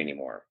bother me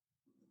anymore.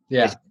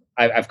 Yeah,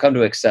 I've come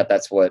to accept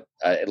that's what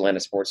Atlanta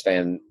sports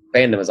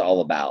fandom is all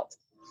about.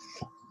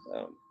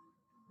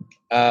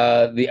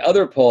 The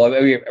other poll,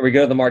 are we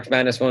good at the March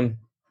Madness one?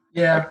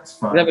 Yeah, it's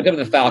fine. Then we come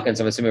to the Falcons.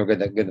 I'm assuming we're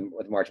good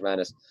with March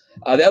Madness.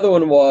 The other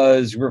one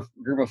was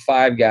group of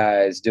 5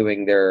 guys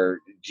doing their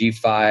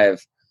G5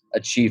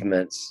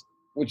 achievements,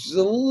 which is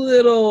a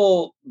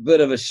little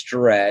bit of a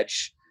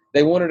stretch.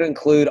 They wanted to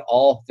include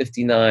all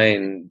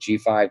 59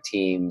 G5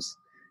 teams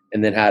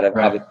and then had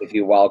obviously a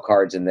few wild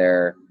cards in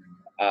there.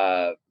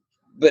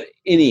 But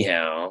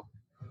anyhow,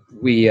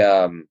 we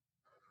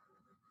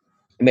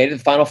made it to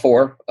the Final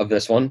Four of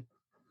this one,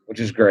 which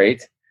is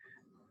great.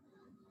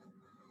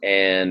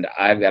 And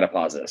I've got to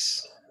pause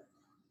this.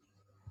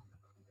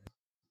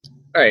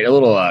 All right, a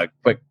little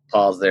quick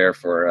pause there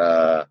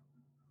for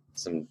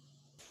some,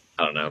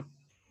 I don't know,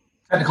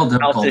 technical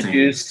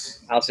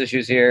difficulties. House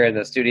issues here in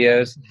the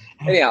studios.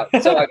 Anyhow,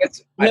 so I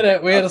guess we had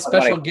a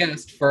special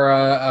guest for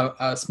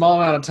a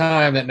small amount of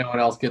time that no one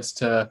else gets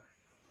to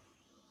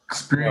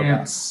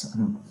experience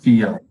and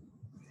feel.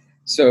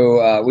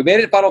 So we made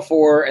it to Final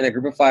Four in the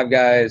group of 5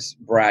 guys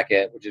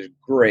bracket, which is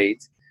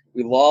great.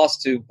 We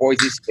lost to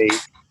Boise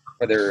State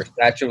for their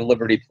Statue of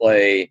Liberty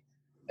play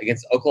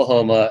against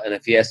Oklahoma in the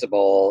Fiesta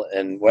Bowl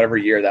in whatever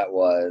year that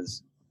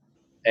was.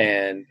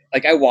 And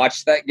like I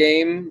watched that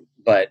game,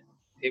 but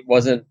it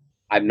wasn't.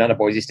 I'm not a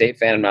Boise State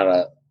fan. I'm not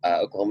a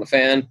Oklahoma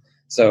fan.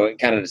 So it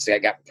kind of just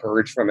got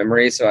purged from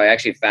memory. So I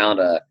actually found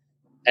a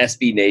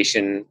SB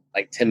Nation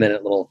like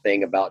 10-minute little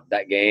thing about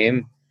that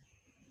game,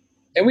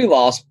 and we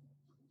lost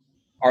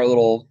our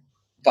little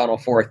Final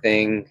Four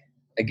thing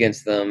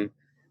against them.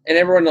 And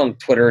everyone on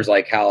Twitter is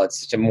like how it's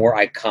such a more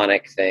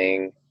iconic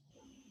thing.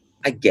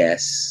 I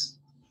guess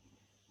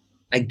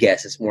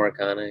it's more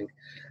iconic.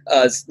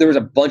 There was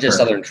a bunch of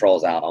Southern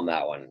trolls out on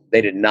that one.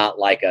 They did not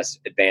like us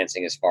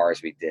advancing as far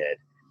as we did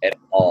at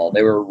all.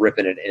 They were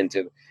ripping it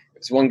into.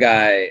 This one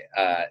guy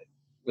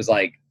was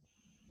like,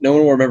 no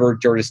one will remember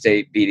Georgia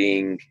State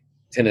beating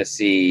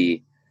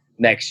Tennessee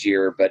next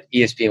year, but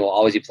ESPN will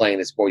always be playing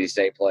this Boise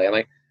State play. I'm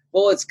like,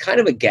 well, it's kind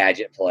of a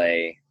gadget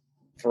play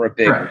for a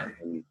big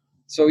one.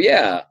 So,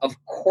 yeah, of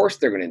course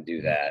they're going to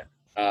do that.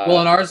 Well,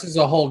 and ours is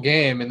a whole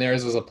game, and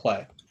theirs is a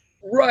play.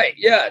 Right,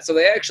 yeah. So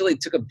they actually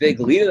took a big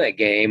lead in that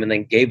game and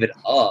then gave it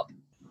up.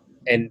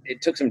 And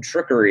it took some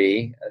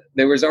trickery.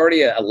 There was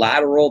already a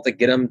lateral to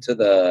get them to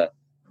the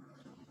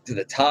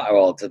top,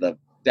 well, to the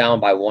down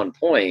by 1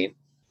 point.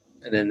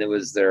 And then there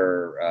was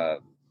their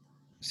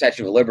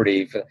Statue of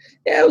Liberty.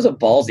 It was a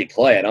ballsy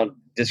play. I don't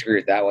disagree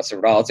with that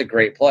whatsoever at all. It's a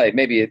great play.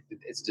 Maybe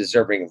it's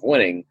deserving of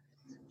winning.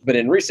 But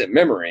in recent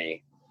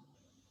memory,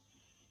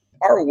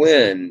 our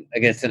win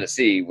against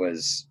Tennessee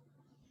was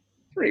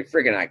pretty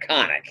freaking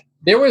iconic.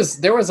 There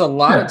was a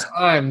lot of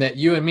time that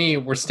you and me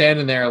were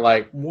standing there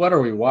like, what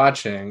are we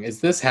watching? Is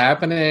this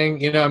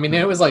happening? You know, I mean,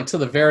 it was like to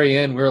the very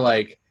end, we were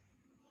like,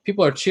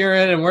 people are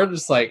cheering, and we're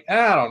just like,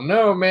 I don't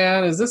know,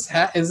 man. Is this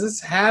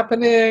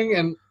happening?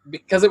 And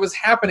because it was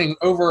happening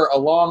over a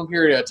long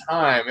period of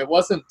time, it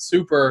wasn't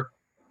super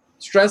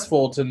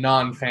stressful to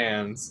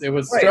non-fans. It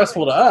was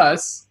stressful to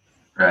us.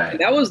 Right. And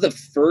that was the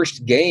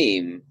first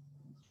game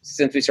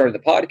since we started the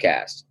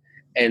podcast.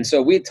 And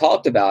so we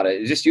talked about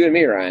it. It's just you and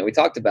me, Ryan. We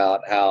talked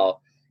about how,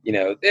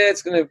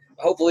 it's going to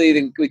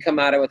hopefully we come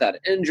out of it without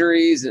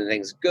injuries and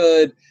things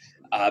good.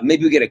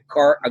 Maybe we get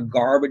a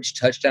garbage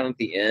touchdown at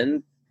the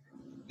end.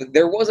 But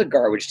there was a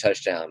garbage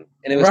touchdown,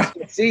 and it was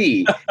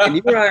Tennessee. And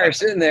you and I are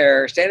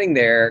standing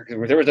there,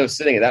 because there was no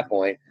sitting at that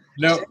point.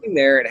 No. Sitting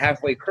there at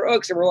halfway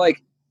crooks, and we're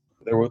like,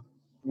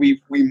 we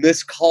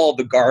miscalled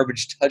the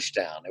garbage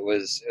touchdown. It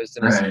was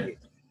Tennessee. Right.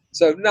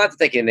 So not to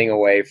take anything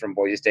away from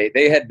Boise State,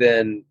 they had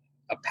been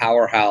a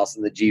powerhouse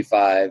in the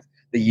G5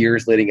 the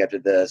years leading up to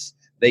this.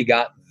 They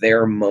got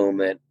their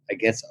moment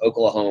against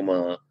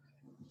Oklahoma,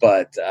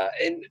 but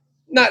and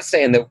not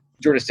saying that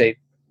Georgia State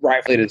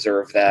rightfully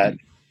deserved that.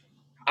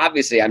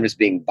 Obviously, I'm just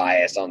being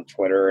biased on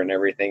Twitter and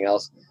everything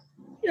else.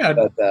 Yeah,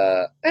 but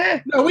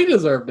no, we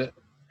deserved it.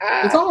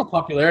 It's all a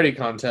popularity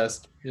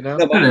contest, No,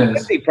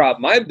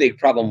 my big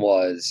problem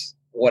was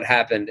what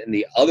happened in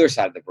the other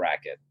side of the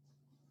bracket.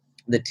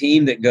 The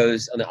team that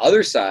goes on the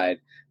other side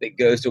that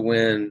goes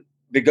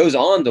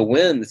on to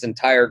win this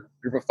entire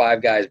group of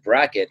 5 guys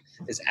bracket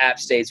is App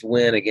State's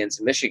win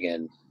against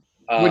Michigan.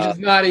 Which is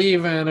not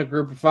even a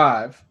group of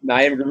 5.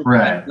 Not even a group of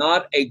 5.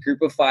 Not a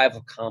group of 5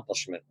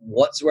 accomplishment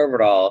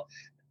whatsoever at all.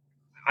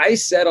 I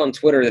said on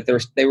Twitter that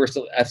they were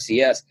still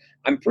FCS.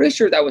 I'm pretty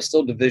sure that was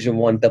still Division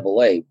I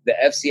AA. The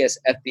FCS,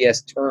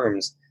 FBS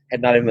terms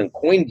had not even been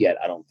coined yet,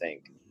 I don't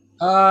think.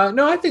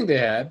 No, I think they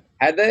had.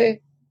 Had they?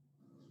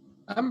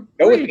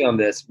 Go with me on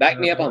this. Back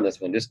me up on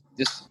this one. Just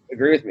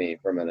agree with me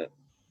for a minute.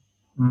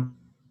 I'm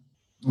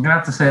going to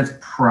have to say it's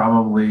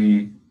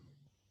probably,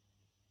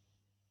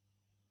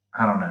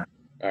 I don't know.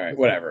 All right,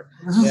 whatever.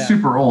 This is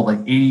super old, like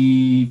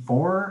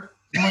 84?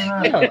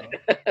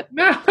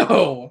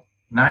 No.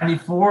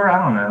 94?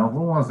 I don't know.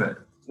 When was it?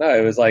 No,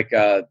 it was like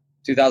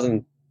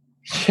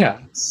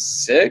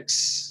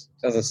 2006,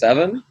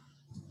 2007,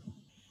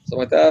 something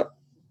like that.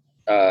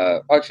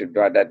 Actually,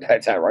 write it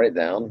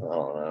down. I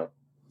don't know.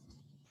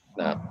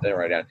 No, didn't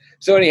write it down.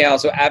 So anyhow,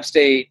 App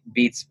State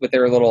beats with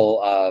their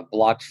little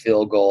blocked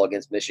field goal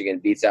against Michigan,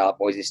 beats out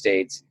Boise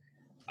State's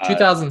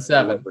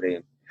 2007.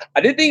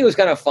 I did think it was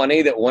kind of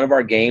funny that one of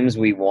our games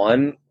we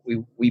won,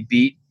 we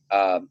beat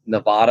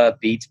Nevada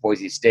beats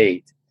Boise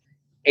State,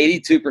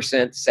 82%,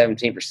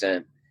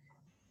 17%.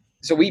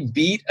 So we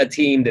beat a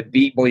team that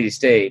beat Boise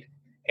State,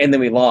 and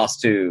then we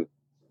lost to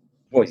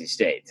Boise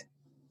State.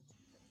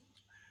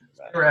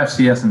 They were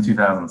FCS in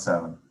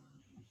 2007.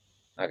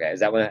 Okay, is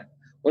that when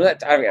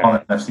that time?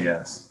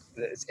 FCS.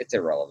 It's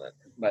irrelevant,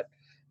 but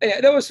yeah,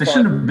 that was. They fun.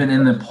 should have been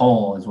in the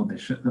poll, is what they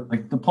should.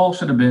 Like the poll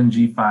should have been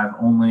G5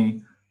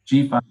 only,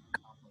 G5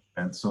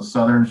 accomplishments. So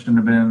Southern shouldn't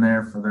have been in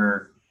there for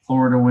their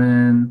Florida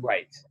win.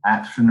 Right.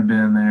 App shouldn't have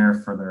been in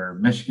there for their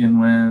Michigan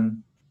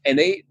win. And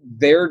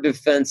their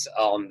defense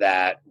on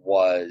that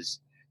was,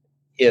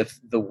 if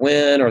the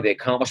win or the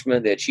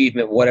accomplishment, the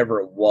achievement,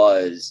 whatever it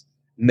was,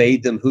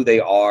 made them who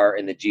they are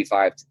in the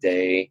G5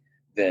 today,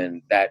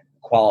 then that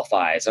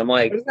qualifies. I'm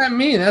like, what does that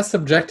mean? That's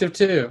subjective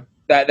too.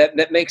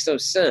 That makes no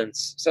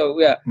sense. So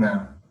yeah,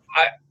 no.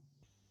 I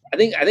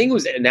think it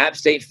was an App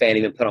State fan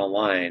even put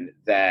online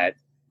that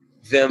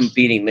them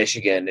beating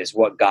Michigan is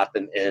what got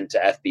them into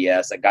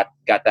FBS. I got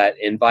that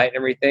invite and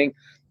everything.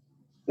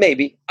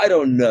 Maybe, I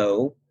don't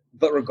know.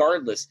 But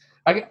regardless,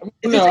 I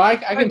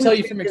can tell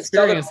you from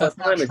experience that's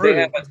not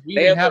true. We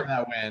didn't have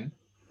that win.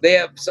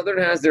 Southern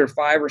has their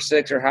 5 or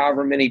 6 or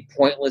however many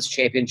pointless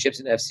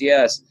championships in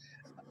FCS,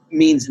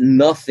 means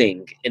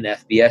nothing in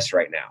FBS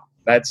right now.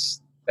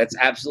 That's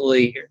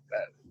absolutely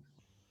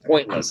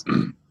pointless.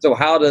 So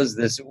how does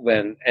this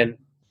win? And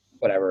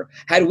whatever.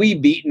 Had we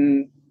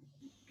beaten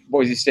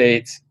Boise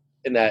State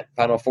in that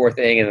Final Four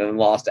thing and then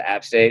lost to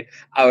App State,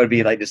 I would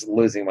be like just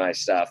losing my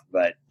stuff.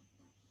 But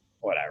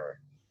whatever.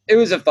 It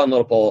was a fun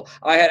little poll.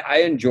 I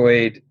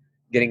enjoyed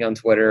getting on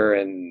Twitter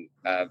and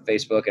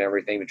Facebook and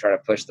everything to try to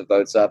push the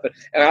votes up.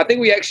 And I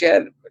think we actually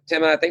had,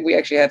 Tim, I think we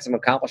actually had some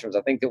accomplishments.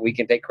 I think that we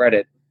can take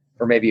credit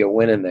for maybe a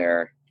win in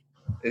there,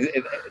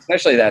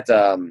 especially that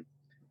the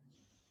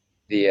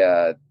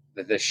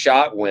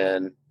shot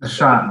win. The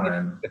shot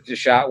win. The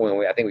shot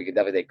win. I think we could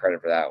definitely take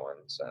credit for that one.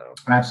 So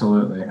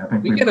absolutely, I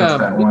think we can do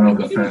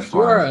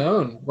our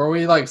own, where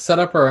we like set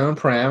up our own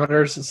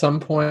parameters at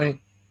some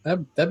point.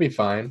 That'd be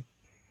fine.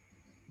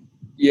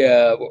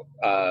 Yeah,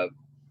 I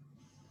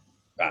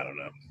don't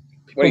know.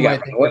 What do you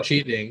got? We're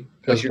cheating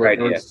because we're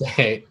Georgia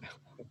State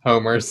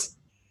homers.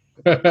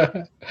 All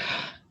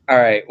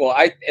right. Well,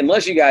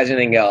 unless you guys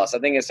anything else, I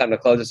think it's time to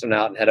close this one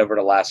out and head over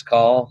to last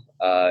call.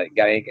 Got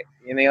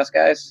anything else,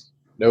 guys?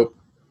 Nope.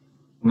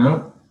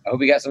 I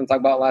hope you got something to talk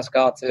about last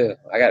call too.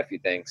 I got a few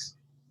things.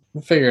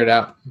 We'll figure it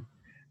out.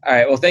 All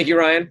right. Well, thank you,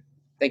 Ryan.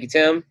 Thank you,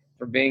 Tim,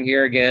 for being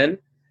here again.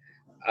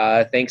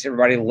 Thanks,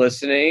 everybody,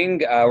 listening.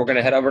 We're going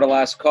to head over to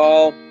Last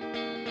Call.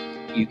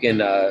 You can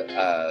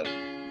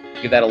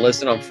give that a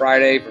listen on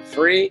Friday for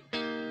free,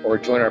 or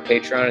join our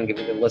Patreon and give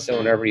it a listen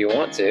whenever you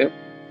want to.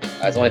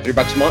 It's only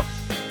 $3 a month,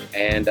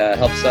 and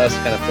helps us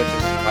kind of push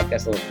this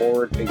podcast a little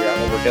forward, figure out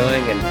what we're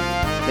doing, and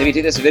maybe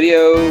do this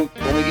video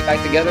when we get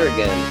back together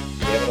again.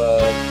 Be able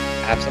to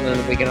have something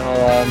that we can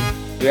all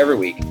do every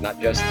week,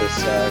 not just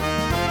this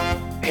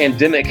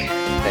pandemic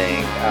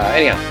thing.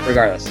 Anyhow,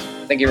 regardless,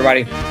 thank you,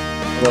 everybody,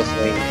 for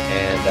listening,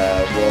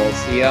 and we'll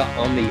see you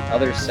on the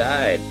other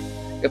side.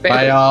 Go Panthers.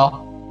 Bye,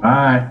 y'all.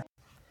 Bye.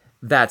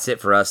 That's it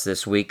for us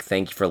this week.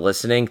 Thank you for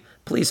listening.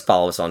 Please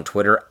follow us on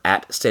Twitter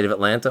at State of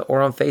Atlanta,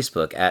 or on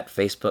Facebook at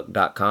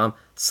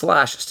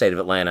facebook.com/State of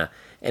Atlanta.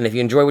 And if you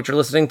enjoy what you're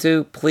listening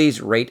to,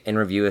 please rate and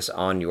review us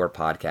on your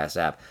podcast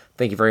app.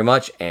 Thank you very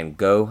much, and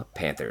go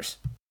Panthers.